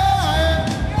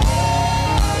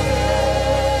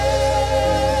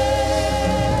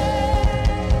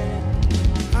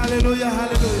 hallelujah.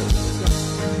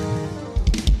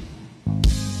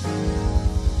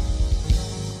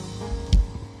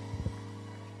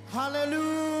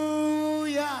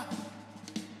 Hallelujah.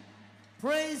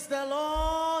 Praise the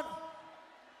Lord.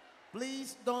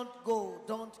 Please don't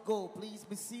go. Please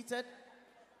be seated.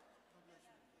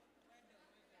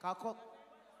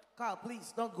 Carl,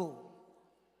 please don't go.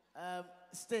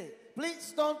 Stay.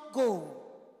 Please don't go.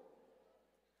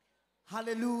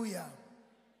 Hallelujah.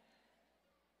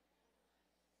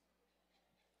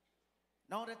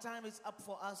 Now the time is up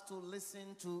for us to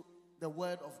listen to the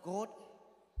word of God.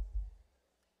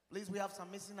 Please, we have some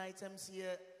missing items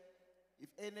here. If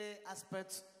any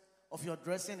aspect of your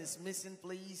dressing is missing,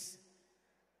 please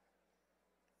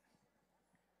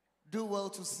do well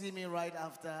to see me right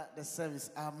after the service.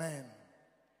 Amen.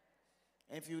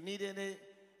 And if you need any,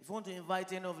 if you want to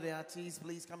invite any of the artists,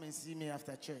 please come and see me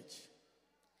after church.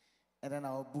 And then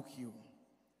I'll book you.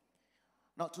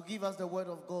 Now, to give us the word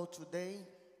of God today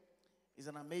is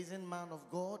an amazing man of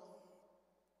God,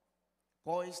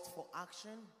 poised for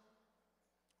action,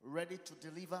 ready to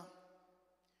deliver.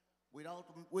 Without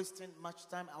wasting much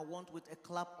time, I want with a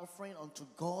clap offering unto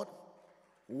God.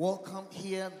 Welcome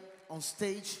here on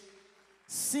stage,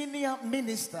 Senior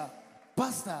Minister,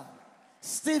 Pastor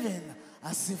Stephen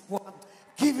Asifwa.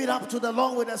 Give it up to the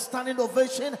Lord with a standing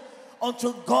ovation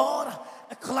unto God.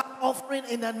 A clap offering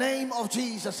in the name of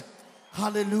Jesus.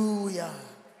 Hallelujah.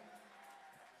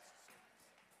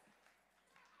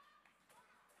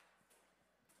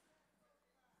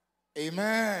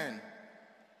 Amen.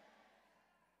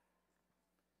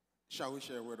 Shall we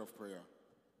share a word of prayer?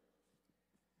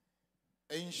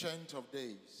 Ancient of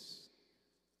days,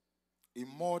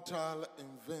 immortal,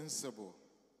 invincible,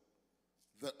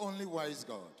 the only wise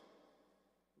God,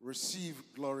 receive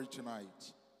glory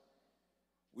tonight.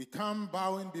 We come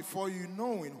bowing before you,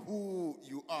 knowing who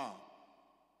you are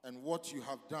and what you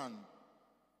have done.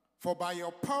 For by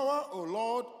your power, O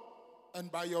Lord, and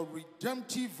by your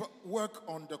redemptive work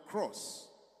on the cross,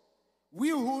 we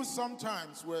who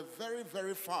sometimes were very,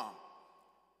 very far,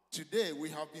 today we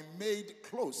have been made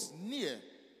close, near,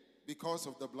 because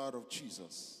of the blood of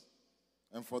Jesus.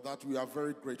 And for that we are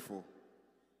very grateful.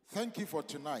 Thank you for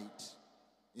tonight.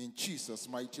 In Jesus'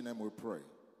 mighty name we pray.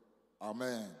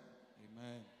 Amen.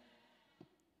 Amen.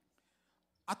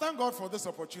 I thank God for this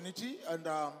opportunity, and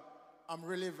I'm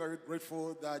really very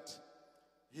grateful that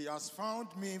He has found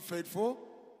me faithful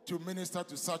to minister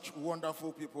to such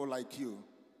wonderful people like you.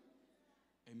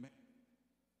 Amen.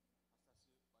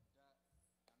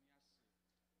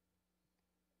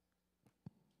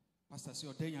 Pastor say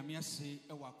odenya say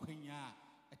ewa kwanya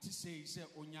ati say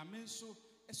onyame so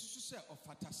esusu say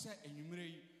ofata say enwumere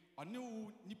yi one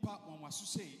wo nipa wonwaso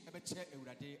say ebeche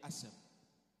ewurade asem.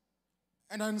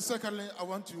 And then secondly, I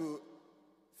want to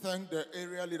thank the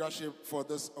area leadership for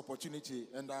this opportunity,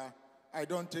 and I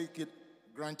don't take it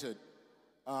granted.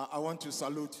 I want to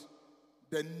salute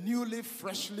the newly,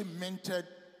 freshly minted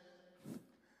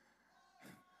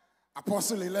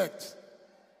apostle-elect.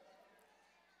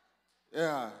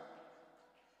 Yeah.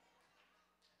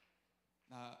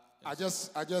 I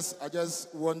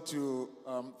just want to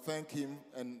thank him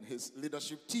and his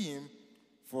leadership team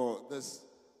for this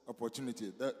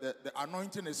opportunity. The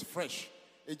anointing is fresh.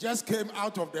 It just came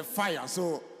out of the fire,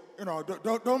 so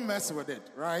don't mess with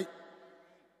it, right?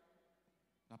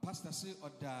 Now, Pastor say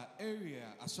oda area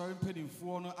asori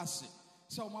mpedinfo no ase.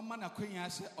 So mama na kwenya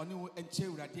ase one wo enche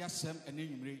urade asem ene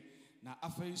nwumre na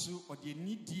afei so ode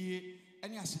nidie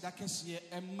ene aseda kese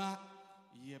emma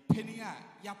ye peni a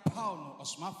ya paul no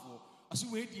osmafo ase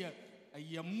we die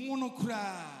ye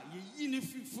monokura ye yini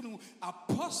fifunu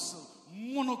apostle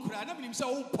monokura na binim say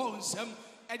wo paul nsem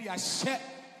e de ahye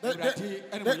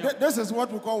urade. This is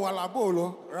what we call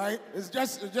walabolo, right? It's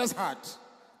just hard.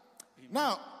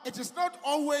 Now, it is not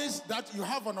always that you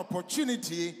have an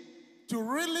opportunity to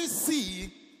really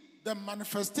see the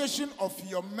manifestation of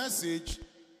your message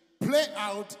play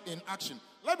out in action.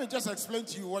 Let me just explain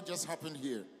to you what just happened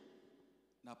here.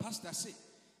 Now, Pastor say,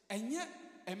 enye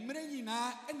emre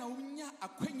nyina ena unya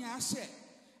akwanya se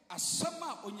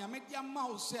asama onyame dia ma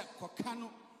wo se koka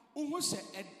no uhu se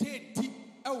ededi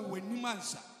e w'anim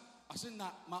ansa.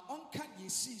 Now,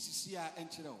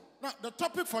 the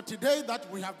topic for today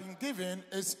that we have been given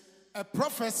is a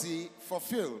prophecy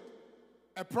fulfilled.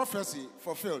 A prophecy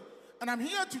fulfilled. And I'm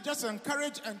here to just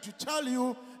encourage and to tell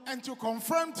you and to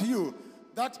confirm to you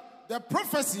that the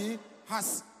prophecy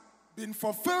has been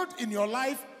fulfilled in your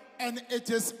life and it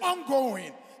is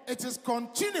ongoing. It is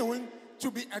continuing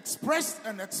to be expressed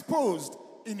and exposed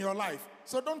in your life.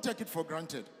 So don't take it for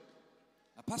granted.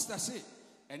 Pastor say,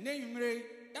 and then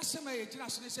Yasema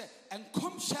yejina sene se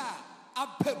enkom sha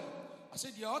abem. I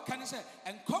said you all can say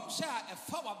enkom sha e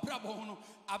fa wa brabo ho no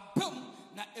abem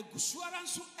na egusuara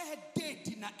nso e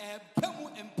dedi na ebemu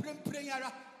emprempren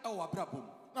yara e wa brabo.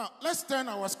 Now let's turn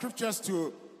our scriptures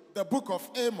to the book of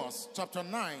Amos chapter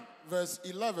 9 verse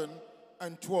 11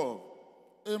 and 12.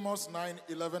 Amos 9,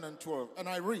 11 and 12. And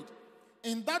I read,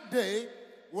 "In that day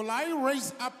will I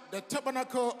raise up the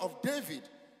tabernacle of David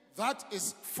that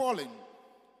is fallen,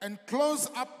 and close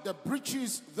up the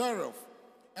breaches thereof.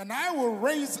 And I will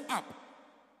raise up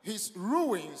his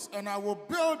ruins, and I will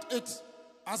build it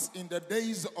as in the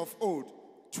days of old."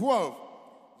 12.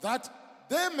 "That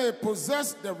they may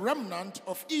possess the remnant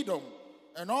of Edom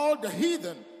and all the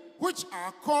heathen which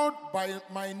are called by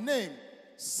my name,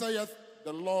 saith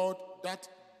the Lord that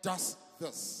does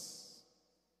this.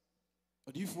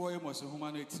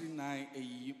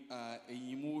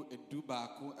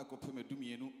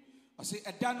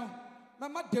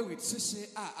 Mama David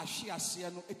sese a ahwe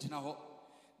ase no egyina ho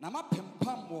na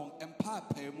mapempam won empa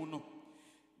paamu no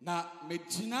na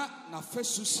medina na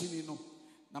fesu sini no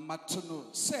na mato no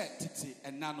se tete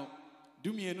ena no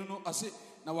dumienu no ase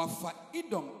na wafa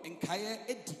Edom nkaye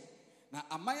edi na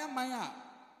amayaman a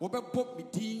wobebo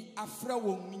medin afra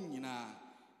won nyina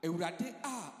ewurade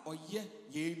a oye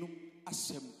yenu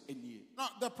asem enie. Now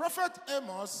the prophet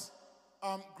Amos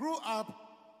grew up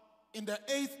in the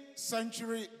 8th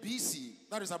century BC,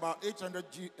 that is about 800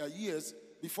 years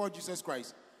before Jesus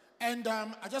Christ. And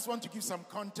I just want to give some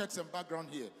context and background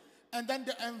here. And then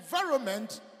the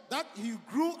environment that he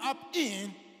grew up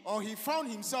in, or he found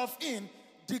himself in,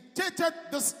 dictated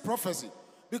this prophecy.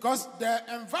 Because the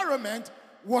environment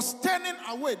was turning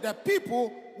away. The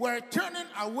people were turning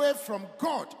away from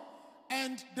God.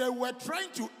 And they were trying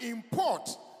to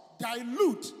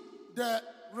dilute the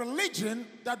religion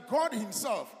that God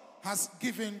himself has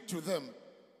given to them.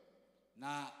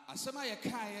 Na asema ye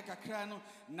kan kakra no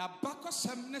na bako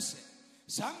sam ne se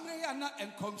samre ya na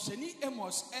enkomseni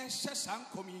Amos ehye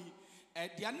sankomi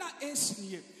dia na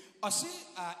esinie ose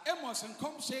Amos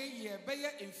enkomse ye beye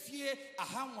emfie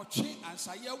ahanwotwe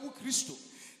ansaye wu Kristo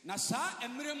na saa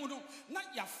emre mu no na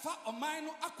yafa oman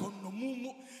no akonnomu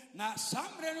mu na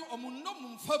samre no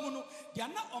omunnom mfamu no dia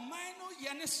na oman no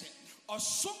ye ne se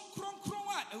osom kronkron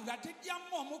a ewurade dia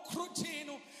mo mo krotin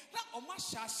no na oma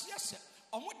hyase ase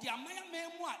omo dia maya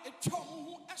memu a etwa omo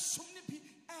hu esom ne bi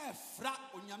efra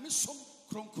onyame som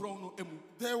kronkron no emu.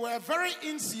 They were very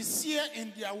insincere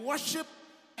in their worship,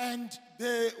 and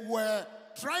they were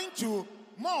trying to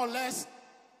more or less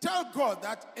tell God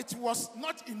that it was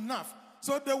not enough.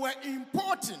 So they were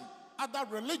importing other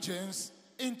religions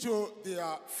into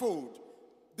their fold.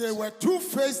 They were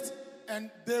two-faced,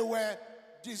 and they were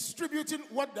distributing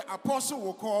what the apostle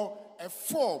will call a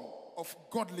form of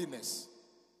godliness.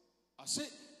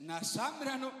 Ase na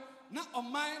samra no na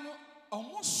omai no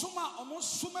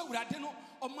omosuma urade no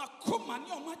omakoma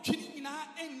ne omadwini nyina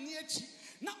enni achi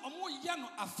na omo ya no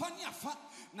afani afa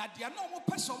na dia na omo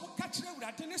pese omo ka kire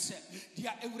urade ne se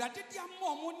dia urade dia mo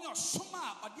omo ne osoma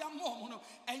a ode amo omo no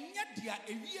enye dia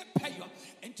ewie peyo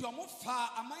enti omo fa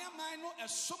amayaman no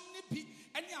esom ne bi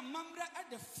ene amamra e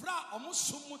de fra omo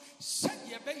som se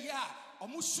dia be ya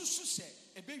omo susu se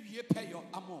ebe wie peyo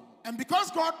amo. And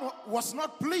because God was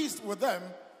not pleased with them,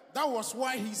 that was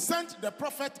why he sent the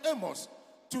prophet Amos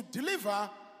to deliver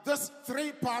this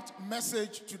three-part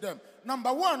message to them.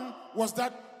 Number one was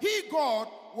that he, God,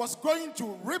 was going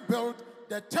to rebuild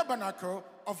the tabernacle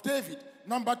of David.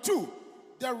 Number two,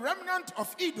 the remnant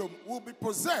of Edom will be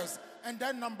possessed. And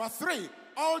then number three,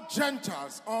 all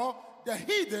Gentiles or the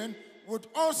heathen would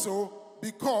also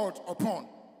be called upon.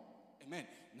 Amen.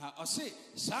 Now, I say,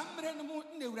 Samre no mo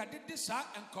ne urade de sa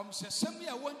enkom se sam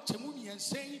ya won temu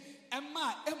miensen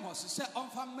Emma Amos se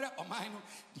onfamre oman no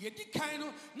de di kan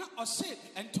no na ose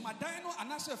entomadan no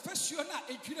anase fasuo na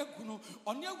edwire gu no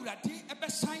one awurade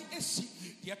ebesan esi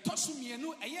de toso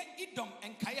mienu eye Edom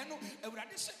enkaye no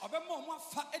awurade se obema omo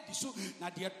afa edi so na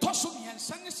de toso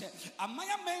miensan ne se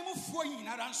amaya manmufuo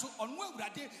yinara nso ono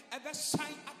awurade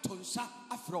ebesan atonsa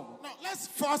afro. Now let's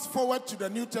fast forward to the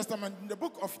New Testament. In the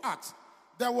book of Acts,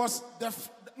 there was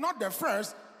not the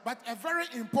first, but a very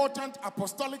important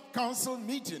apostolic council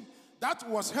meeting that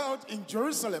was held in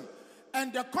Jerusalem.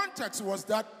 And the context was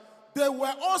that they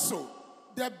were also,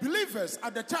 the believers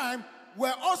at the time,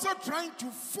 were also trying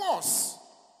to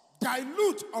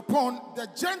dilute upon the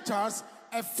Gentiles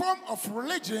a form of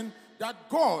religion that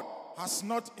God has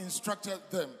not instructed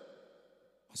them.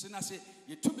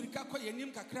 Yetubirika ko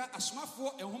yenim kakra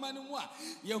asomafo ehoma no mu a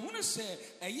yehunu se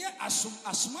eye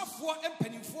asomafo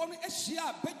empanimfo no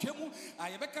ehia badwam a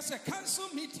yebeka se council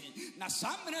meeting na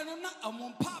samre no na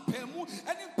omompa apamu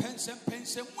ene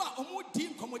pensem a omodi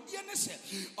nkomodie ne se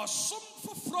osom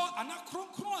foforo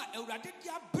anakronkron a ewurade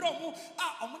dia bromu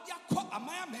a omodi akọ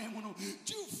amaya memu no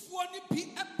jiwfo ne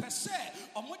bi epese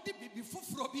omodi bibi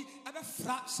foforo bi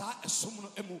ebefra sa esom no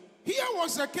emu. Here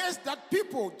was a case that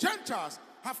people, Gentiles,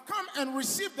 have come and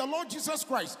received the Lord Jesus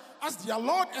Christ as their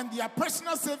Lord and their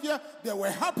personal Savior. They were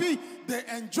happy, they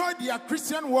enjoyed their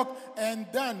Christian walk, and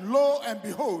then lo and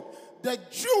behold, the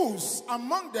Jews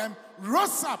among them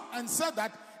rose up and said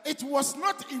that it was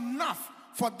not enough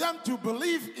for them to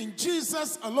believe in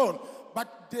Jesus alone,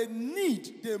 but they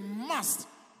must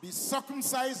be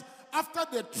circumcised after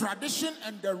the tradition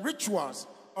and the rituals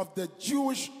of the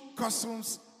Jewish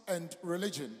customs and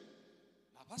religion.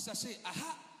 Pastor say,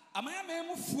 aha, amaya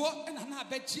me mufuo na na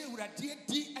abeje urade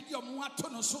di ade omo ato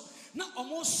no so na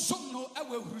omo som no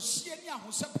ewe hurusie ni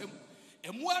ahosepem.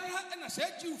 Emuara na se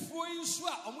Jewfuo yi so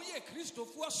a omo ye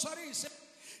Kristofuo sori se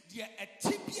dia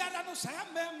etibiara no saya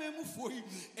meme mufuo yi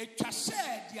etwa se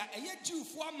dia eye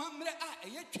Jewfuo amamre a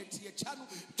eye twetie cha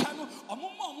no omo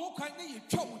ma omo kwan na ye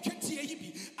twa wo twetie yi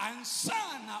bi ansa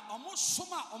na omo som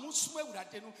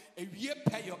urade no ewie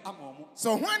peyo ama omo.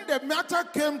 So when the matter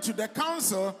came to the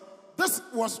council, this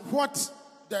was what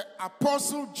the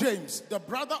Apostle James, the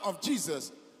brother of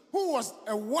Jesus, who was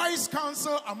a wise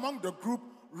counsel among the group,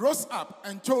 rose up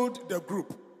and told the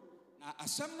group. Na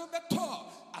asam no beto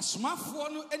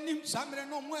asmafo no anim samre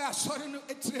no mo asori no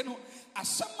etire no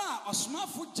asama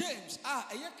asmafo James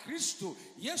eye Kristo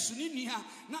Yesu ni nia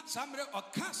na samre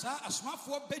oka sa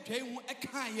asmafo bedwan hu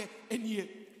ekaye enie.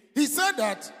 He said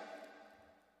that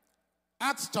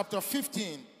Acts chapter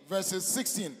 15 verses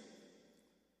 16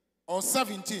 or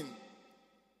 17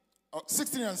 or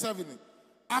 16 and 17.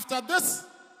 After this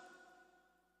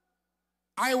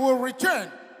I will return,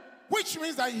 which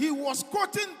means that he was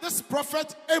quoting this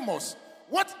prophet Amos.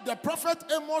 What the prophet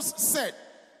Amos said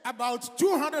about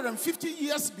 250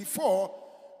 years before,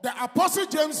 the Apostle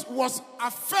James was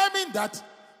affirming that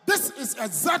this is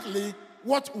exactly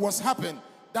what was happening,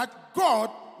 that God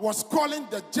was calling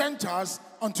the Gentiles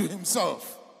unto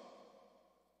himself.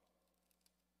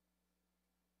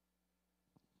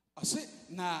 I say,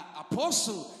 na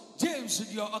Apostle James,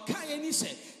 dio okaye ni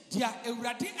se dia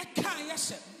ewurade ekaya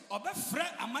se obefre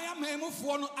amaya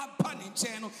memufo no aba ne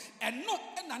nchen no eno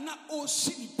enana o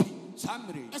sinipi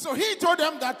samre. And so he told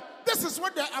them that this is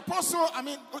what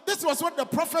this was what the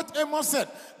prophet Amos said,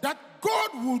 that God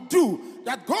would do,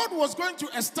 that God was going to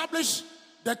establish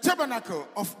the tabernacle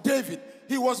of David.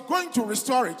 He was going to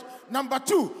restore it. Number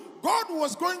 2, God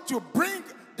was going to bring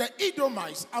the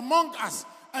Edomites among us.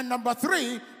 And number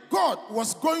 3, God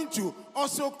was going to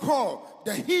also call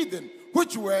the heathen,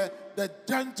 which were the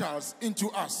Gentiles, into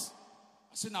us.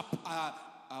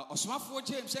 Osmafo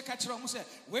James say catch am say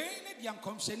we ne dia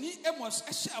nkomseni Amos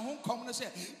ehye ho nkom no say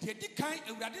de dikan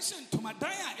ewurade se ntomadan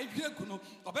a ehwegu no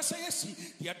obesa yesi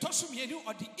de toso mienu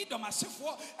odi Edom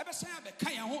asefo ebesa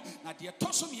abekan ho na de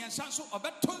toso miensa so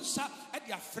obetonsa e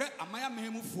de afre amaya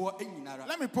memufo enyinara.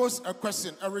 Let me pose a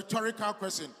question, a rhetorical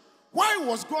question. Why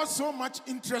was God so much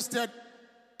interested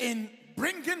in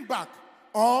bringing back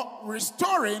or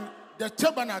restoring the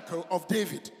tabernacle of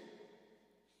David?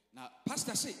 Now,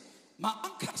 Pastor say, ma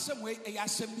anka semwe e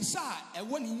yasembisa e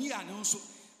woni ni ane nso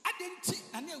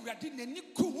adenti na ne awurade nani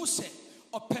ku ho se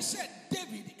opese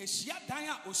David ehia dan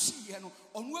a osiye no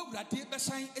onu awurade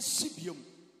besan esibiom.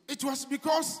 It was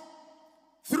because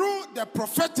through the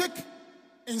prophetic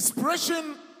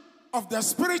inspiration of the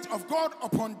Spirit of God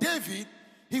upon David,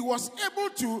 he was able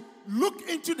to look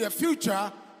into the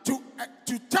future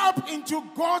to tap into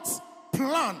God's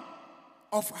plan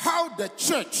of how the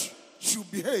church should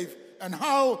behave and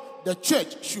how the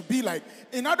church should be like.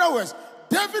 In other words,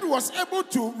 David was able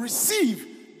to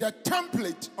receive the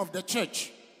template of the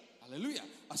church. Hallelujah.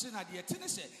 I say na de tene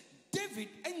say David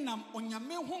enam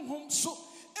onyame honhom so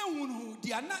ehunu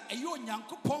dia na eyo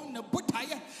nyankopon na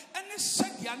botaye ene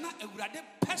sadia na awurade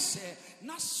pese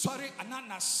na sori ana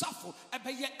na safo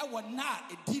ebeye ewo na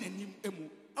edi nanim emu.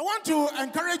 I want to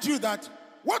encourage you that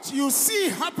what you see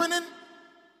happening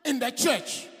in the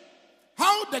church,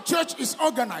 how the church is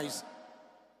organized,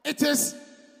 it is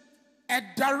a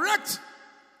direct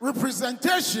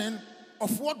representation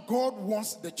of what God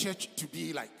wants the church to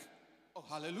be like. Oh,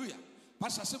 hallelujah.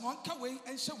 Pastor say one ka we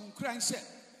ense wunkran say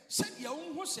said ya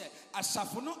unhu say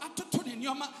asafo no atoto ne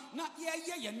nyoma na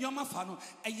ye nyoma fa no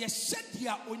eye said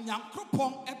ya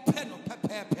onyankopon epe no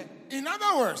pepepe. In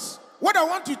other words, what I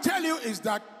want to tell you is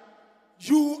that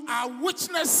you are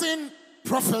witnessing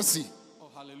prophecy. Oh,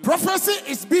 hallelujah.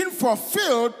 Prophecy is being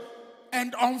fulfilled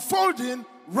and unfolding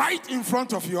right in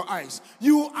front of your eyes.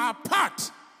 You are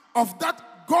part of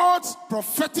that God's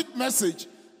prophetic message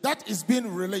that is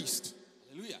being released.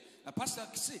 Hallelujah. Now, Pastor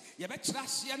say, you better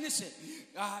see and say,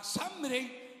 Samre,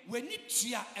 when it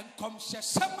tia and come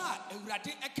sama, a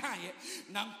radi ekaye,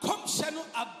 now come seno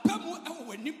a bemu and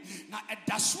when him, now a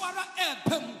daswara a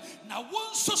bemu, now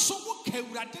one so okay,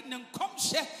 radin and come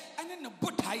share and in the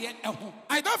botaye.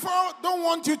 I therefore don't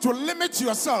want you to limit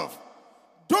yourself.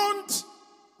 Don't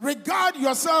regard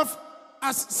yourself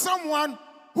as someone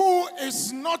who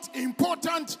is not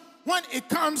important when it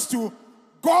comes to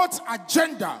God's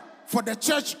agenda for the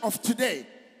church of today.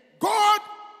 God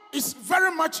is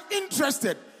very much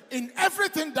interested in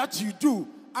everything that you do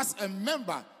as a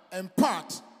member and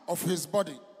part of his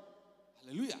body.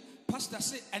 Hallelujah. Pastor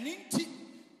say, "Aninti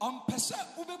on pesa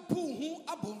ube buhu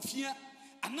abonfia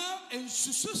ana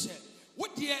ensusu se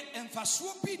wodie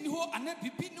emfasuo bi ni ho ana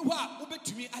bibi ni ho a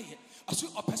obetumi aye aso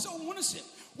opese ohunu se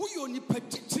woyo ni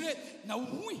patitire na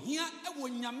wo hia e wo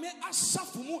nyame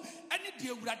asafo mu ene de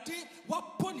awurade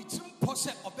wabɔ ni timpo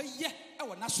se obeye e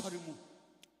wo nasɔre mu."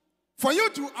 For you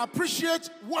to appreciate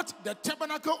what the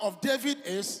tabernacle of David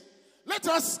is, let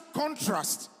us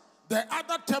contrast the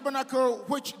other tabernacle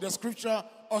which the scripture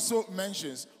also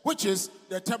mentions, which is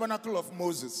the tabernacle of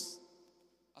Moses.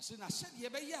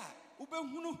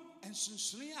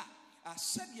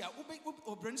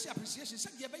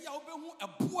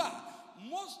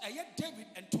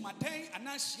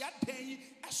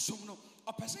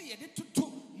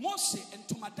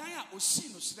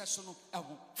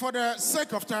 For the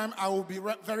sake of time, I will be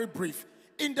very brief.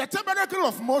 In the tabernacle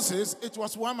of Moses, it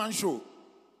was one-man show.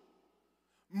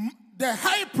 The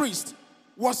high priest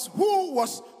was who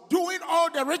was doing all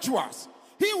the rituals.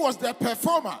 He was the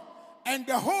performer, and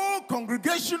the whole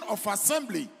congregation of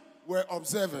assembly were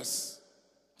observers.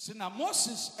 So now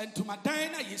Moses and to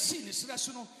Madina, you see this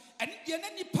lesson, and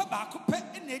any pabako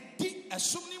pet and a deep as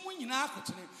so many women in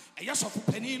Akotene, a yes of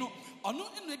Penino, or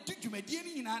not in the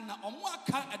Dumedian in Anna, or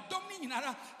Moaka, a dominant in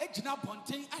Ara, a Jina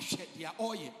Pontain, a shed their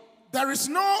oil. There is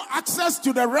no access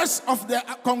to the rest of the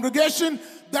congregation.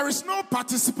 There is no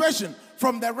participation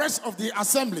from the rest of the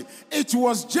assembly. It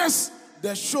was just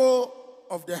the show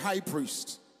of the high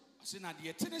priest.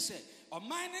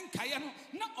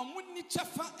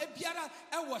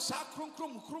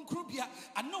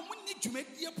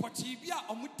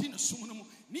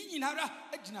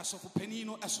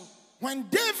 When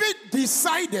David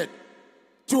decided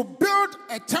to build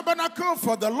a tabernacle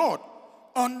for the Lord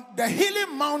on the hilly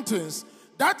mountains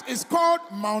that is called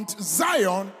Mount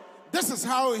Zion, this is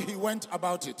how he went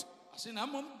about it.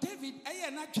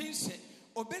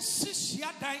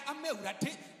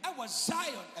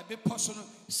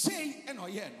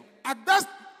 At that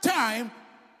time,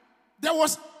 there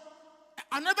was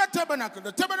another tabernacle.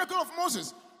 The tabernacle of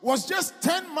Moses was just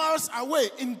 10 miles away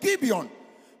in Gibeon.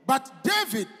 But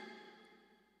David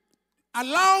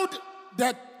allowed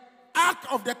the Ark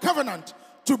of the Covenant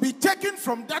to be taken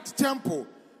from that temple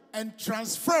and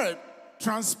transported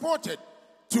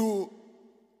to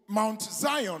Mount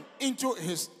Zion into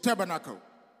his tabernacle.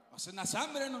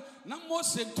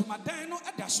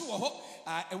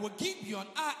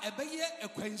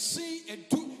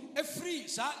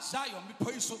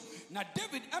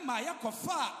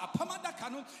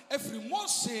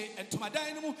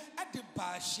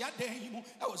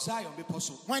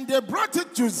 When they brought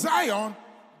it to Zion,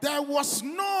 there was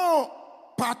no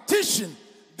partition,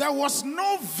 there was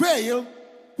no veil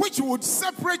which would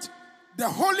separate the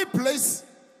holy place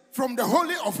from the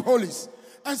Holy of Holies.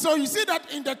 And so you see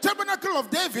that in the tabernacle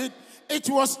of David, it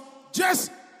was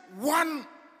just one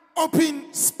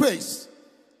open space.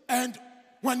 And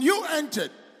when you entered,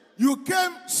 you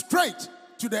came straight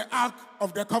to the Ark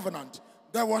of the Covenant.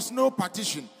 There was no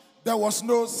partition, there was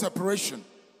no separation.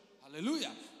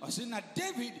 Hallelujah.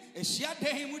 David is here.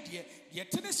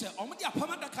 Yetenese omudi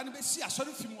apamada kan be si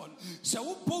asori fimon se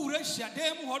wo bowura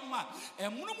hyiadem hodma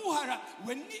emunumu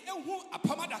wani ehu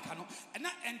apamada kan na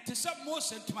entese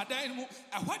Moses ntumadan mu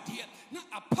ehwade na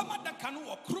apamada kan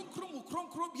wo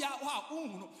kronkrom bia wa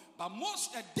ohunu ba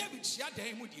Moses David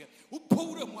hyiadem mu de wo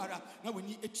bowura mu ara na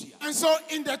wani etua. And so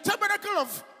in the tabernacle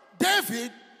of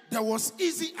David there was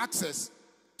easy access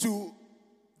to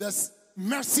the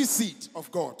mercy seat of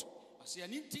God.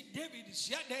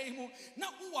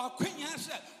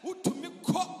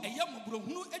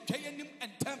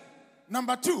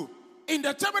 Number two, in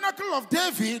the tabernacle of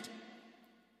David,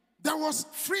 there was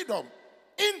freedom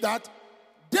in that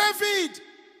David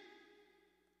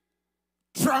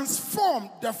transformed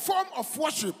the form of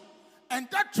worship, and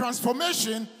that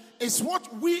transformation is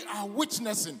what we are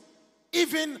witnessing,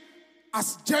 even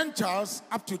as Gentiles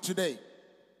up to today.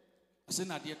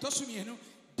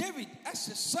 David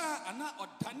as ana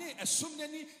odane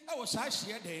esumnani e wo sa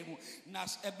hye dan mu na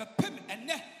ebepem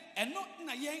eno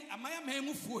na yen amaya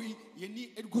memu fuyi yeni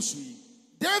edugusu yi.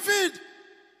 David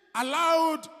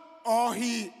allowed, or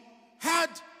he had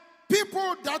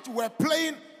people that were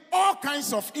playing all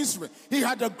kinds of instruments. He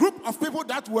had a group of people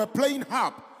that were playing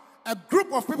harp, a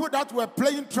group of people that were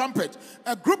playing trumpet,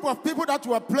 a group of people that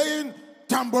were playing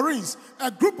tambourines, a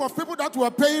group of people that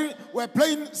were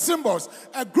playing cymbals,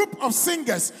 a group of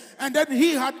singers, and then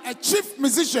he had a chief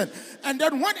musician. And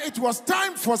then when it was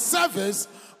time for service,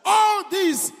 all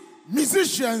these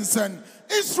musicians and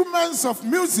instruments of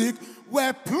music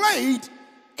were played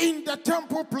in the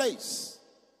temple place.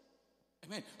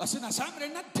 Amen. Asina samre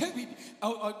na David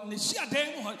nesia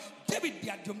dem David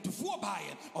dia dwom tufo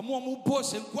baaye omo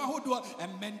boss enko ahodo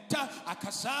ementa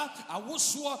akasa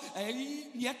awoso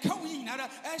ye kawi nara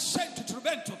ehye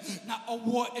tuturubento na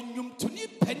owo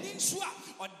enwumtoni panin so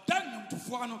a odan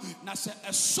nwumtufo no na se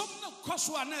esom no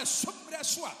koso a na esombre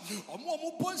so a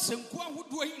omo boss enko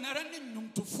ahodo nara ne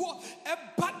nwumtufo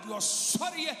eba de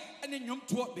osore ene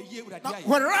nwumto be ye urade aye.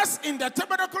 Whereas in the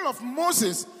tabernacle of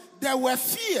Moses there were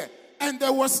fear and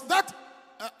there was that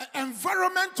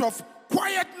environment of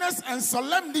quietness and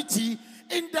solemnity,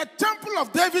 in the temple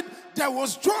of David, there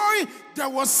was joy, there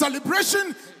was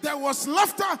celebration, there was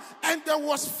laughter, and there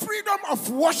was freedom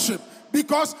of worship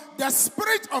because the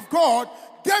Spirit of God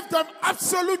gave them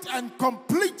absolute and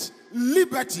complete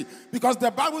liberty. Because the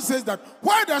Bible says that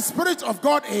where the Spirit of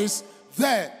God is,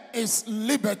 there is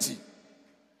liberty.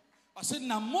 I said,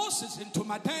 now Moses into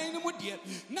Madan Mudia,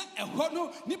 not a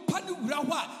hono, ni panu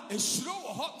rawa, a slow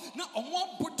hot, not a one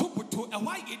putu, and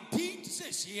why it did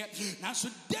says here. Now, so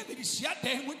David is here,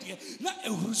 not a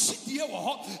rusidia or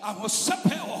hot, I was supper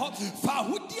or hot,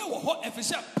 Fahudia or hot, if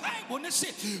it's a pie, when they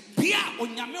say, Pia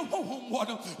on Yaman home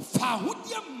water,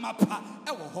 Fahudia mapa,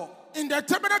 ever hot. In the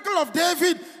tabernacle of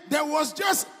David, there was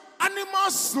just animal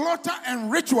slaughter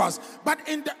and rituals, but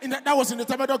that was in the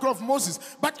tabernacle of Moses.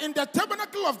 But in the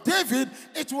tabernacle of David,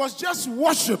 it was just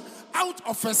worship out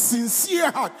of a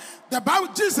sincere heart. The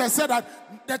Bible, Jesus said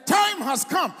that the time has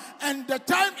come and the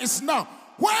time is now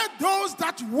where those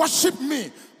that worship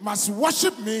me must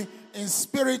worship me in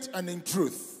spirit and in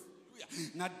truth.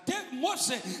 Now,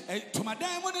 Moses, to my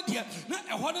diamond, dear, not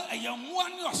a one, a young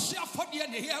one, your self for the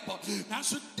airport. Now,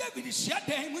 so David is your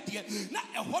diamond, dear, not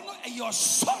a one, your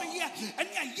sorry, and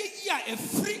a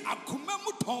free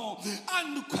accumumaton,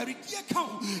 and Caridia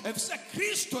count, if Sir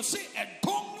Christo say a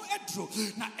gong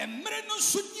edro, now a merino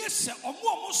soon, yes, or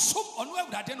more soup on where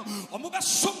I don't know, or more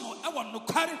some, I want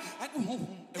to carry at home.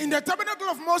 In the tabernacle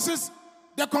of Moses,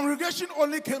 the congregation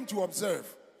only came to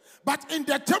observe. But in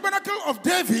the tabernacle of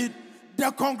David, the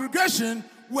congregation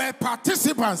were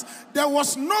participants. There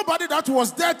was nobody that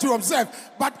was there to observe,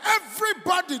 but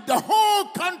everybody, the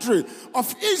whole country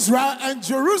of Israel and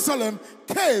Jerusalem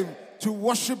came to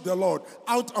worship the Lord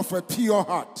out of a pure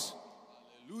heart.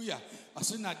 Hallelujah. I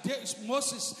said, now there's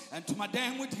Moses and to my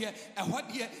dam with here, and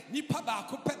what dear Nipa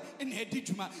Bacope in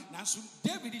Hedijuma. Now, so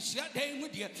David is your dam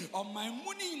with here on my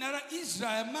money in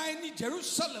Israel, mine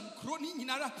Jerusalem, crony in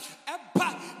Ara,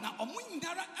 Abba, now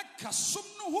Omunara, a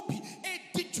Kasumno Hopi,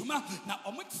 a Dijuma, now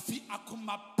Omutfi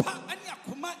Akuma Pa, and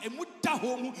Yakuma, and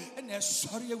Mutahomu, and a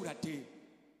sorry urate.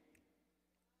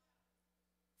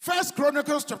 1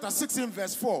 Chronicles chapter 16,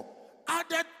 verse 4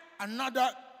 added another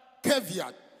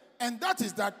caveat, and that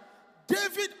is that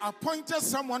David appointed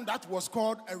someone that was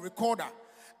called a recorder.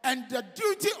 And the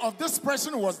duty of this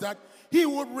person was that he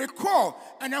would record.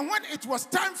 And then when it was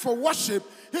time for worship,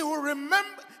 he will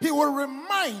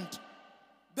remind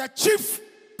the chief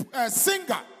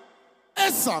singer,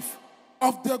 Asaph,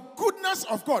 of the goodness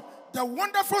of God. The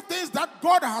wonderful things that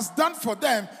God has done for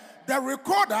them. The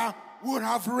recorder would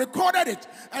have recorded it.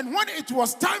 And when it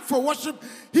was time for worship,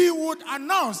 he would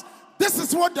announce, this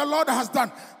is what the Lord has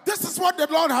done. This is what the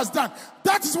Lord has done.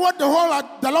 That is what the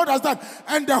Lord has done.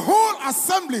 And the whole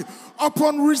assembly,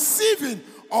 upon receiving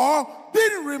or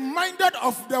being reminded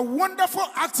of the wonderful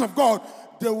acts of God,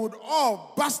 they would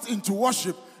all burst into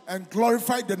worship and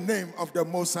glorify the name of the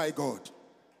Most High God.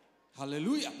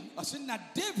 Hallelujah. I said, now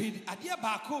David, Adia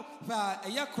Bako,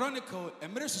 a chronicle,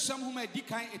 and Mary Samhuma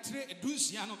Dikai, a tre, a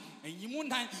Duciano, and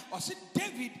Yimunai, or said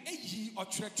David, a ye, or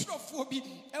treacherophobi,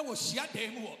 I was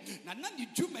Yademo. Now, none you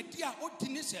do, my dear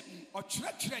Otinese, or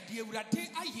treachery, dear Rade,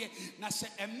 I hear, Nasa,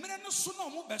 a Merano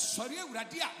Sunomo, but sorry,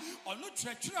 Radia, or no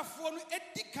treacherophone,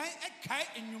 a Dikai, a Kai,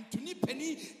 and Yumtuni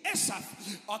Penny,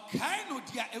 Esaf, or Kaino,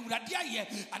 dear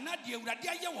Euradia, and not dear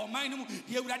Radia, or mine,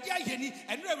 dear Radia,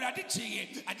 and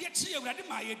Radici, I did see a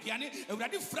Radimaya Piani, a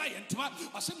Radifry and Toma,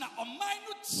 or some of mine,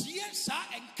 Siensa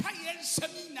and Kayen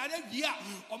Seminary,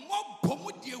 or more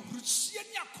Pomudia,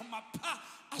 Rusiania Comapa,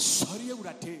 a sorry,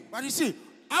 Rate. But you see,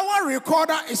 our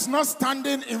recorder is not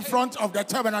standing in front of the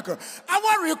tabernacle.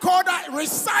 Our recorder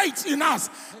resides in us.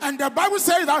 And the Bible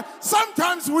says that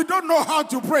sometimes we don't know how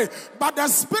to pray, but the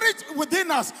Spirit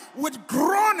within us, with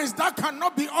groanings that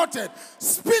cannot be uttered,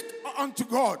 speak unto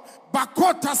God.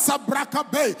 Bakota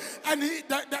Sabraka Bay. And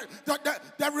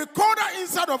the recorder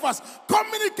inside of us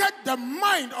communicate the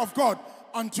mind of God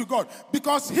unto God,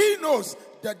 because he knows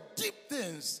the deep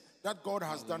things that God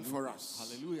has done for us.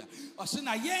 Hallelujah.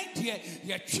 Osina yentie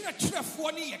ye chire fo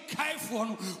ni ye kai fo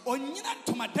no onyina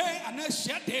tomadan ana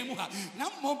hia dem ha na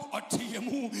mom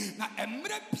oteyemu na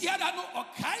emre biara no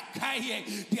okai kaye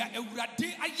dia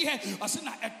ewurade aye ose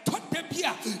na etode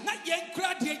bia na yen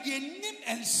kra dia yenim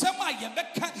ensem a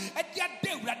yebeka edia de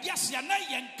ewurade asia na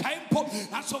yen kan po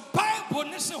na so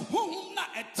Bible ne se honhum na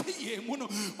etiye mu no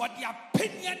odi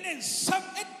apenia ne ensem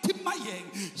etima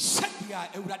yen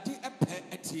sadia ewurade epe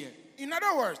etie. In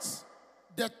other words,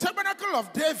 the tabernacle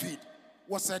of David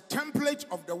was a template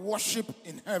of the worship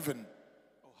in heaven.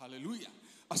 Oh, hallelujah.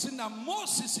 Not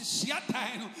Moses,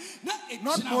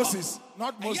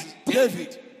 not Moses,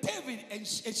 David. David and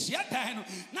Shiatano,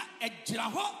 not a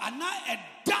Jiraho, and not a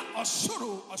da or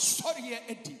sorrow or sorry.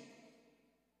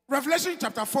 Revelation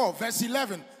chapter 4, verse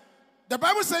 11. The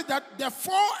Bible says that the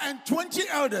 24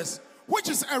 elders, which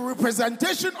is a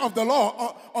representation of the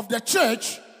law of the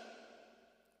church,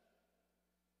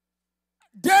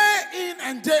 day in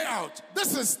and day out,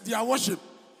 this is their worship.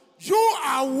 You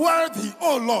are worthy,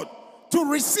 O Lord, to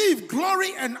receive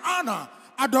glory and honor,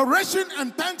 adoration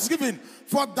and thanksgiving,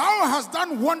 for thou hast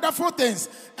done wonderful things,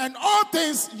 and all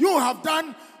things you have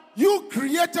done, you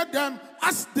created them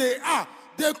as they are.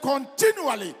 They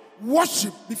continually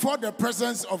worship before the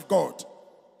presence of God.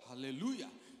 Hallelujah.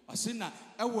 Asina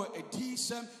ewo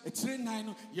edisem etrenan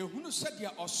no yehunu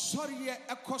sadia osoriye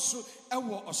ekoso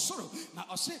ewo osoro na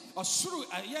ose osoro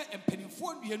aye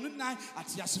empenifo bienu nan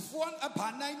atiasefo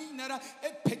abanan ni nara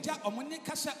epeja omone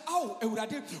kasa aw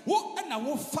ewurade wo na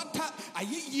wo fata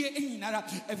ayeye enyinara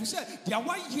efise dia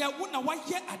waye wo na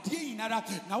waye ade enyinara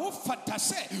na wo fata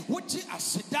se wo ji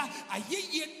aseda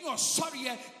ayeye ni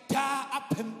osoriye da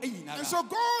apem enyinara. And so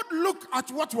God looked at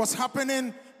what was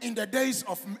happening in the days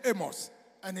of Amos.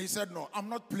 And he said, no, I'm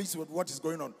not pleased with what is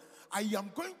going on. I am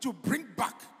going to bring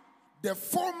back the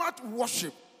format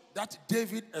worship that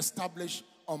David established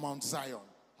on Mount Zion.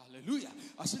 Hallelujah.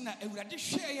 Asina ewurade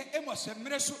hweye Amos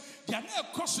emreso dia na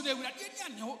ekoso na ewurade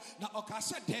nyanyo na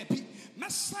okasa David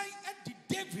mesai edi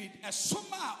David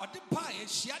esoma ode pa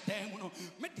ehia dan mu no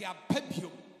me dia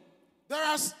pabio. There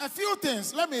are a few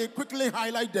things, let me quickly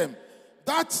highlight them,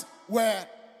 that were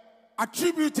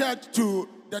attributed to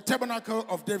the tabernacle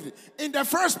of David. In the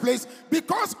first place,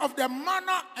 because of the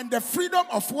manner and the freedom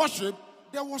of worship,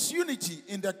 there was unity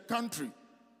in the country.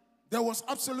 There was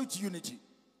absolute unity.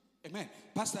 Amen.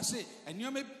 Pastor say, and you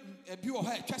may be or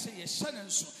her say yes, son and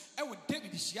so I would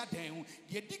David is ya day,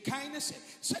 ye di kindness,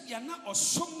 said ya not or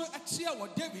sumno at sea or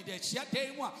David is ya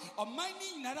day one, or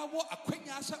mining narawa a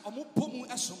quenyasa or mupomu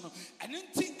asumno, and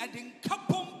anything I didn't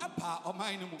kapom apa or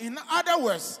mine. In other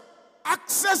words,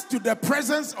 access to the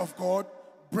presence of God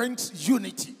brings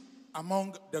unity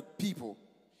among the people.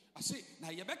 I say,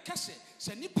 now you better say,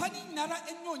 Senipani Nara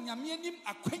and no Yamianim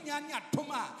Aqueniani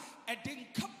Atoma, and then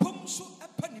Kapum so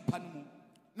a penipanu.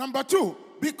 Number two,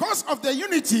 because of the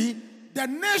unity, the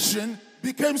nation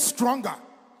became stronger.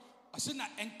 I say,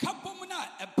 and Kapumuna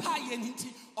a pianity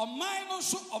or mine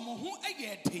also or mohu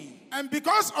agate. And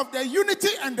because of the unity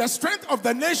and the strength of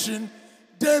the nation,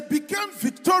 they became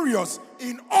victorious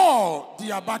in all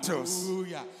their battles.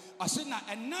 Hallelujah. Asina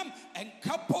enam en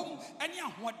kapom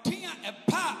enya hotia e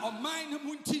pa o mine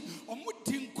munti o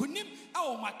mutin kunim a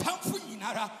o matamfo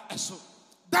yinara eso.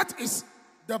 That is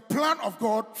the plan of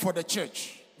God for the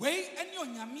church. We enyo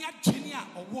nyame adwene a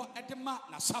owo edema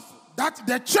na safo. That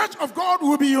the church of God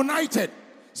will be united.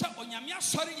 So onyame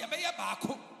asori ye beye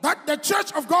baako. That the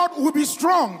church of God will be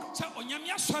strong. So onyame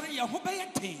asori ye ho beye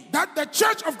ten. That the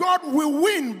church of God will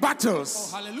win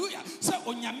battles. Oh hallelujah. So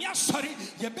onyame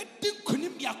asori ye bedi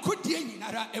kunim yakodi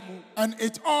nyinara emu. And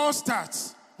it all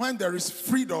starts when there is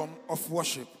freedom of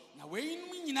worship. Na we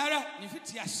nyinara ni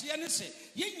fiti asia ne se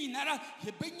ye nyinara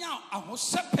ye benya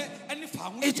ahosepe ene fa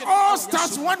ho. It all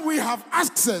starts when we have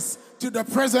access to the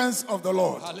presence of the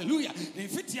Lord. Hallelujah.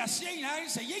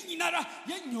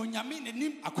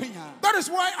 That is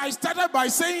why I started by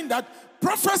saying that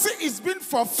prophecy is being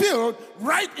fulfilled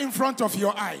right in front of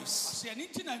your eyes.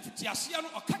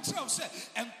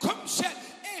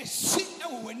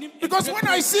 Because when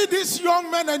I see these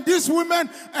young men and these women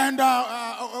and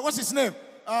what's his name?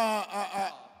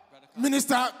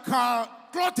 Minister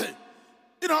Quartey,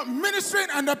 ministering,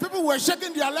 and the people were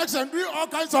shaking their legs and doing all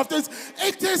kinds of things.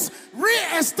 It is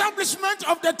re-establishment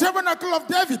of the tabernacle of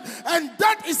David. And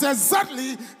that is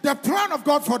exactly the plan of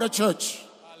God for the church.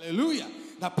 Hallelujah.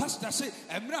 The pastor said,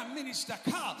 Emra Minister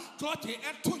Carl, Quartey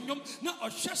Ertunyum, na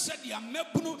Osha said, Ya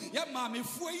Mebunu, Ya Mami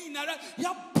Fuinara,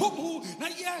 Ya Pumu, na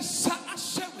Yes,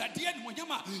 Asha, Radian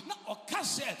Muyama, na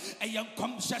Okase, a young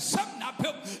Comsasam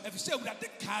Napel, if you say that the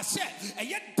cassette, a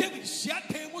yet David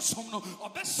Shate was home, or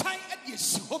best sign at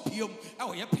yes, hopium,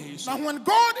 our pays. Now, when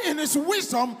God in his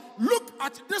wisdom looked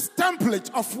at this template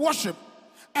of worship,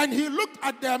 and he looked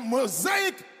at the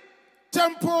Mosaic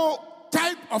temple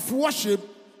type of worship,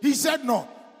 he said, no,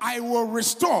 I will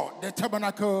restore the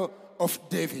tabernacle of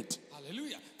David.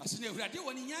 Hallelujah.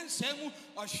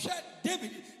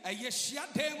 David,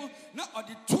 na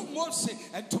odi two Moses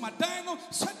and to Madino,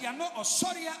 Sadiano or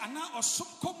Soria and now or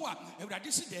Sumkomwa,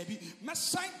 Evradisi Debbie,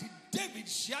 Messiah David,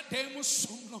 Shiademo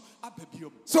Sumno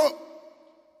Ababium. So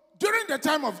during the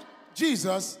time of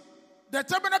Jesus, the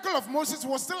tabernacle of Moses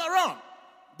was still around.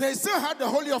 They still had the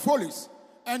Holy of Holies.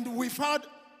 And we've had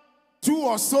 2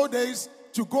 or so days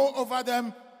to go over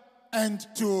them and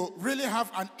to really have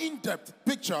an in-depth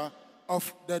picture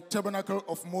of the tabernacle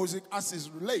of Moses as it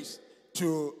relates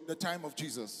to the time of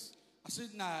Jesus. I said,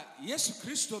 na Yesu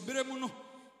Christo beremuno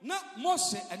na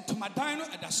Mose and Tomadino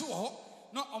and Dasuo,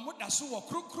 no Omodasuo,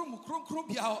 Krum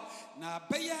biao, na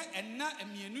Baya and na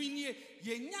Emianuini,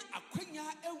 Yenya Aquina,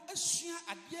 Esia,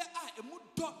 Adia,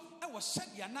 Emudo, I was said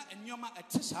Yana and Yoma at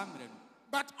Tishamren.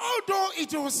 But although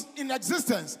it was in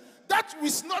existence, that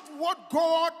was not what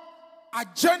God's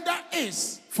agenda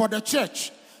is for the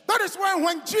church. That is why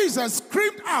when Jesus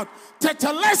screamed out,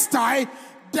 Tetelestai,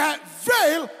 the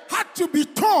veil had to be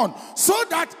torn so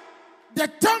that the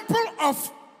temple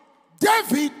of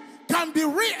David can be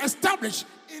re-established.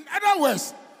 In other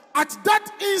words, at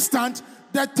that instant,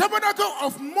 the tabernacle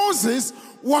of Moses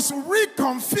was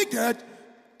reconfigured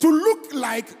to look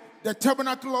like the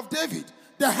tabernacle of David.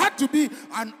 There had to be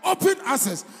an open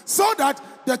access so that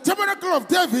the tabernacle of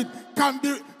David can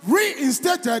be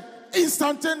reinstated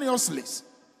instantaneously.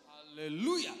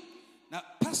 Hallelujah. Now,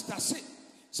 Pastor said,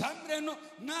 Sambreno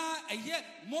na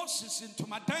Moses into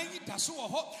Madani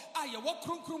Tasuo, I walk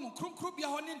krum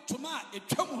behind Toma, a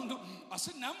Tomundo, I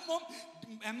said, Namom,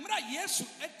 Emra Yesu,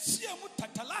 et Siamu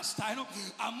Tatalastano,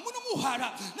 a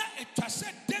Munumuhara, na a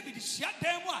Taset David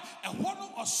Shiadema, a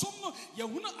Hono or Sumo,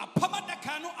 Yawuna, a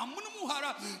Pamadakano, a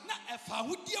Munumuhara, na a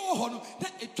Fahudia Hono,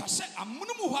 that a Taset, a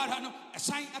Munumuharano, a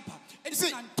sign up.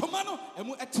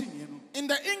 In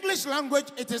the English language,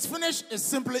 it is finished, it's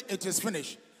simply, it is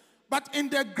finished. But in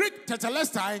the Greek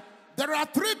tetelestai, there are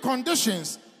 3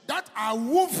 conditions that are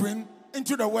woven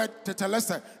into the word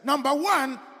tetelestai. Number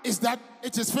 1 is that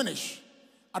it is finished.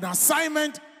 An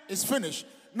assignment is finished.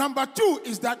 Number 2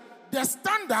 is that the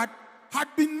standard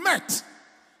had been met.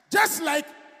 Just like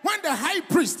when the high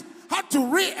priest had to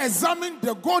re-examine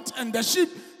the goat and the sheep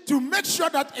to make sure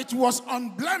that it was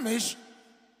unblemished,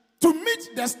 to meet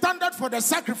the standard for the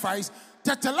sacrifice,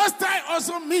 tetelestai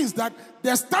also means that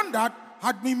the standard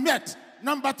had been met.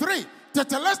 Number 3,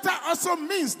 tetelestai also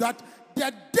means that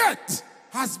the debt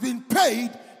has been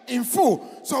paid in full.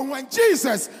 So when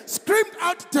Jesus screamed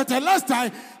out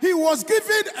tetelestai, he was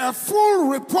giving a full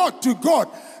report to God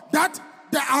that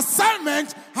the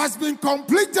assignment has been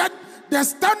completed, the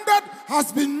standard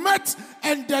has been met,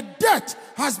 and the debt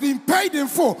has been paid in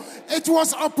full. It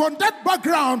was upon that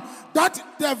background that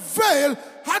the veil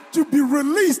had to be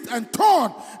released and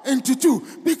torn into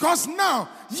 2. Because now,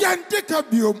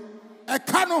 Yandikabium,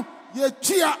 Ekano,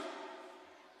 Yechia.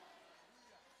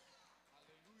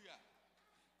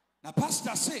 Now,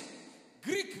 Pastor say,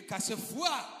 Greek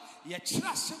Kasefua,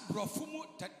 Yechras Brofumu,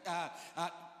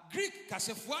 Greek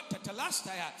Kasefua,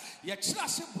 Tetelastaya,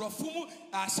 Yechras Brofumu,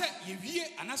 I said, Yevie,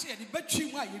 and I said, the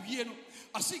Betchima, Yevieno.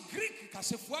 I say Greek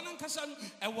Kasefuan Kasan,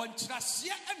 and one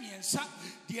Trasia Emiensa,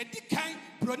 the Edikai,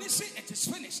 Bronisi, it is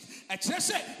finished. I just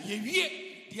said,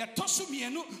 Ye, the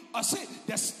Atosumienu, I say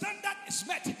the standard is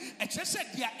met. I just said,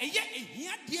 dear,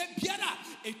 dear Piana,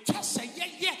 a Chassa,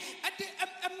 at the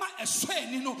Emma, a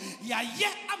Swenino,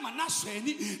 Amana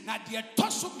Sweni, now the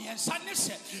Atosumian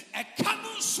Sanese, a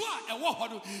canon swa, a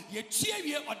wahodo, ye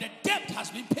cheer or the debt has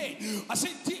been paid. I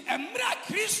said, the Emra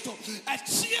Christo, a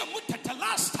cheer with the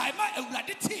last time I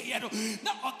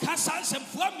now, Ocasans and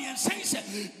Flamian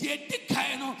says, dear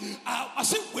Dicano, I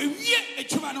said, we a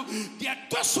Chumano, dear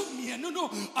Tosumi, no,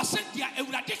 I said, dear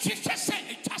Euradic,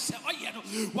 a Tassa,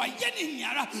 why Yenny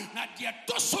Yara, not dear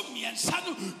Tosumi and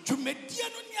Sanu,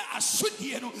 Jumedianonia, a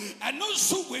Sudiano, and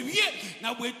also we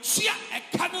now we cheer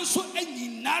a canoso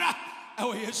and Nara.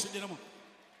 Oh, yes,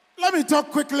 let me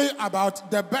talk quickly about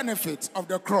the benefits of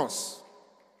the cross.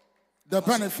 The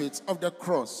benefits of the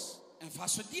cross.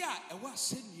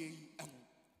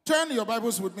 Turn your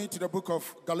Bibles with me to the book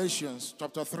of Galatians,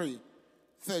 chapter 3,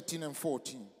 13 and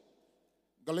 14.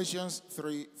 Galatians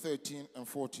 3, 13 and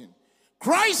 14.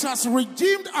 Christ has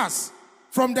redeemed us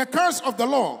from the curse of the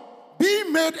law,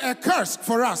 being made a curse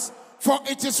for us. For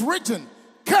it is written,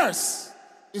 curse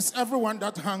is everyone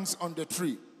that hangs on the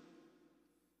tree.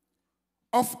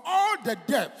 Of all the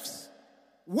deaths,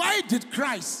 why did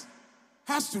Christ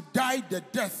has to die the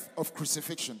death of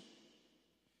crucifixion?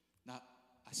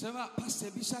 Asema Pastor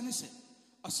Bisane said,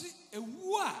 I see a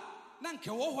war,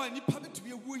 Nanka, and you public to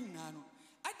be a wing nano.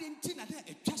 I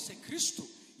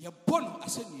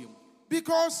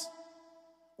Because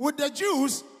with the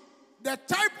Jews, the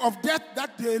type of death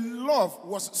that they love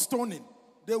was stoning.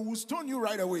 They will stone you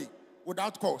right away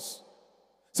without cause.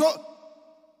 So,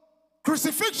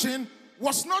 crucifixion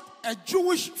was not a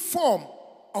Jewish form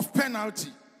of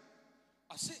penalty.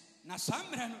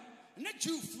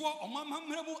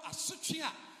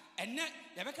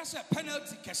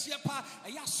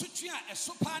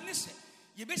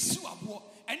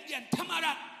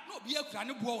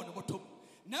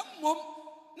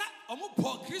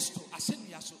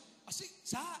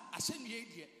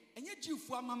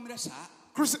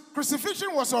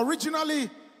 Crucifixion was originally,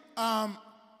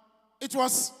 it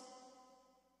was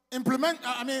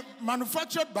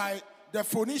manufactured by the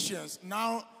Phoenicians,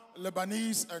 now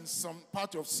Lebanese and some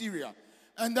part of Syria.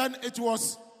 And then it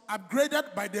was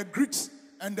upgraded by the Greeks,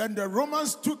 and then the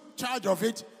Romans took charge of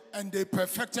it and they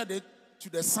perfected it to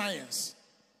the science.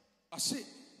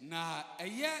 Na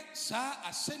sa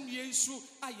asennue so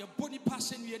aye boni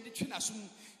pasennue de twina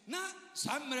na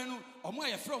samre no omo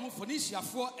aye fra omo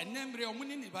Phoeniciafo enemre omo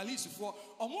ni Libanisefo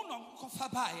omo no kofa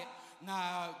baaye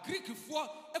na Greekfo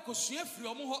ekosua firi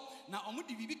omo ho na omo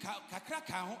de bibi kakra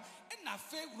kan ho na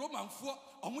fe Romanfo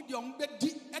omo de omo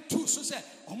bedi etu so se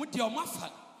omo de omo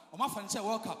afa se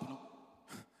World Cup no.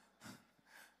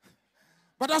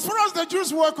 But as far as the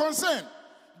Jews were concerned,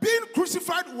 being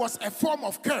crucified was a form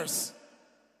of curse.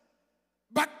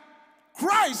 But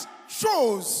Christ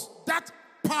chose that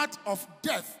part of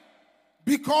death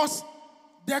because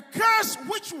the curse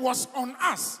which was on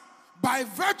us by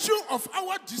virtue of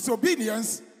our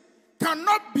disobedience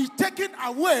cannot be taken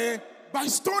away by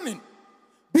stoning.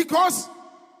 Because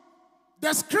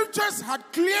the scriptures had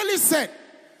clearly said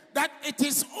that it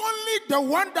is only the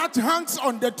one that hangs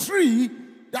on the tree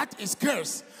that is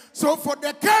cursed. So for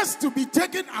the curse to be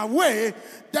taken away,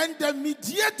 then the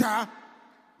mediator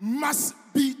must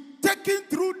be taken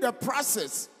through the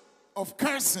process of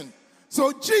cursing.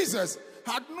 So Jesus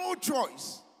had no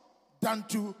choice than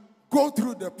to go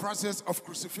through the process of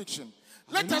crucifixion.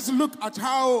 Let us look at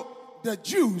how the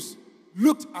Jews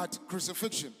looked at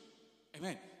crucifixion.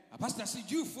 Amen. Pastor said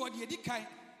Jew for the edikai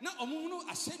na omuno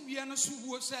asennua no so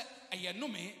wo se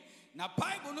eyenome na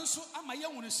Bible no so amaye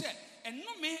wonu se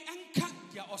enome enka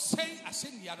dia osen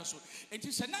asennua no so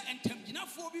enti se na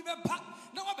entamginafo bi beba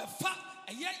na wabefa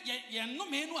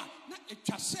yenome no a na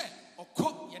etwa se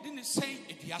okọ yede ne sen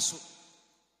edua so.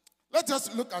 Let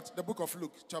us look at the book of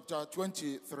Luke chapter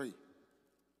 23.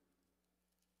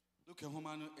 Luke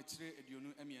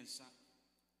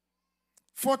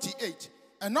 48.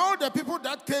 And all the people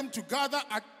that came to gather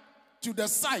to the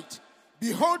sight,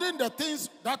 beholding the things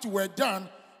that were done,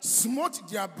 smote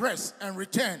their breasts and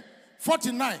returned.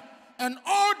 49. And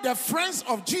all the friends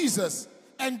of Jesus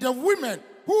and the women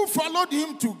who followed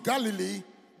him to Galilee,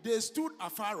 they stood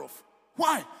afar off.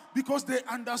 Why? Because they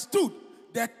understood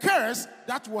the curse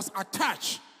that was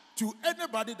attached to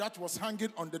anybody that was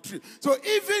hanging on the tree. So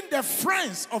even the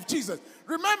friends of Jesus,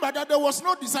 remember that there was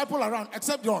no disciple around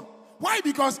except John. Why?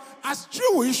 Because as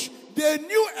Jewish, they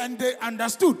knew and they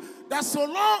understood that so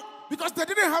long, because they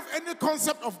didn't have any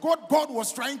concept of what God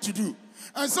was trying to do.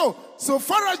 And so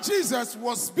far as Jesus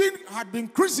had been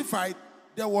crucified,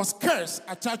 there was curse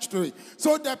attached to it.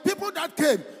 So the people that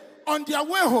came on their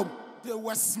way home, they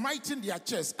were smiting their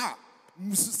chests.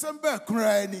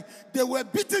 They were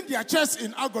beating their chests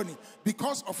in agony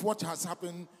because of what has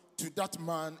happened to that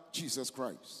man, Jesus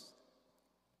Christ.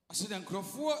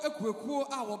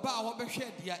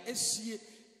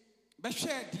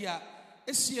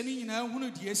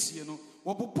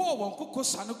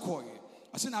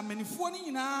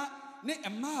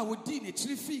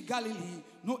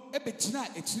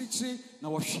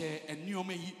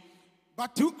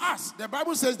 But to us, the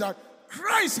Bible says that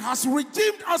Christ has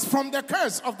redeemed us from the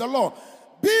curse of the law,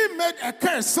 being made a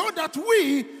curse so that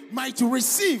we might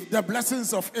receive the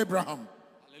blessings of Abraham.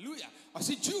 Hallelujah. I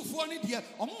see Jew for any dear,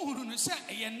 Omuhunu say,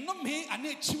 a no me and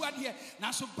a chiwa dear.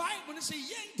 Now, so Bible say,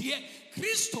 Yang dear,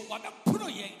 Christo, what a pro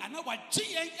yang, and what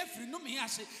G every no me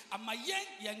say, and my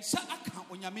yang sa account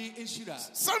when you may issue.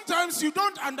 Sometimes you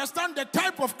don't understand the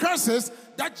type of curses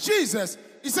that Jesus.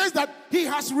 He says that he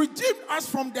has redeemed us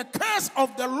from the curse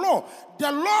of the law.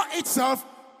 The law itself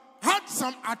had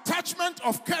some attachment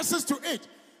of curses to it,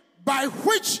 by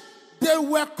which they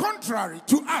were contrary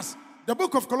to us. The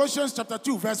book of Colossians chapter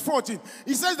 2 verse 14.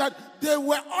 He says that they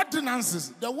were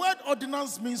ordinances. The word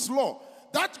ordinance means law.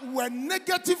 That were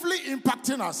negatively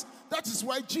impacting us. That is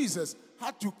why Jesus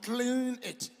had to clean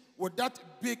it with that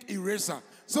big eraser.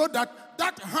 So that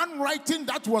that handwriting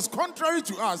that was contrary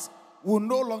to us will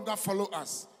no longer follow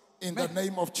us in the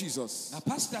name of Jesus. Now,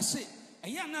 Pastor say,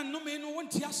 Ayana no me no one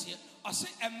tiasia. I say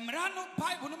Emrano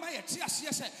Bible no my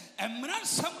tiasia. Emran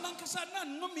some lankasa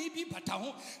no me be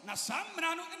pataho. Na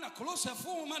Samrano and a closer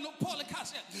form no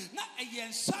policas. Na a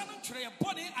yen son tray a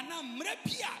body and a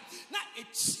mrepia. Na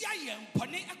it's yan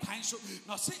pone a quinso.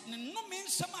 No say no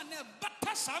means some but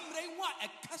Samre wa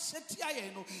a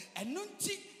cassetiano and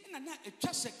nunti and a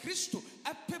chasa Christo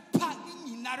a pepa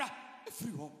in Nara.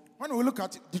 When we look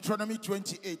at Deuteronomy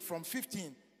 28 from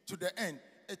 15 to the end,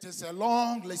 it is a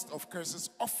long list of curses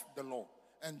of the law.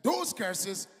 And those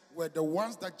curses were the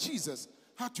ones that Jesus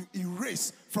had to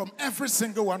erase from every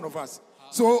single one of us.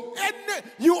 So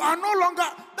you are no longer,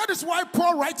 that is why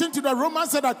Paul writing to the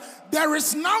Romans said that there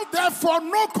is now therefore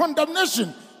no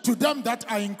condemnation to them that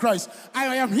are in Christ.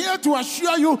 I am here to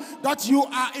assure you that you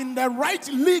are in the right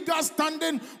legal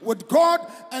standing with God,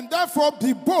 and therefore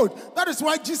be bold. That is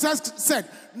why Jesus said,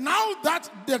 now that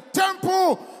the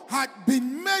temple had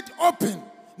been made open,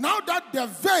 now that the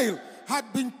veil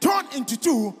had been torn into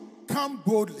two, come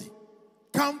boldly.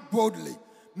 Come boldly.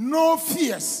 No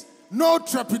fears, no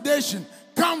trepidation.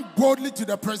 Come boldly to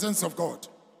the presence of God.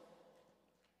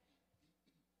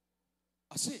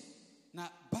 I see. Now,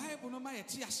 Bible no my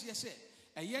tiasia say,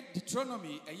 a yet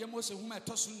Deuteronomy, a yamos whom I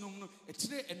toss no, a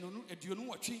today and no, a duno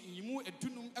watching, you a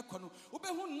dunum econo,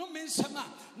 Obeho no means sama,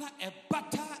 not a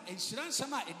butter, a shiran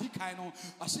sama, a dicano,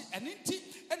 I say an inti,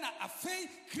 and a fay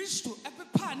Christo,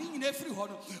 a pani in every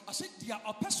honor. I said, dear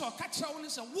apostle catch on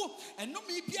is a whoop, and no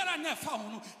me piara never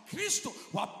found Christo,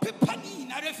 what pepani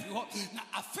in every honor. Now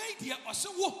a fay dear or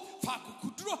so whoop,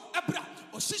 Fakudro, Abra,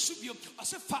 or Sisubio, or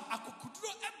Sefa,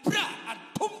 Akudro, Abra, and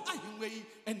Tom Ahimway,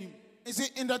 and him. You see,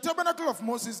 in the tabernacle of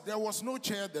Moses, there was no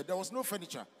chair there was no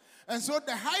furniture. And so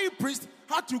the high priest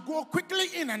had to go quickly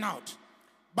in and out.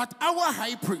 But our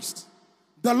high priest,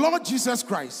 the Lord Jesus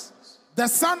Christ, the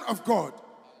Son of God,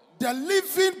 the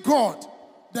living God,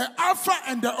 the Alpha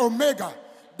and the Omega,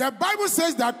 the Bible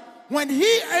says that when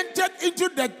he entered into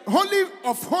the Holy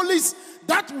of Holies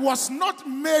that was not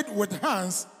made with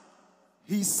hands,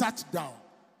 he sat down.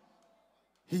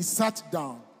 He sat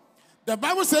down. The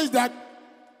Bible says that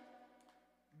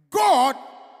God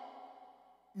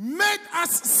made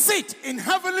us sit in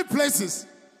heavenly places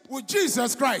with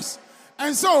Jesus Christ.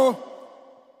 And so,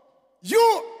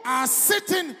 you are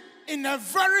sitting in a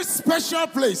very special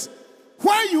place.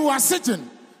 Where you are sitting,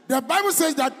 the Bible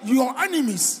says that your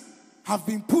enemies have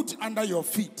been put under your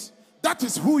feet. That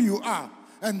is who you are.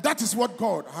 And that is what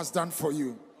God has done for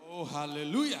you. Oh,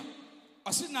 hallelujah.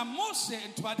 I said, now Moses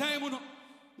and Tuadaimono.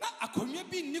 Na akonya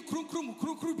bi ni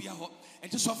krunkrum bia ho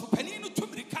enti sofo pani no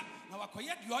tumrika na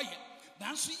wakoya de oye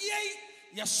nanso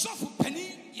ye sofo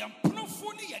pani ye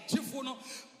mponofo ni ye jefo no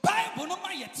Bible no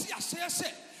ma ye ti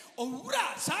asese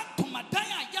owura sa tomadan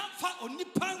a yamfa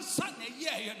onipa nsa na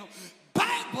ye no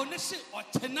Bible ne se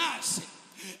otenase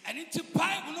eni ti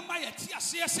Bible no ma ye ti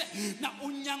asese na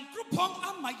onyankopon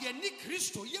ama ye ni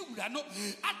Kristo ye wura no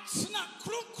atena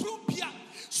krunkrum bia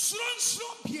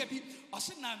sron bia bi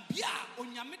ose na bia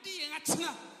onyamede yen atena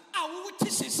a wo ti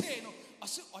sese no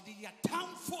ose ode ya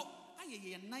tamfo aye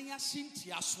ye nan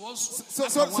asinti aso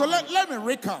so let me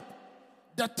recap.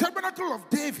 The tabernacle of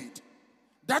David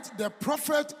that the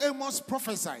prophet Amos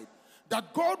prophesied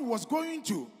that God was going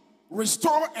to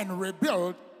restore and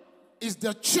rebuild is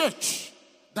the church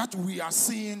that we are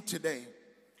seeing today.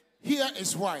 Here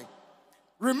is why.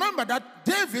 Remember that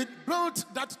David built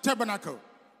that tabernacle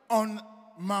on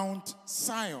Mount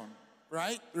Zion,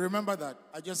 right? Remember that.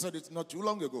 I just said it not too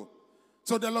long ago.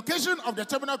 So the location of the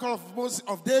tabernacle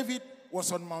of David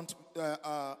was on Mount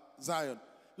Zion.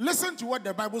 Listen to what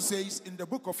the Bible says in the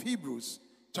book of Hebrews,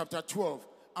 chapter 12.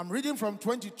 I'm reading from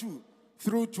 22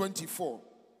 through 24.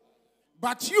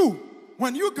 But you,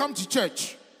 when you come to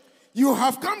church, you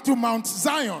have come to Mount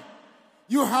Zion.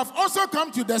 You have also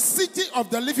come to the city of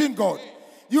the living God.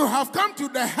 You have come to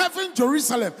the heaven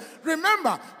Jerusalem.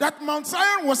 Remember that Mount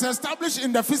Zion was established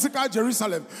in the physical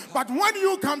Jerusalem. But when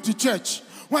you come to church,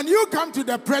 when you come to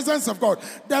the presence of God,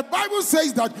 the Bible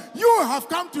says that you have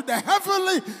come to the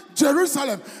heavenly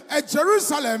Jerusalem. A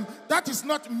Jerusalem that is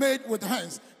not made with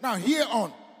hands. Now here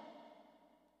on.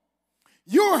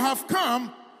 You have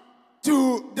come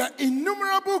to the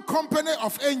innumerable company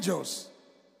of angels.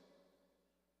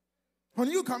 When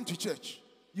you come to church,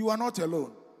 you are not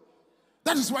alone.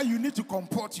 That is why you need to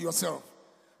comport yourself.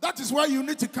 That is why you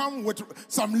need to come with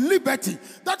some liberty.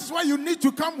 That is why you need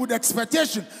to come with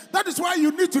expectation. That is why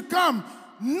you need to come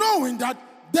knowing that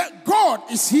God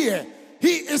is here.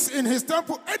 He is in his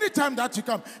temple. Anytime that you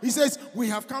come, he says, we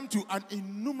have come to an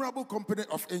innumerable company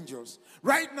of angels.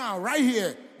 Right now, right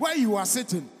here, where you are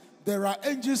sitting, there are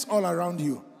angels all around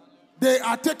you. They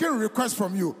are taking requests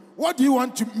from you. What do you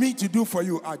want me to do for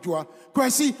you, Ajua?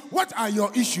 Kwesi, what are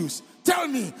your issues? Tell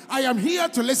me. I am here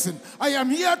to listen. I am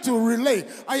here to relay.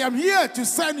 I am here to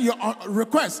send your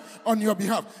request on your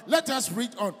behalf. Let us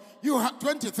read on. You have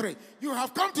 23. You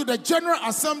have come to the General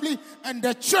Assembly and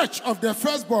the Church of the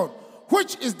Firstborn,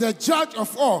 which is the judge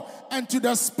of all, and to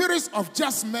the spirits of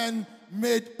just men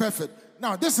made perfect.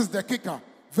 Now, this is the kicker.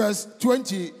 Verse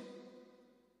 24.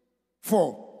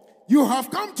 You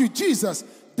have come to Jesus,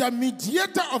 the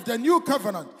mediator of the new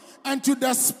covenant, and to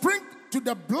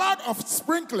the blood of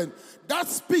sprinkling that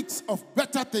speaks of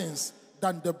better things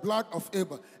than the blood of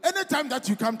Abel. Anytime that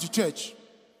you come to church,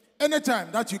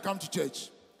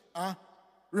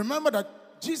 remember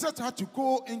that Jesus had to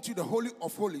go into the Holy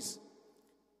of Holies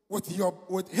with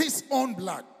his own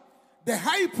blood. The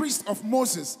high priest of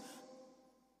Moses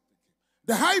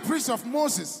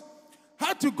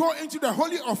had to go into the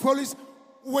Holy of Holies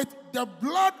with the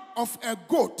blood of a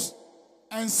goat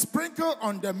and sprinkle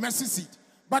on the mercy seat.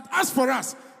 But as for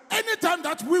us, anytime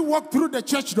that we walk through the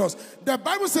church doors, the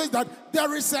Bible says that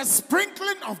there is a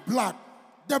sprinkling of blood,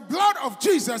 the blood of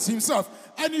Jesus himself.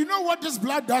 And you know what this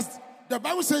blood does? The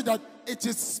Bible says that it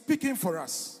is speaking for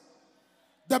us.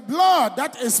 The blood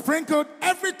that is sprinkled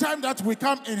every time that we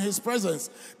come in his presence,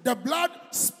 the blood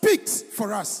speaks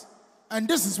for us. And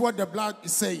this is what the blood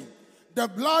is saying. The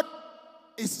blood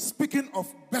is speaking of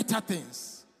better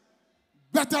things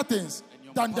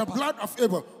than the blood of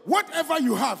Abel. Whatever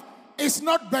you have is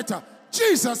not better.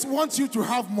 Jesus wants you to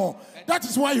have more. That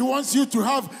is why he wants you to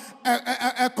have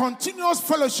a continuous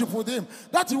fellowship with him.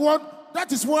 That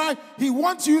is why he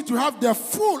wants you to have the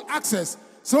full access,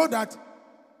 so that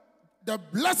the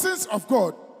blessings of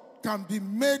God can be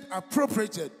made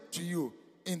appropriated to you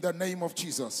in the name of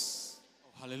Jesus.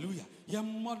 Hallelujah.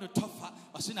 Yammono tofa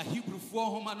asina Hebrew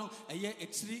for homano eye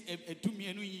etri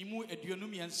edumienu yimu eduonu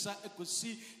miensa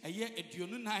ekosi eye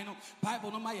eduonu nine no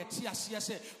Bible no ma yeti ase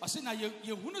ase asina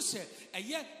ye hunu se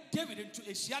eye David into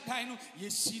Asia dan no ye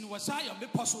si no Zion be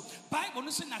poso Bible no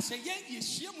se na se ye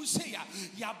yehia mu se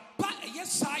ya ba eye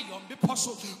Zion be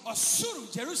poso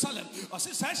osuru Jerusalem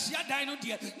ose sa Asia dan no de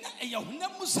na eye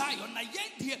hunamu Zion na ye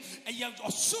de eye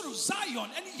osuru Zion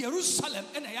and Jerusalem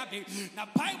and ya be na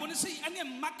Bible no se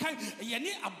ane makan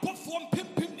yene abofo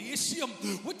mpempem ne yesiam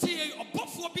wotie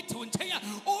abofo bi te nkyɛn a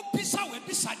opisa we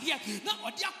bisade na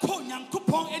ɔde akɔ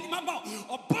Nyankopɔn animama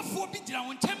abofo bi gyina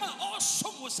wo nkyɛn a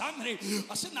ɔsom wo samre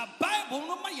ɔse na Bible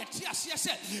no ma yɛte ase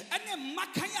sɛ ɛne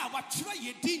makan a watwerɛ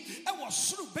yedi ɛwɔ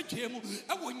soro bedwe mu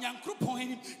ɛwɔ Nyankopɔn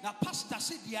anim na pastor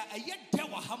se dia ɛyɛ dɛ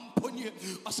wɔ hamponie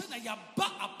ɔse na yɛba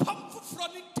apam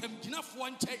foforɔ ne ntamgyinafoɔ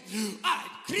nkyɛn a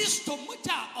Kristo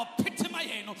mogya a ɔpetema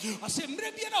yɛn no ɔse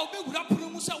mmerɛ bia na wobɛwura pono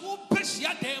mu sɛ wo Persia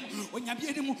dem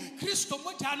onyame ni mu Kristo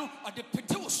mogya no ɔde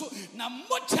pete wo so na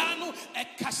mogya no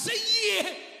ɛkasa yie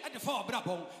ɛde fa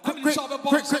ɔbrabɔ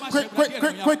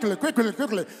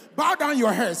quickly bow down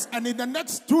your heads, and in the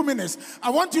next 2 minutes I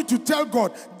want you to tell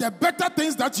God the better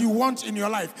things that you want in your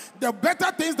life, the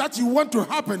better things that you want to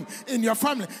happen in your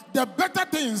family, the better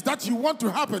things that you want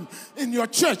to happen in your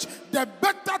church, the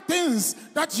better things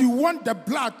that you want the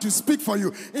blood to speak for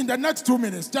you. In the next 2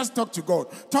 minutes, just talk to God,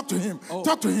 talk to him,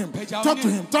 talk to him, talk to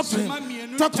him, talk to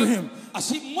him, talk to him.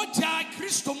 Asi moja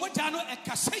Kristo moja no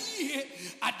ekasa yie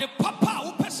ade papa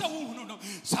wo pese wo hunu no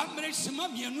samre sima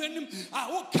mienu anim a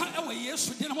wo ka ewe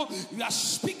Yesu de no. You are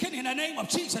speaking in the name of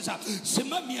Jesus.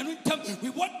 Sima mienu tam, we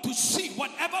want to see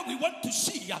whatever we want to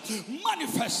see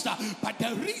manifest by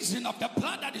the reason of the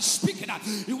blood that is speaking.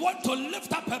 We want to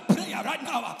lift up a prayer right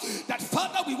now that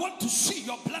Father, we want to see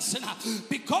your blessing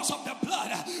because of the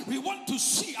blood. We want to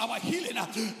see our healing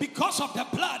because of the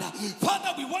blood.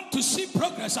 Father, we want to see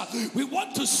progress. We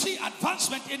want to see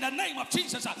advancement in the name of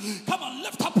Jesus. Come on,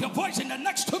 lift up your voice in the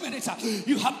next 2 minutes.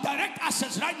 You have direct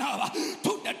access right now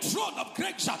to the throne of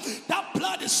grace. That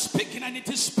blood is speaking, and it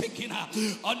is speaking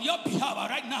on your behalf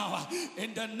right now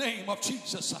in the name of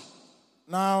Jesus.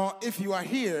 Now, if you are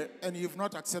here and you've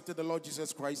not accepted the Lord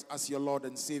Jesus Christ as your Lord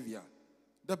and Savior,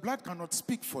 the blood cannot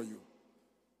speak for you.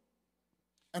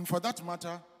 And for that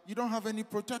matter, you don't have any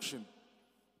protection.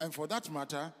 And for that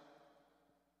matter,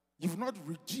 you've not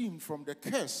redeemed from the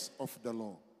curse of the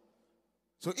law.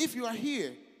 So if you are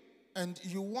here and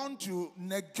you want to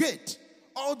negate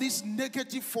all these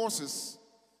negative forces,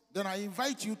 then I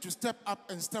invite you to step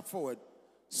up and step forward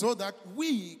so that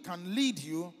we can lead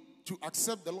you to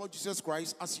accept the Lord Jesus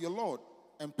Christ as your Lord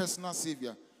and personal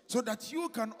Savior, so that you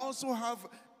can also have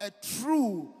a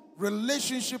true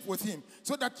relationship with him,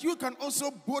 so that you can also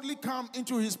boldly come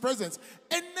into his presence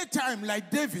anytime,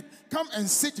 like David. Come and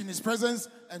sit in his presence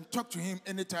and talk to him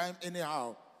anytime,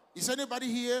 anyhow. Is anybody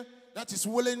here that is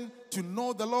willing to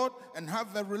know the Lord and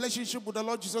have a relationship with the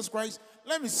Lord Jesus Christ,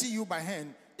 let me see you by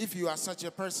hand if you are such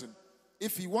a person.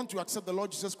 If you want to accept the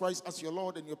Lord Jesus Christ as your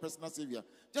Lord and your personal Savior,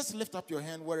 just lift up your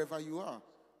hand wherever you are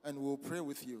and we'll pray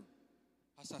with you.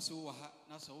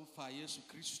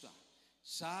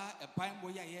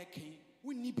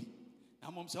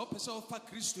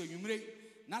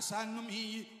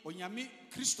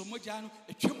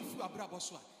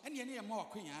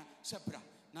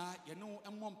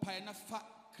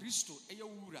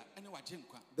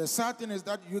 The sad thing is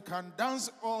that you can dance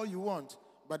all you want,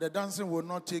 but the dancing will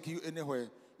not take you anywhere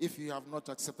if you have not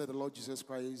accepted the Lord Jesus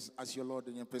Christ as your Lord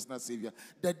and your personal Savior.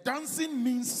 The dancing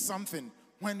means something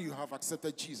when you have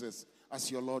accepted Jesus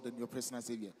as your Lord and your personal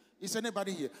Savior. Is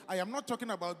anybody here? I am not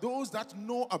talking about those that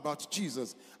know about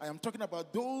Jesus. I am talking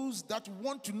about those that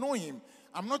want to know him.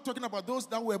 I'm not talking about those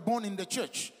that were born in the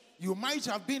church. You might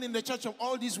have been in the church of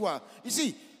all this while. You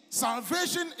see,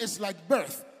 salvation is like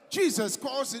birth. Jesus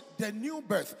calls it the new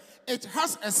birth. It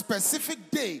has a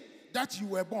specific day that you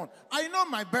were born. I know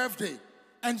my birthday,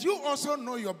 and you also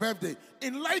know your birthday.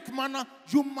 In like manner,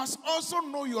 you must also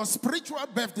know your spiritual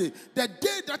birthday. The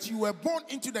day that you were born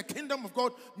into the kingdom of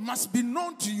God must be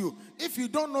known to you. If you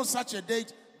don't know such a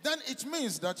date, then it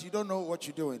means that you don't know what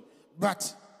you're doing.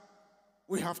 But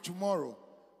we have tomorrow.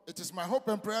 It is my hope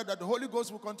and prayer that the Holy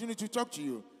Ghost will continue to talk to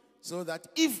you, so that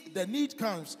if the need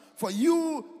comes for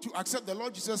you to accept the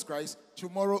Lord Jesus Christ,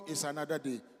 tomorrow is another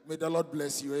day. May the Lord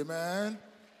bless you. Amen.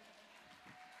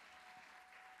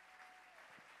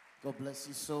 God bless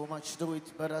you so much. Do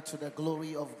it better to the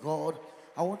glory of God.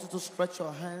 I want you to stretch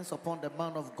your hands upon the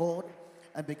man of God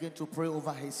and begin to pray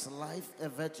over his life. A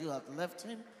virtue has left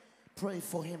him. Pray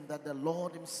for him that the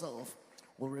Lord himself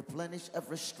will replenish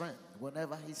every strength.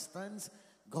 Whenever he stands,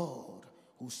 God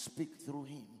will speak through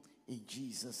him. In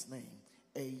Jesus' name,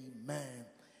 amen.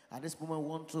 At this moment, we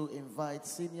want to invite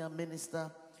Senior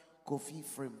Minister Kofi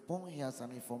Frimpong. He has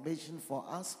an information for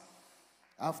us.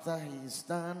 After he is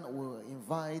done, we'll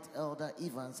invite Elder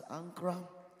Evans Ankra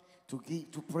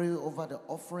to pray over the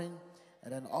offering.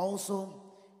 And then also,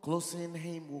 closing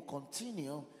him will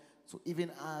continue. So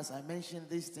even as I mentioned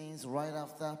these things right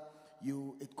after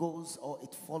you, it goes or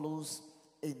it follows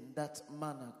in that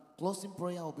manner. Closing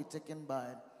prayer will be taken by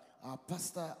our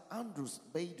Pastor Andrews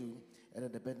Baidu, and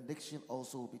then the benediction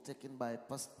also will be taken by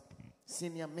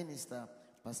Senior Minister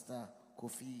Pastor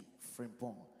Kofi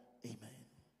Frimpong. Amen.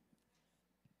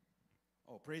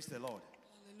 Oh, praise the Lord.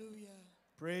 Hallelujah.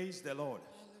 Praise the Lord.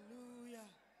 Hallelujah.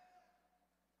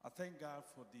 I thank God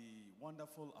for the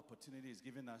wonderful opportunity He's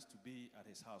given us to be at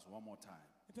His house one more time.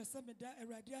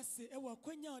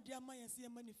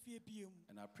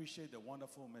 And I appreciate the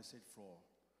wonderful message for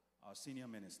our senior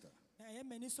minister.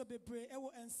 And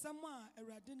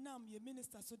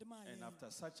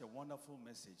after such a wonderful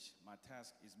message, my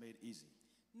task is made easy.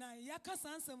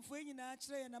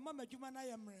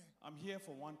 I'm here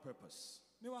for one purpose: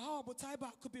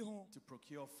 to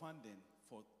procure funding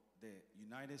for the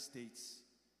United States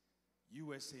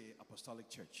USA Apostolic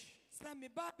Church.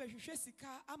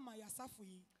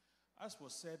 As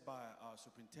was said by our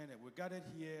superintendent, we gathered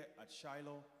here at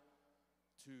Shiloh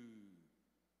to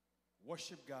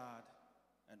worship God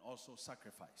and also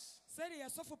sacrifice.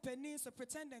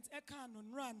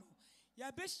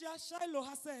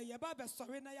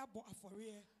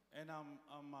 And I'm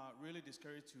really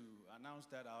discouraged to announce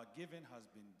that our giving has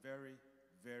been very,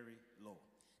 very low.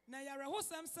 I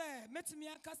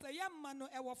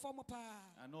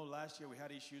know last year we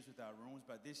had issues with our rooms,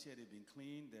 but this year they've been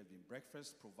clean, there've been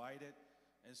breakfast provided,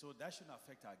 and so that shouldn't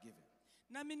affect our giving.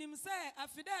 And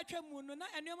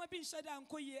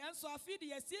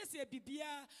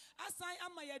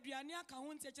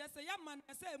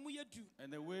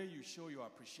the way you show your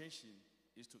appreciation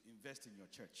is to invest in your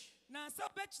church.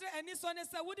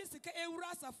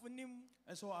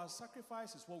 And so our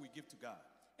sacrifice is what we give to God.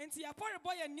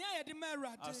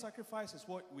 Our sacrifice is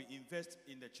what we invest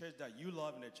in the church that you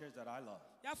love and the church that I love.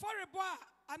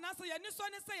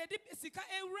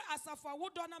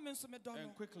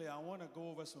 And quickly, I want to go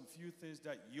over some few things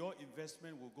that your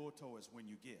investment will go towards when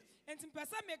you give.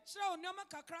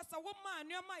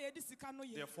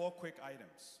 There are 4 quick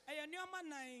items.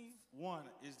 One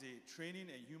is the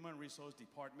training and human resource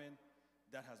department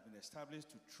that has been established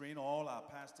to train all our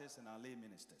pastors and our lay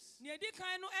ministers.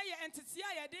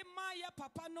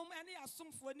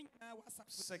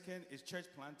 Second is church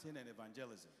planting and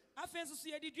evangelism.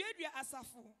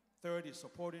 Third is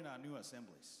supporting our new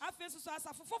assemblies. And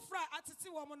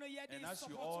as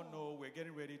you all know, we're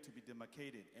getting ready to be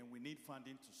demarcated, and we need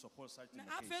funding to support such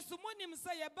demarcation.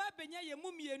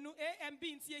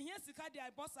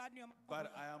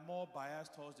 But I am more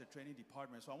biased towards the training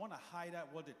department, so I want to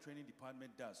highlight what the training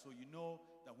department does, so you know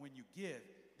that when you give,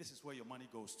 this is where your money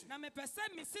goes to.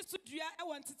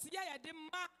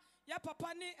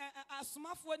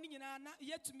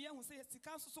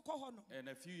 And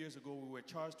a few years ago, we were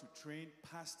charged to train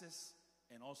pastors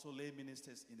and also lay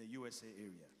ministers in the USA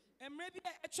area.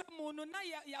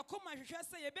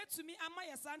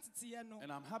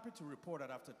 And I'm happy to report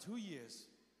that after 2 years,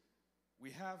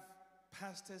 we have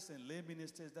pastors and lay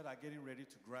ministers that are getting ready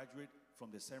to graduate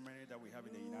from the seminary that we have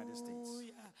in the United States.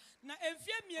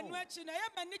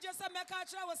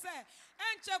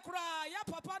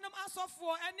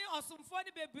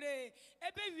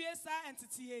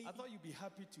 I thought you'd be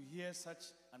happy to hear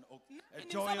such a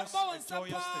joyous thing.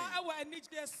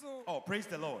 Oh, praise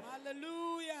the Lord.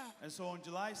 Hallelujah. And so on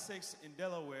July 6th in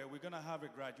Delaware, we're going to have a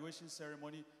graduation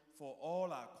ceremony for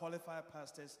all our qualified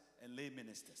pastors and lay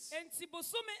ministers. And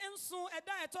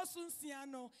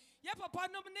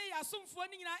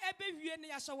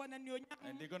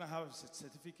they're going to have a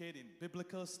certificate in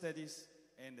biblical studies,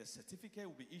 and the certificate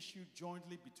will be issued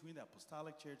jointly between the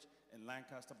Apostolic Church and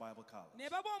Lancaster Bible College.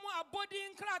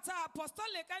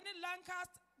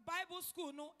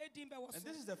 And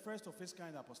this is the first of its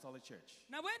kind Apostolic Church.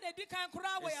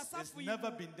 It's never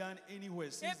been done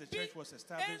anywhere since the church was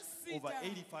established over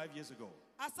 85 years ago.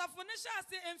 And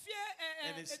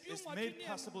it's made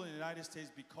possible in the United States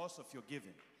because of your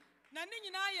giving.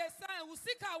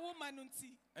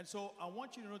 And so I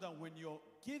want you to know that when you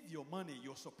give your money,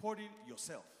 you're supporting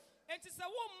yourself. And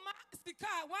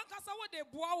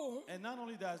not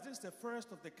only that, this is the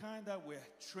first of the kind that we're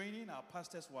training our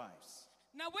pastors' wives.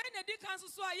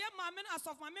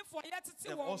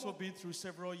 They've also been through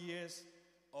several years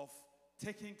of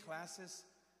taking classes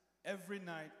every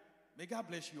night. May God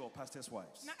bless you, all pastors'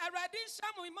 wives. And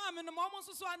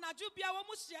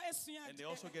they're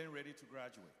also getting ready to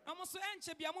graduate.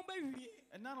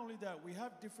 And not only that, we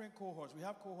have different cohorts. We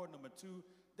have cohort number 2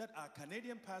 that are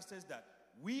Canadian pastors that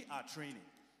we are training.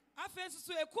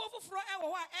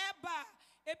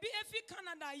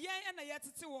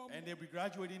 And they'll be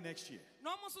graduating next year.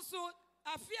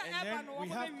 And then we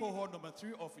have cohort number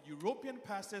 3 of European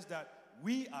pastors that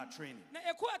we are training.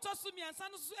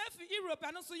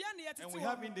 And we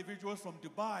have individuals from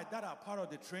Dubai that are part of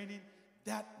the training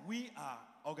that we are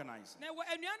organizing.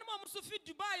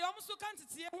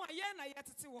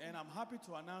 And I'm happy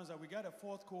to announce that we got a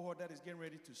 4th cohort that is getting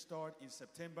ready to start in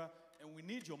September, and we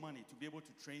need your money to be able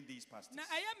to train these pastors.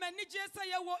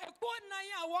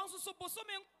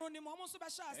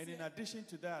 And in addition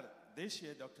to that, this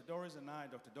year, Dr. Doris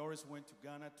went to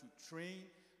Ghana to train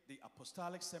the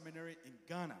Apostolic Seminary in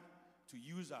Ghana to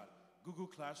use our Google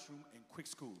Classroom and Quick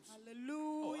Schools. Hallelujah.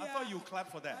 Oh, I thought you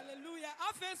clapped for that. Hallelujah.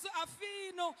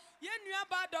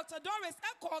 Dr. Doris,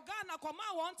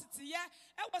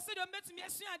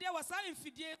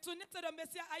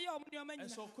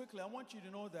 and so quickly, I want you to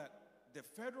know that the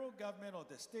federal government or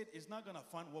the state is not going to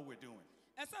fund what we're doing.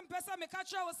 It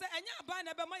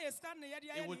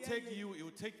will take you, it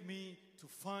will take me to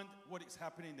fund what is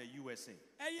happening in the USA.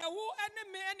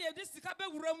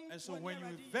 And so when you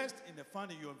invest in the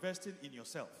fund, you're investing in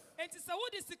yourself. And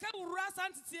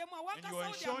you're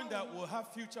ensuring that we'll have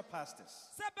future pastors.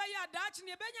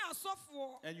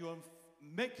 And you're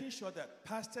making sure that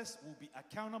pastors will be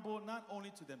accountable not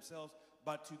only to themselves,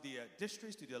 but to their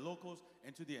districts, to their locals,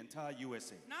 and to the entire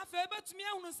USA.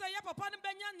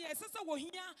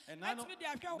 And not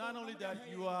only that,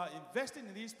 you are investing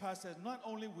in these pastors, not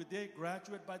only will they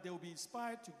graduate, but they will be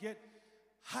inspired to get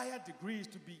higher degrees,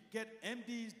 to get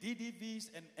MDs, DDVs,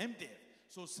 and MDiv.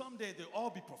 So someday they'll all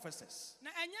be professors.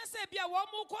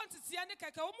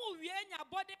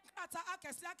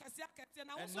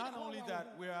 And not only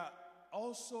that, we are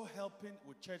also helping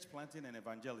with church planting and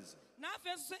evangelism. And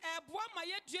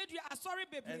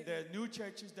the new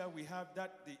churches that we have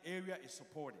that the area is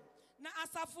supporting. And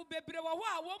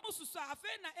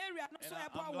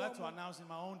I'm glad to announce in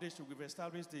my own district, we've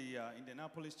established the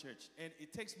Indianapolis church. And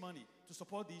it takes money to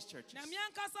support these churches. And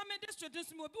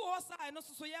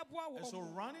so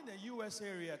running the U.S.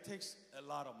 area takes a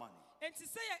lot of money. And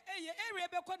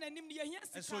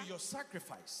so your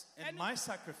sacrifice and my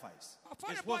sacrifice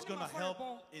is what's going to help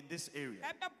in this area.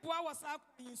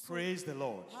 Praise the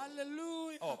Lord.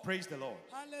 Hallelujah. Oh, praise the Lord.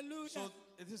 Hallelujah. So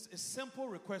it is a simple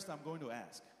request I'm going to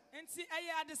ask. I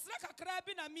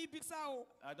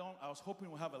was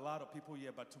hoping we'll have a lot of people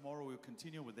here, but tomorrow we'll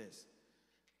continue with this.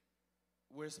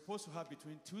 we're supposed to have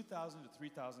between 2,000 to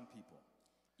 3,000 people.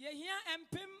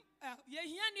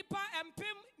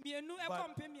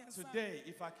 But today,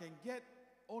 if I can get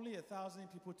only 1,000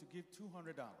 people to give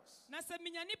 $200,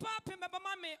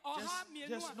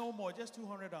 just no more, just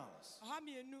 $200.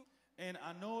 And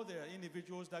I know there are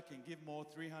individuals that can give more,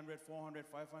 300, 400,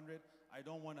 500. I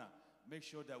don't want to make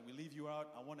sure that we leave you out.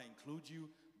 I want to include you,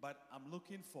 but I'm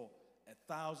looking for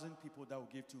 1,000 people that will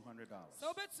give $200.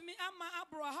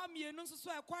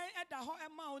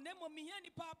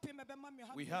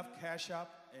 We have Cash App,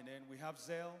 and then we have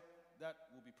Zelle that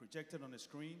will be projected on the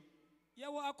screen. And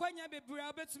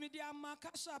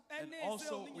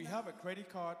also, we have a credit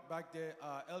card back there.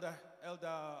 Elder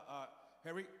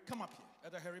Harry, come up here.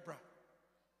 Elder Harry, bra.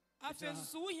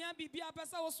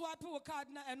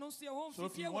 So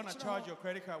if you want to charge your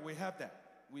credit card, we have that.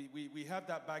 We have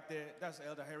that back there. That's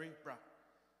Elder Harry, bra.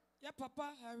 Yeah,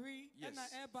 Papa Harry. Yes,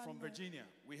 from Virginia.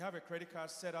 We have a credit card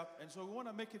set up, and so we want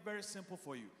to make it very simple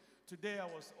for you. Today I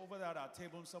was over there at our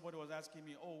table, and somebody was asking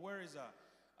me, oh, where is a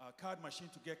card machine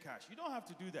to get cash? You don't have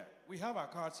to do that. We have our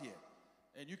cards here.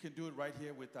 And you can do it right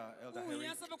here with Elder Harry.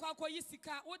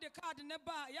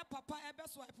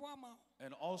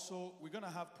 And also, we're going to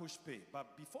have push pay.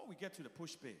 But before we get to the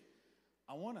push pay,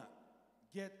 I want to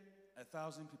get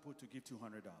 1,000 people to give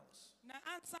 $200.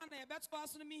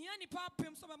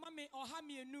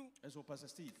 And so, Pastor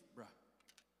Steve, brah.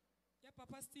 Yeah,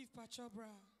 Papa Steve, Pacho,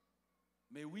 brah.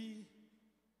 May we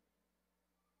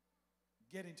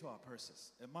get into our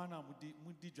purses.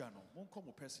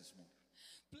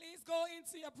 Please go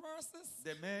into your purses.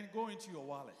 The men, go into your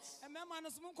wallets.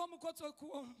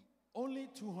 Only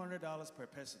 $200 per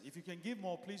person. If you can give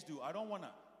more, please do. I don't want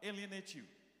to alienate you.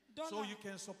 So you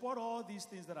can support all these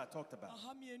things that I talked about.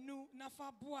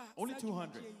 Only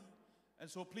 200. And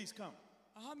so please come.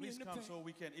 Please come so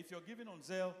we can. If you're giving on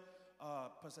Zelle,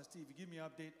 Pastor Steve, give me an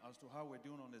update as to how we're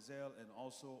doing on the Zelle and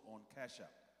also on Cash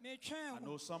App. I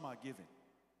know some are giving.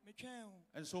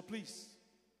 And so please.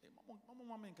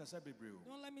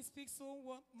 Don't let me speak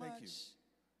so much. Thank you.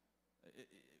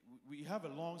 We have a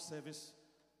long service.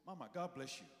 Mama, God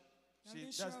bless you.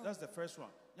 See, that's the first one.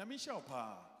 God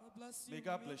bless you. May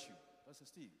God bless you. Pastor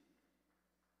Steve.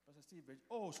 Pastor Steve.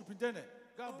 Oh, Superintendent.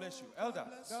 God bless you. Elder.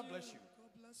 God bless you.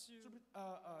 God bless you.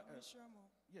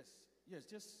 Yes,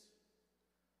 just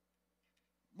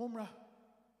Mumra.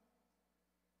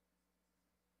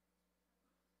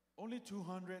 Only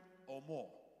 200 or more.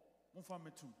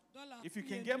 If you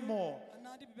can get more,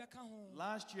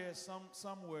 last year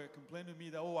some were complaining to me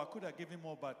that, oh, I could have given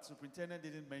more, but superintendent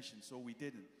didn't mention, so we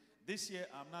didn't. This year,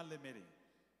 I'm not limiting.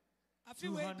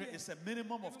 200 is a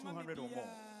minimum of 200 or more.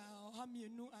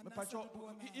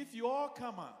 If you all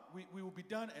come out, we will be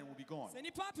done and we'll be gone.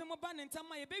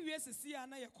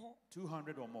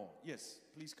 200 or more. Yes,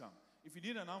 please come. If you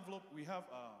need an envelope, we have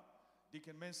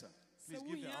Deacon Mensa. Please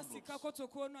give the envelopes.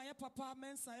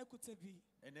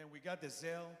 And then we got the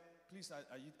Zelle. Please,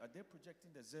 are they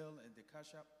projecting the Zelle and the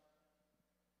Cash App?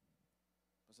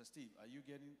 Pastor Steve, are you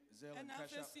getting Zelle and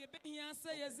Cash App?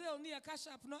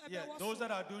 Okay. Yeah, those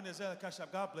that are doing the Zelle and Cash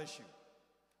App, God bless you.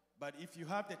 But if you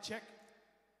have the check,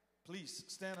 please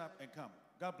stand up and come.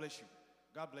 God bless you.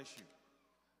 God bless you.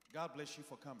 God bless you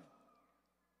for coming.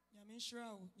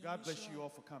 God bless you all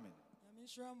for coming.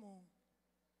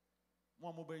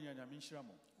 God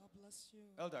bless you.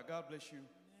 Elder, God bless you.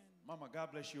 Mama,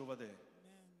 God bless you over there.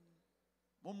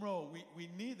 Mumro, we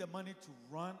need the money to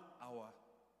run our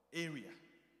area.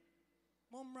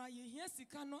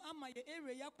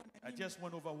 I just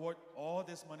went over what all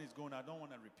this money is going. I don't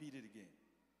want to repeat it again.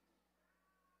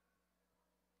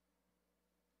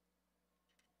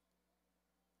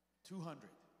 $200.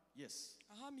 Yes.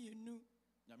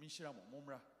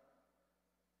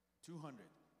 200.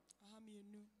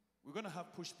 We're going to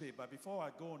have push pay, but before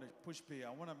I go on the push pay, I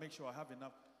want to make sure I have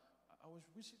enough. I was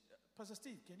wishing, Pastor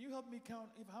Steve, can you help me count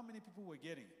how many people we're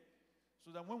getting?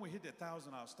 So that when we hit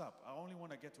 1,000, I'll stop. I only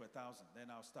want to get to 1,000,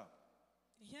 then I'll stop.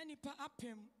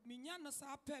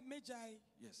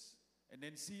 Yes. And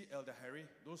then see Elder Harry,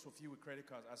 those of you with credit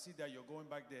cards, I see that you're going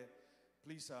back there.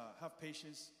 Please have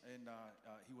patience, and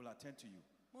he will attend to you.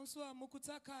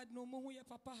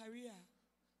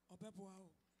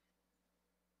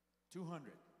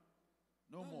 200.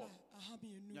 No more.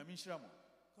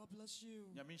 God bless you.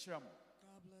 God bless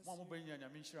you.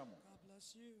 God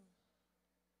bless you.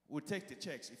 We'll take the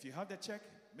checks. If you have the check,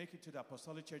 make it to the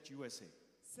Apostolic Church USA.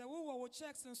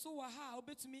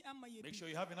 Make sure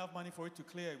you have enough money for it to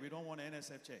clear. We don't want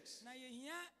NSF checks.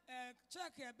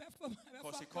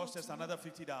 Because it costs us another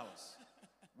 $50.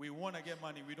 We want to get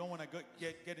money. We don't want to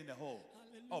get in the hole.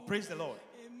 Hallelujah. Oh, praise the Lord.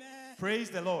 Amen. Praise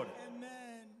the Lord.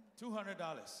 Amen.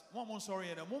 $200. One sorry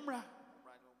and a mumra.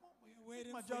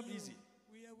 Waiting my for job you. easy.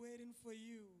 We are waiting for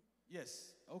you.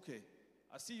 Yes, okay.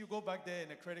 I see you go back there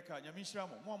in a credit card.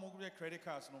 Credit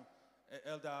cards, no.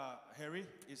 Elder Harry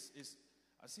is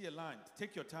I see a line.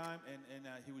 Take your time and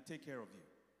he will take care of you.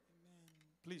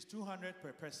 Amen. Please, 200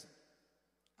 per person.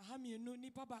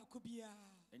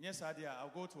 And yes, idea, I'll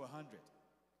go to 100.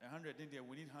 100 in there,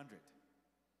 we need 100.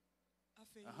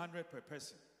 100 per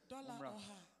person. $1.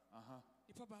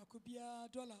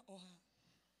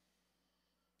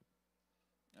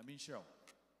 Show.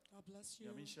 God bless you.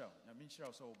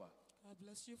 Show so over. God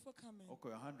bless you for coming. Okay,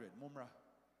 100. Mumra.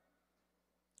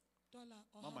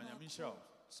 Mama, show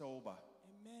so over.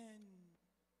 Amen.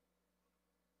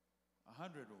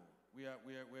 100.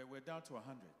 We're down to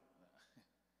 100.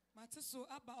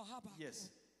 Yes.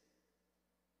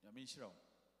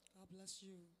 God bless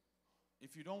you.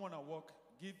 If you don't want to walk,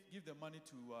 give the money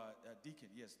to Deacon.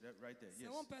 Yes, that right there. Yes.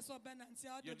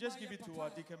 You just give it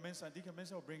to Deacon Mensa. Deacon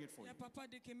Mensa will bring it for you.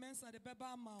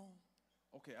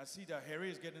 Okay, I see that Harry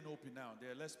is getting open now.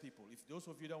 There are less people. If those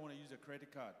of you don't want to use a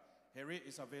credit card, Harry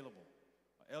is available.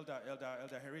 Elder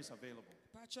Harry is available.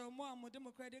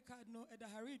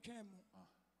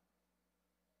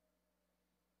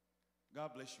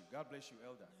 God bless you. God bless you,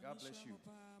 Elder. God bless you.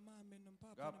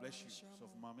 God bless you. So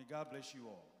for mommy, God bless you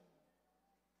all.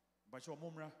 But your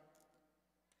mumra.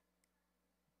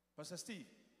 Pastor Steve,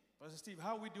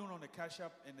 how are we doing on the Cash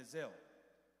App and the Zelle?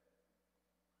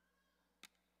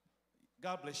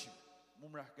 God bless you.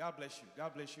 Mumra, God bless you.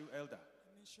 God bless you, Elder.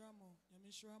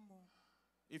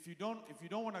 If you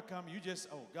don't want to come, you just,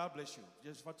 God bless you.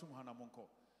 Just Fatum Hana Monko.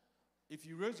 If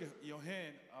you raise your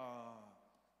hand,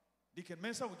 Deacon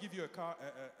Mensa will give you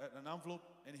an envelope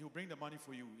and he'll bring the money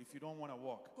for you if you don't want to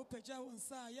walk. Okay.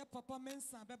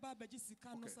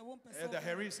 Elder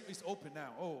Harry is open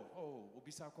now.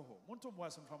 Obisakoho. Monto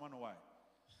wasn't from why.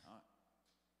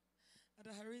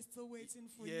 Elder Harry is still waiting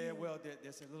for you. Yeah, well,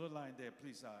 there's a little line there,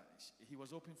 please. He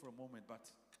was open for a moment,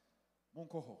 but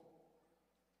Monkoho.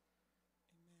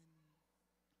 Amen.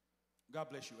 God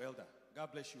bless you, Elder.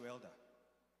 God bless you, Elder.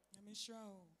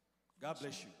 God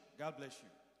bless you. God bless you.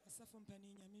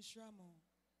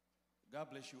 God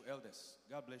bless you, elders.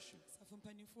 God bless you.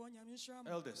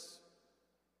 Elders.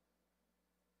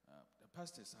 The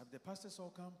pastors. Have the pastors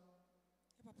all come?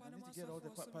 I need to get all the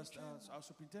pastors. Our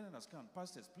superintendent has come.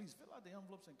 Pastors, please fill out the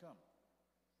envelopes and come.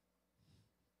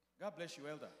 God bless you,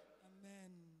 Elder.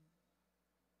 Amen.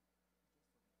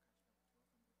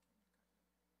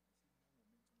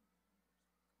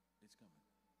 It's coming.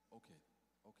 Okay.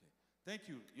 Thank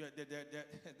you.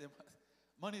 The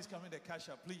money is coming, the Cash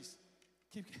App. Please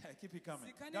keep it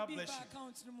coming. God bless you.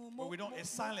 But we don't. It's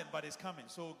silent, but it's coming.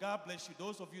 So God bless you.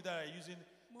 Those of you that are using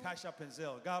Cash App and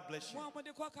Zelle, God bless you.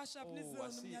 I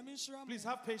see. Please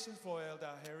have patience for Elder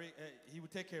Harry. He will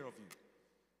take care of you.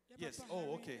 Yes.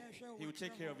 Okay. He will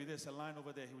take care of you. There's a line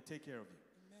over there. He will take care of you.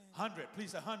 100.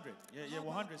 Please, 100. Yeah.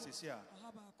 100 is here.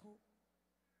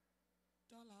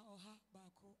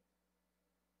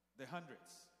 The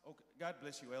hundreds. Okay. God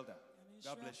bless you, Elder.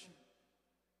 God bless you.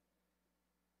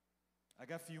 I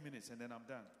got a few minutes and then I'm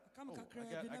done. I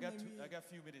got a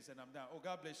few minutes and I'm done.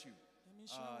 God bless you.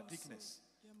 Deaconess.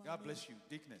 God bless you.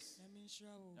 Deaconess.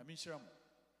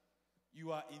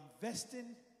 You are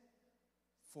investing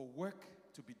for work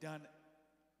to be done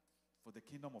for the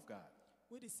kingdom of God.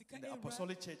 In the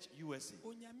Apostolic Church USA.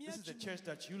 This is the church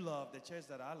that you love, the church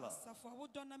that I love.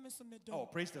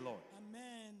 Praise the Lord.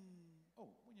 Amen.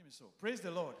 Praise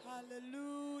the Lord.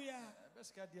 Hallelujah.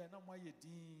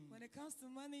 When it comes to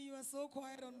money, you are so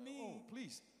quiet on me.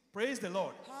 Please. Praise the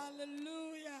Lord.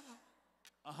 Hallelujah.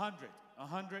 100.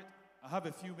 I have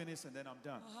a few minutes and then I'm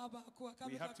done.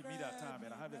 We have to meet our time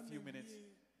and I have a few minutes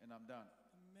and I'm done.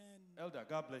 Amen. Elder,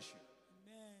 God bless you.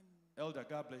 Amen. Elder,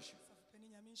 God bless you.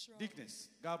 Deaconess,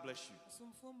 God bless you.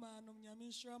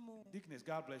 Deaconess,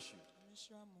 God bless you.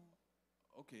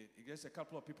 Okay, there's a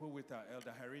couple of people with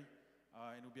Elder Harry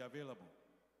and will be available.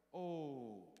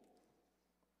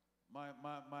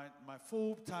 My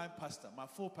full-time pastor,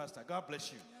 God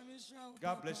bless you.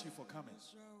 God bless you for coming.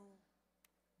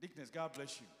 Deaconess, God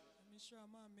bless you.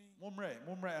 Mumre,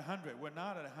 100. We're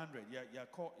not at 100. You're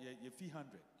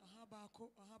 300.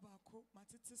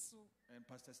 And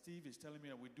Pastor Steve is telling me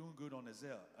that we're doing good on the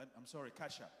Zelle. I'm sorry,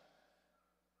 Cash App.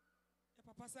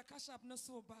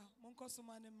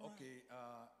 Okay,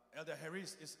 Elder Harry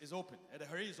is open. Elder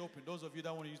Harry is open. Those of you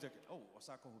that want to use the...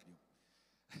 Osako Hubio.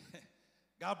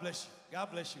 God bless you.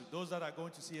 God bless you. Those that are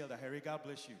going to see Elder Harry, God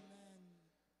bless you.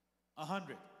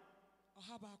 100.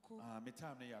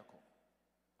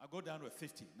 I go down to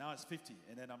 50. Now it's 50,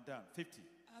 and then I'm done. $50.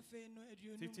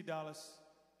 $50.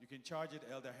 You can charge it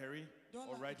Elder Harry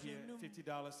or right here,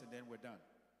 $50, and then we're done.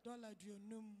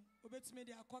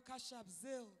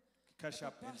 Cash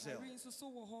App and Zelle.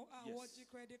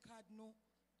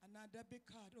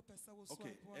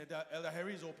 Okay, Elder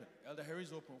Harry is open. Elder Harry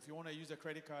is open. If you want to use a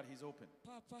credit card, he's open.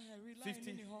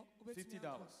 $50.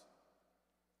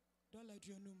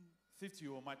 $50.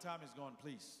 Oh, my time is gone,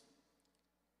 please.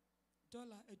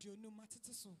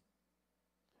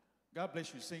 God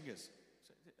bless you, singers.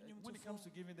 When it comes to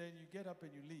giving, then you get up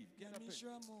and you leave. Get up and,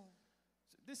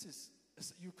 this is,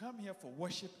 you come here for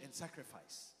worship and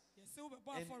sacrifice.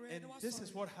 And this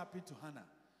is what happened to Hannah.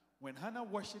 When Hannah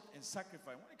worshiped and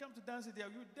sacrificed, when it comes to dancing,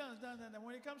 you dance, and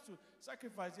when it comes to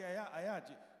sacrifice,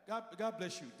 God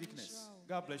bless you, Dickness.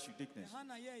 God bless you, Dickness.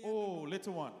 Oh,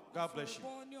 little one, God bless you.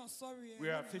 We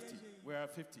are at 50. We are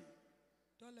at 50.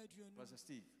 Pastor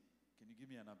Steve, can you give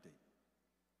me an update?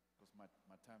 Because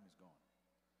my time is gone.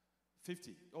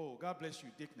 50. Oh, God bless you,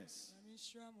 Dickness.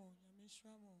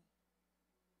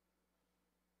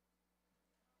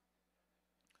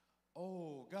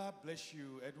 Oh, God bless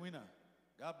you, Edwina.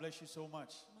 God bless you so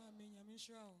much.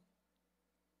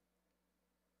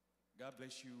 God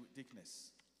bless you,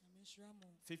 Dickness.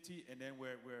 50, and then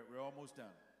we're almost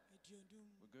done.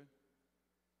 We're good?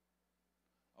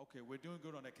 Okay, we're doing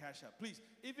good on the cash app. Please,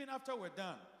 even after we're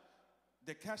done,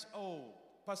 the cash, oh,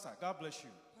 Pastor, God bless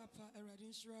you.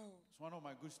 It's one of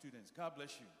my good students. God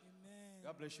bless you. Amen.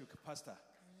 God bless you, Pastor.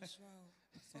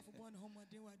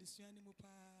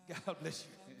 God bless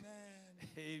you.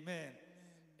 Amen.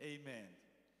 Amen.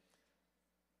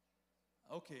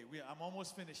 Okay, I'm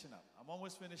almost finishing up.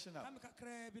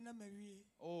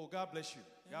 Oh, God bless you.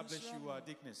 God bless you,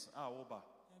 Dickness. Oba.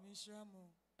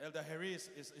 Elder Harry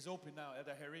is open now.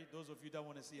 Elder Harry, those of you that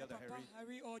want to see Elder Harry.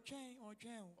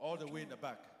 All the way in the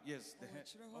back. Yes.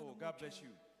 Oh, God bless you.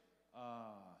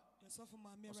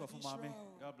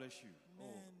 God bless you.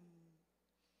 Oh.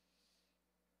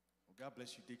 God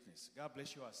bless you, Dickness. God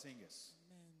bless you, our singers.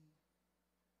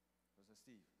 Pastor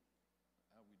Steve,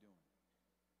 how are we doing?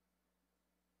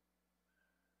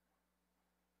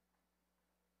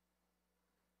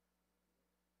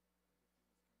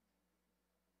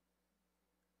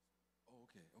 Oh,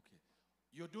 okay.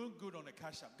 You're doing good on the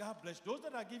Cash App. God bless those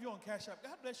that I give you on Cash App.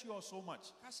 God bless you all so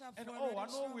much. And I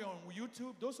know we're on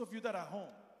YouTube. Those of you that are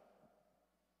home,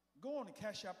 go on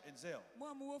Cash App and Zelle.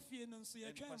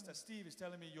 And Pastor Steve is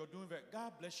telling me you're doing very.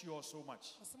 God bless you all so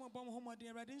much.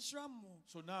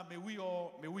 So now may we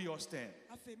all stand.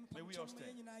 May we all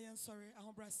stand.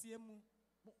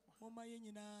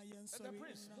 The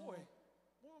Prince, boy.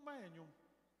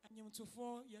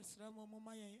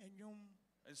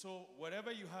 And so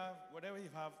whatever you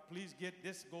have, please get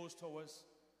this goes towards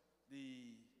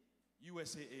the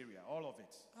USA area, all of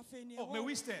it. Oh, may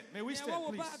we stand, please. May we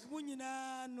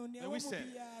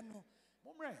stand.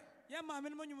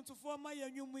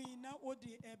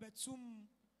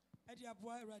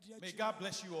 May God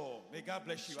bless you all. May God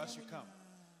bless you as you come.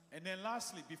 And then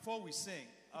lastly, before we sing,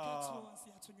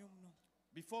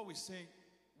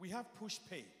 we have push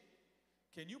pay.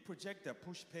 Can you project the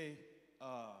push pay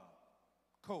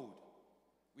code?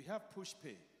 We have push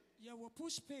pay. Yeah, we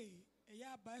push pay.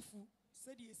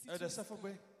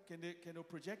 Can they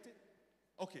project it?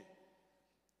 Okay.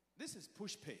 This is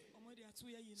push pay.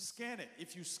 Scan it.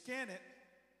 If you scan it,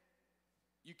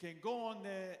 you can go on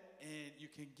there and you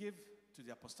can give to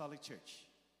the Apostolic Church.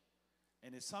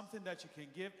 And it's something that you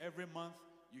can give every month.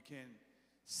 You can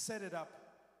set it up,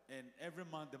 and every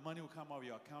month the money will come out of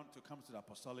your account to come to the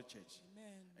Apostolic Church.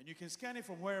 Amen. And you can scan it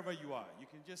from wherever you are. You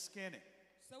can just scan it.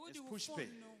 It's push pay.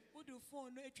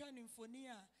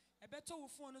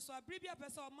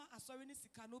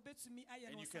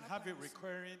 And you can have it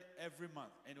recurring every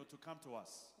month, and it will come to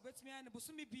us.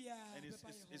 And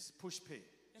it's push pay.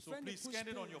 So please scan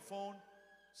it on your phone.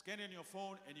 Scan it on your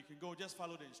phone, and you can go. Just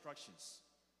follow the instructions.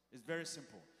 It's very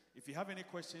simple. If you have any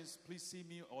questions, please see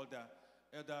me or the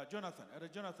Jonathan.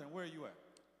 Jonathan, where are you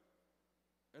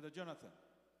at? Jonathan.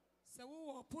 So we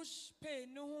will push pay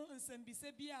no and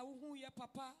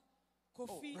papa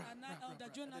Kofi and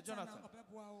Jonathan.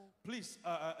 Please,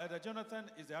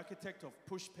 Jonathan is the architect of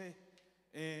push pay,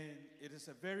 and it is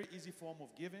a very easy form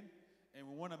of giving, and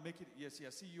we want to make it. Yes, I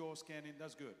see you all scanning.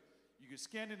 That's good. You can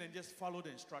scan it and just follow the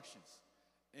instructions.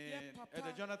 And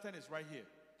Jonathan is right here.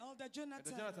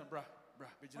 Jonathan, brah.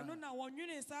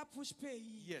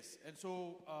 Yes, and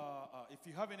so if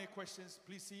you have any questions,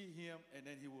 please see him, and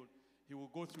then he will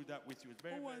go through that with you. It's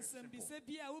very, very simple.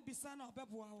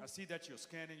 I see that you're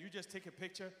scanning. You just take a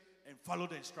picture and follow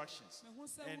the instructions.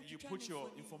 And you put your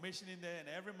information in there, and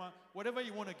every month, whatever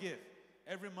you want to give,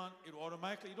 every month, it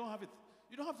automatically, you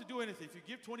You don't have to do anything. If you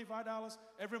give $25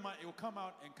 every month, it will come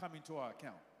out and come into our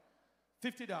account.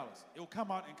 $50, it will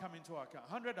come out and come into our account.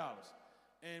 $100.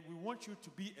 And we want you to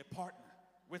be a partner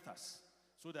with us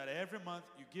so that every month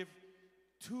you give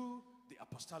to the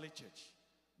Apostolic Church.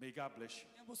 May God bless you.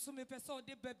 25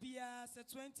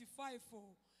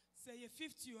 say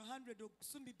 50 or 100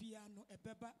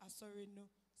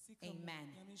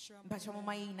 Amen.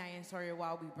 Sorry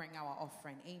while we bring our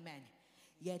offering. Amen.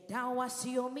 Yedawa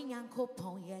siyo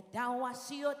minyankopon, yedawa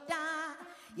siyo da,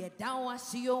 yedawa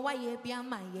siyo waye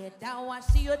biama, yedawa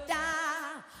siyo da,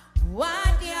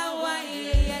 wadia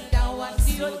waye yedawa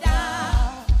siyo da,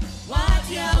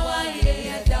 wadia waye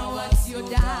yedawa siyo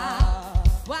da,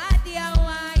 wadia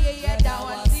waye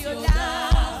yedawa siyo da,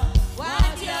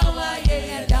 wadia waye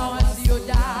yedawa siyo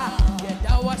da,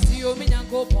 yedawa siyo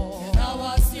minyankopon,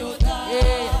 yedawa siyo da,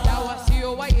 yedawa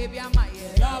siyo waye biama,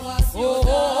 yedawa siyo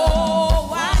da.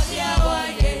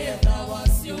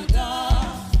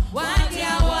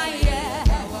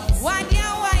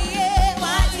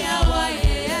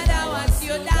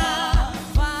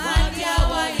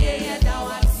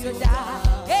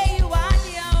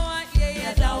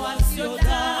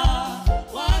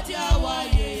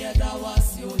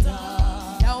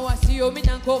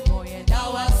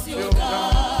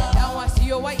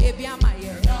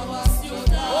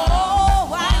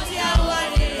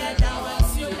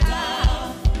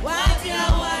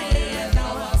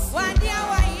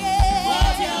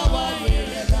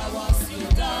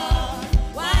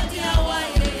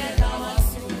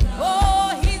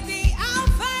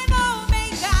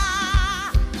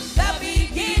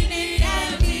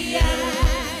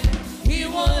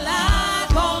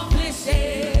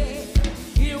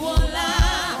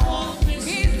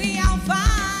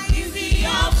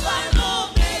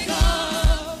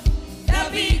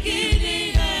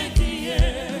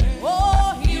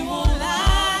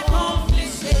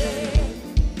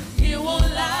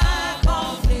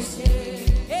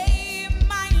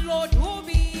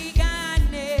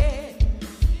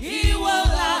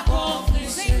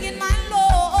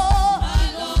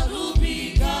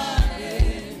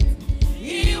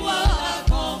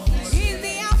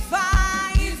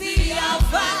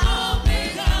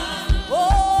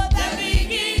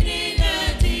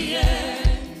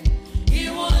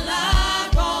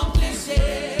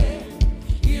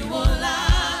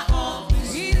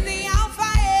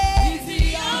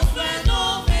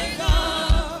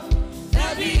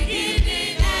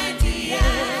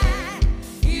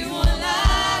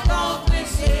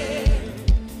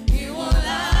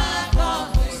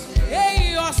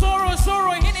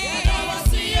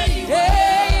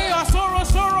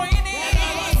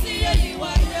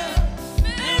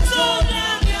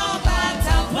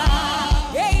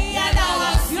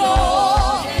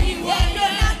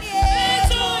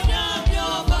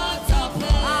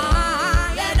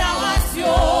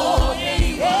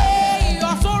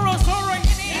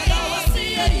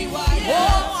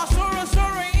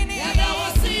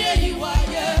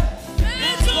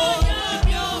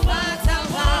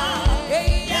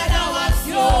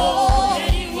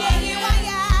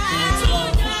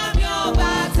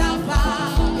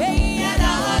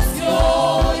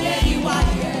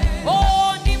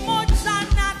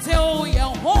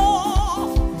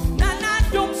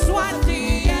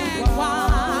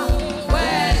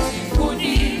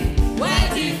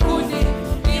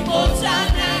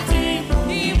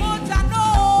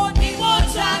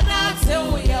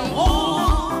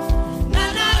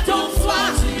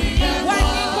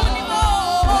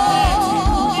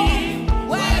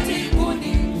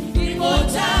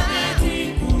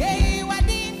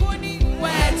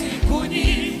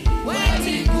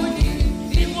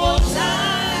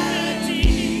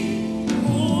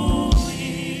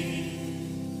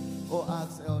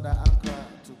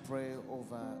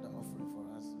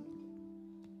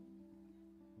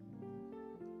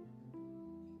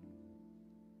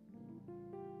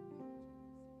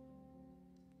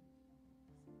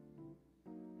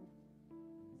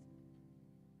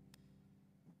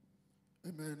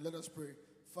 Amen. Let us pray.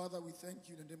 Father, we thank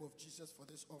you in the name of Jesus for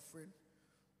this offering.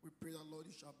 We pray that, Lord,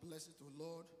 you shall bless it, O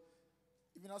Lord.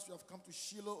 Even as we have come to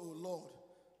Shiloh, O Lord,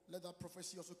 let that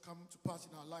prophecy also come to pass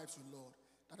in our lives, O Lord.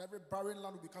 That every barren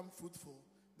land will become fruitful.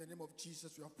 In the name of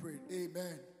Jesus, we have prayed.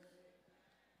 Amen.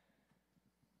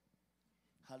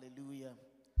 Hallelujah.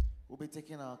 We'll be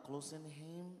taking our closing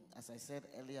hymn. As I said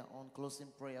earlier on, closing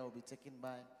prayer will be taken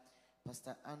by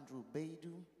Pastor Andrew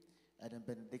Baidu, and then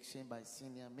benediction by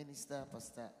Senior Minister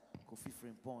Pastor Kofi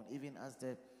Frimpong. Even as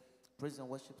the praise and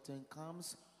worship team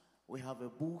comes, we have a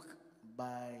book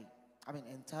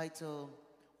entitled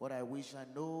What I Wish I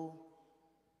Know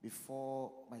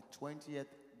Before My 20th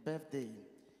birthday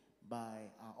by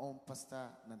our own Pastor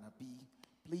Nanabi.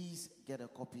 Please get a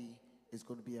copy. It's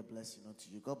going to be a blessing unto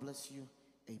you. God bless you.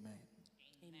 Amen.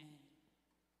 Amen.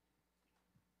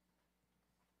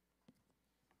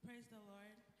 Praise the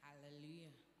Lord.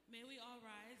 Hallelujah. May we all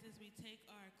rise as we take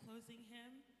our closing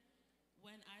hymn,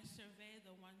 When I Survey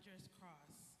the Wondrous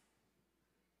Cross.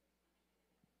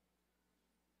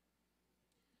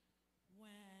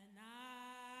 When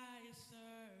I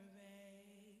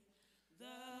survey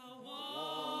the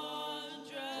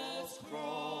wondrous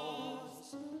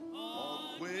cross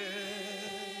on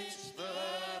which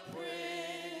the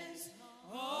Prince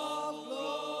of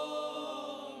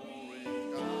Glory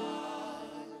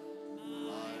died,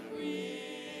 my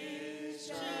riches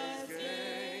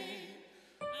gain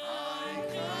I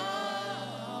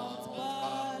count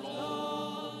but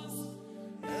loss,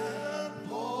 and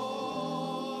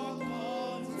pour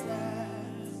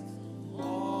content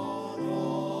on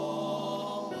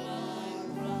all my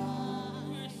pride.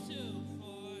 Verse 2,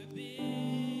 forbidden,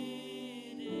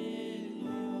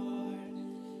 Lord,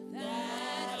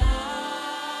 that I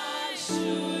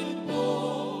should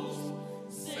boast,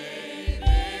 save in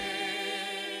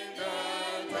the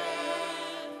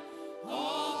death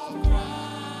of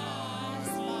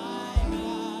Christ my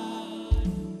God.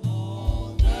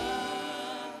 All the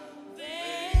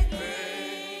vain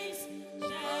things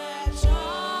that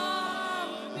charm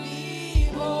me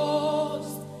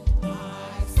most, I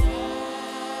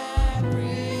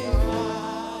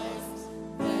sacrifice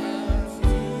them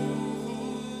to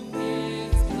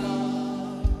His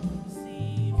blood.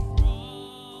 See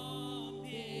from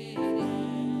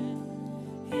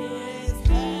His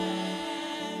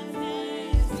hands,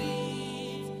 His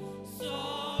feet,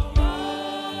 sorrow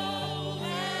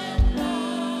and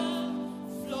love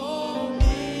flow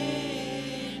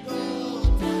mingled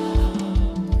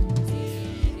down.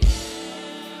 Did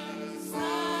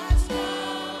such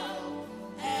love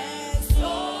and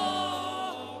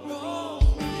sorrow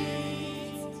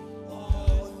meet,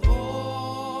 or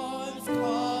thorns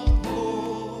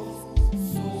compose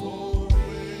so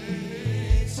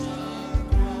rich a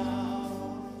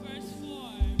crown? Verse 4,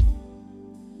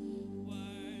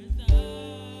 were the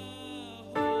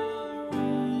whole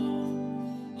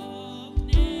of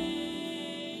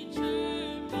nature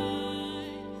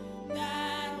mine,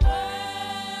 that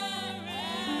were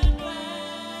and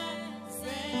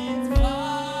blessings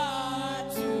far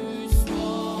too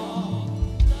small,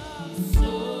 love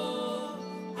so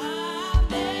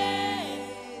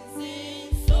amazing,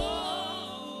 so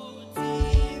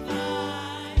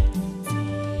divine,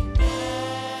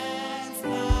 demands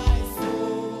my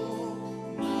soul,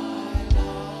 my life.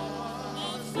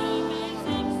 Love so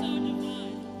amazing, so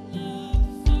divine,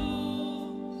 love so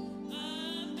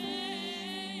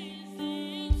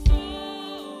amazing, so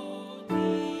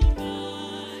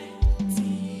divine,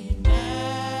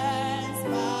 demands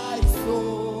my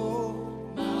soul,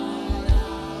 my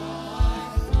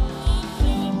life. Love so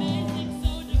amazing,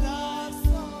 so divine, love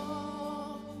so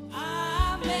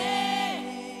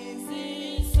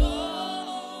amazing, so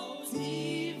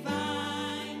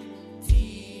divine,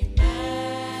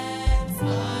 demands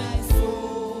my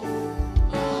soul,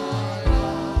 my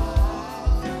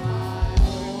life, my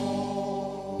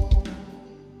own.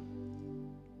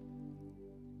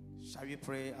 Shall we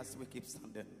pray as we keep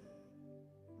standing?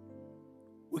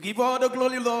 We give all the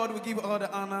glory, Lord. We give all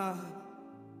the honor.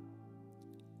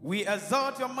 We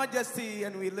exalt your majesty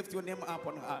and we lift your name up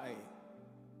on high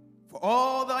for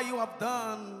all that you have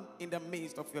done in the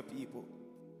midst of your people.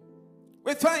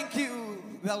 We thank you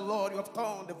that, Lord, you have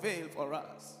torn the veil for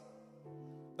us,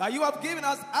 that you have given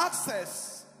us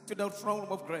access to the throne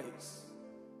of grace.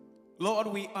 Lord,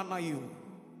 we honor you.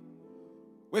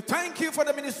 We thank you for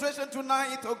the ministration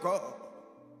tonight, oh God.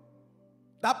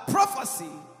 That prophecy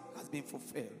has been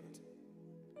fulfilled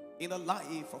in the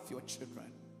life of your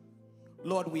children.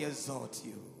 Lord, we exalt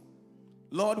you.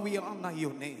 Lord, we honor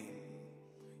your name.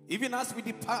 Even as we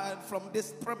depart from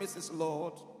these premises,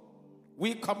 Lord,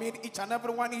 we commit each and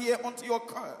every one here unto your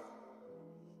care.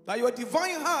 That your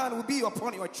divine hand will be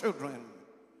upon your children.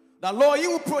 That, Lord,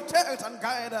 you will protect and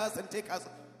guide us and take us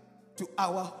to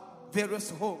our various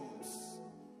homes.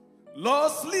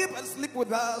 Lord, sleep and sleep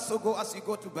with us, so go as you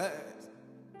go to bed.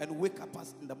 And wake up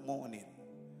us in the morning.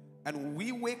 And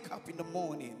we wake up in the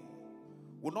morning,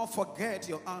 will not forget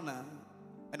your honor,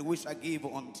 and we shall give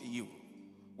unto you.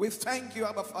 We thank you,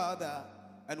 Abba Father,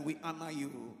 and we honor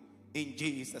you in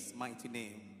Jesus' mighty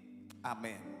name.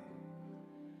 Amen.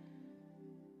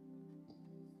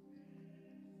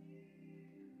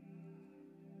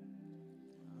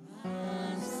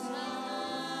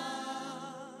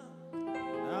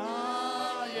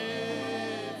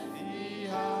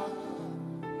 Yeah.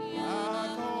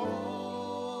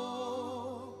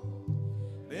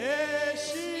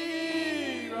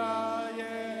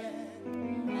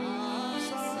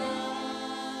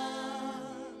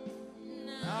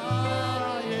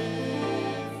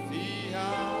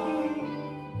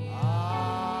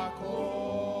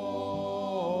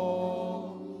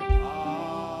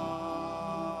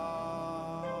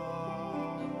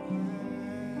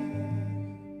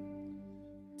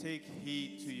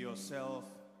 yourself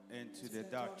into the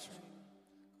doctrine.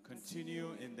 Continue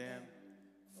in them,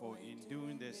 for in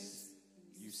doing this,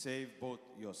 you save both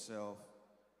yourself.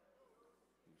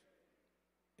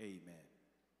 Amen.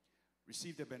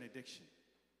 Receive the benediction.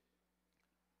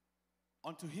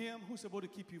 Unto him who's able to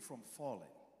keep you from falling,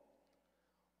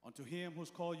 unto him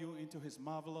who's called you into his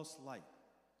marvelous light,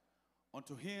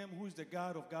 unto him who is the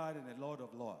God of God and the Lord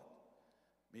of Lords,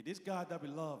 may this God that we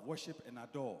love, worship, and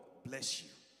adore bless you.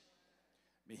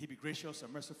 May he be gracious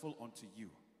and merciful unto you.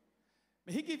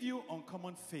 May he give you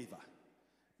uncommon favor.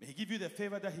 May he give you the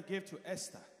favor that he gave to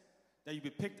Esther, that you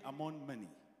be picked among many.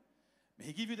 May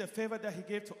he give you the favor that he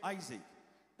gave to Isaac,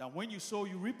 that when you sow,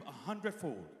 you reap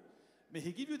 100-fold. May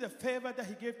he give you the favor that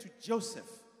he gave to Joseph,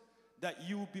 that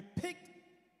you will be picked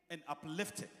and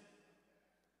uplifted.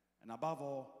 And above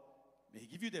all, may he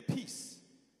give you the peace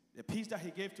that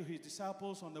he gave to his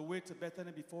disciples on the way to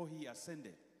Bethany before he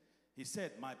ascended. He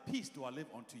said, my peace do I live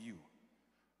unto you.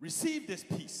 Receive this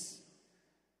peace.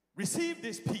 Receive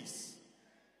this peace.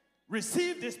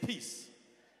 Receive this peace.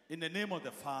 In the name of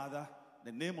the Father,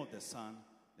 the name of the Son,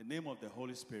 the name of the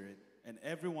Holy Spirit. And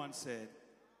everyone said,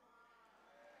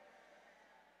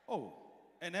 oh,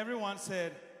 and everyone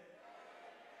said,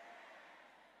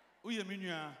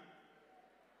 Uyeminya,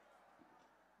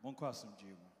 Monkwasum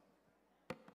Juma.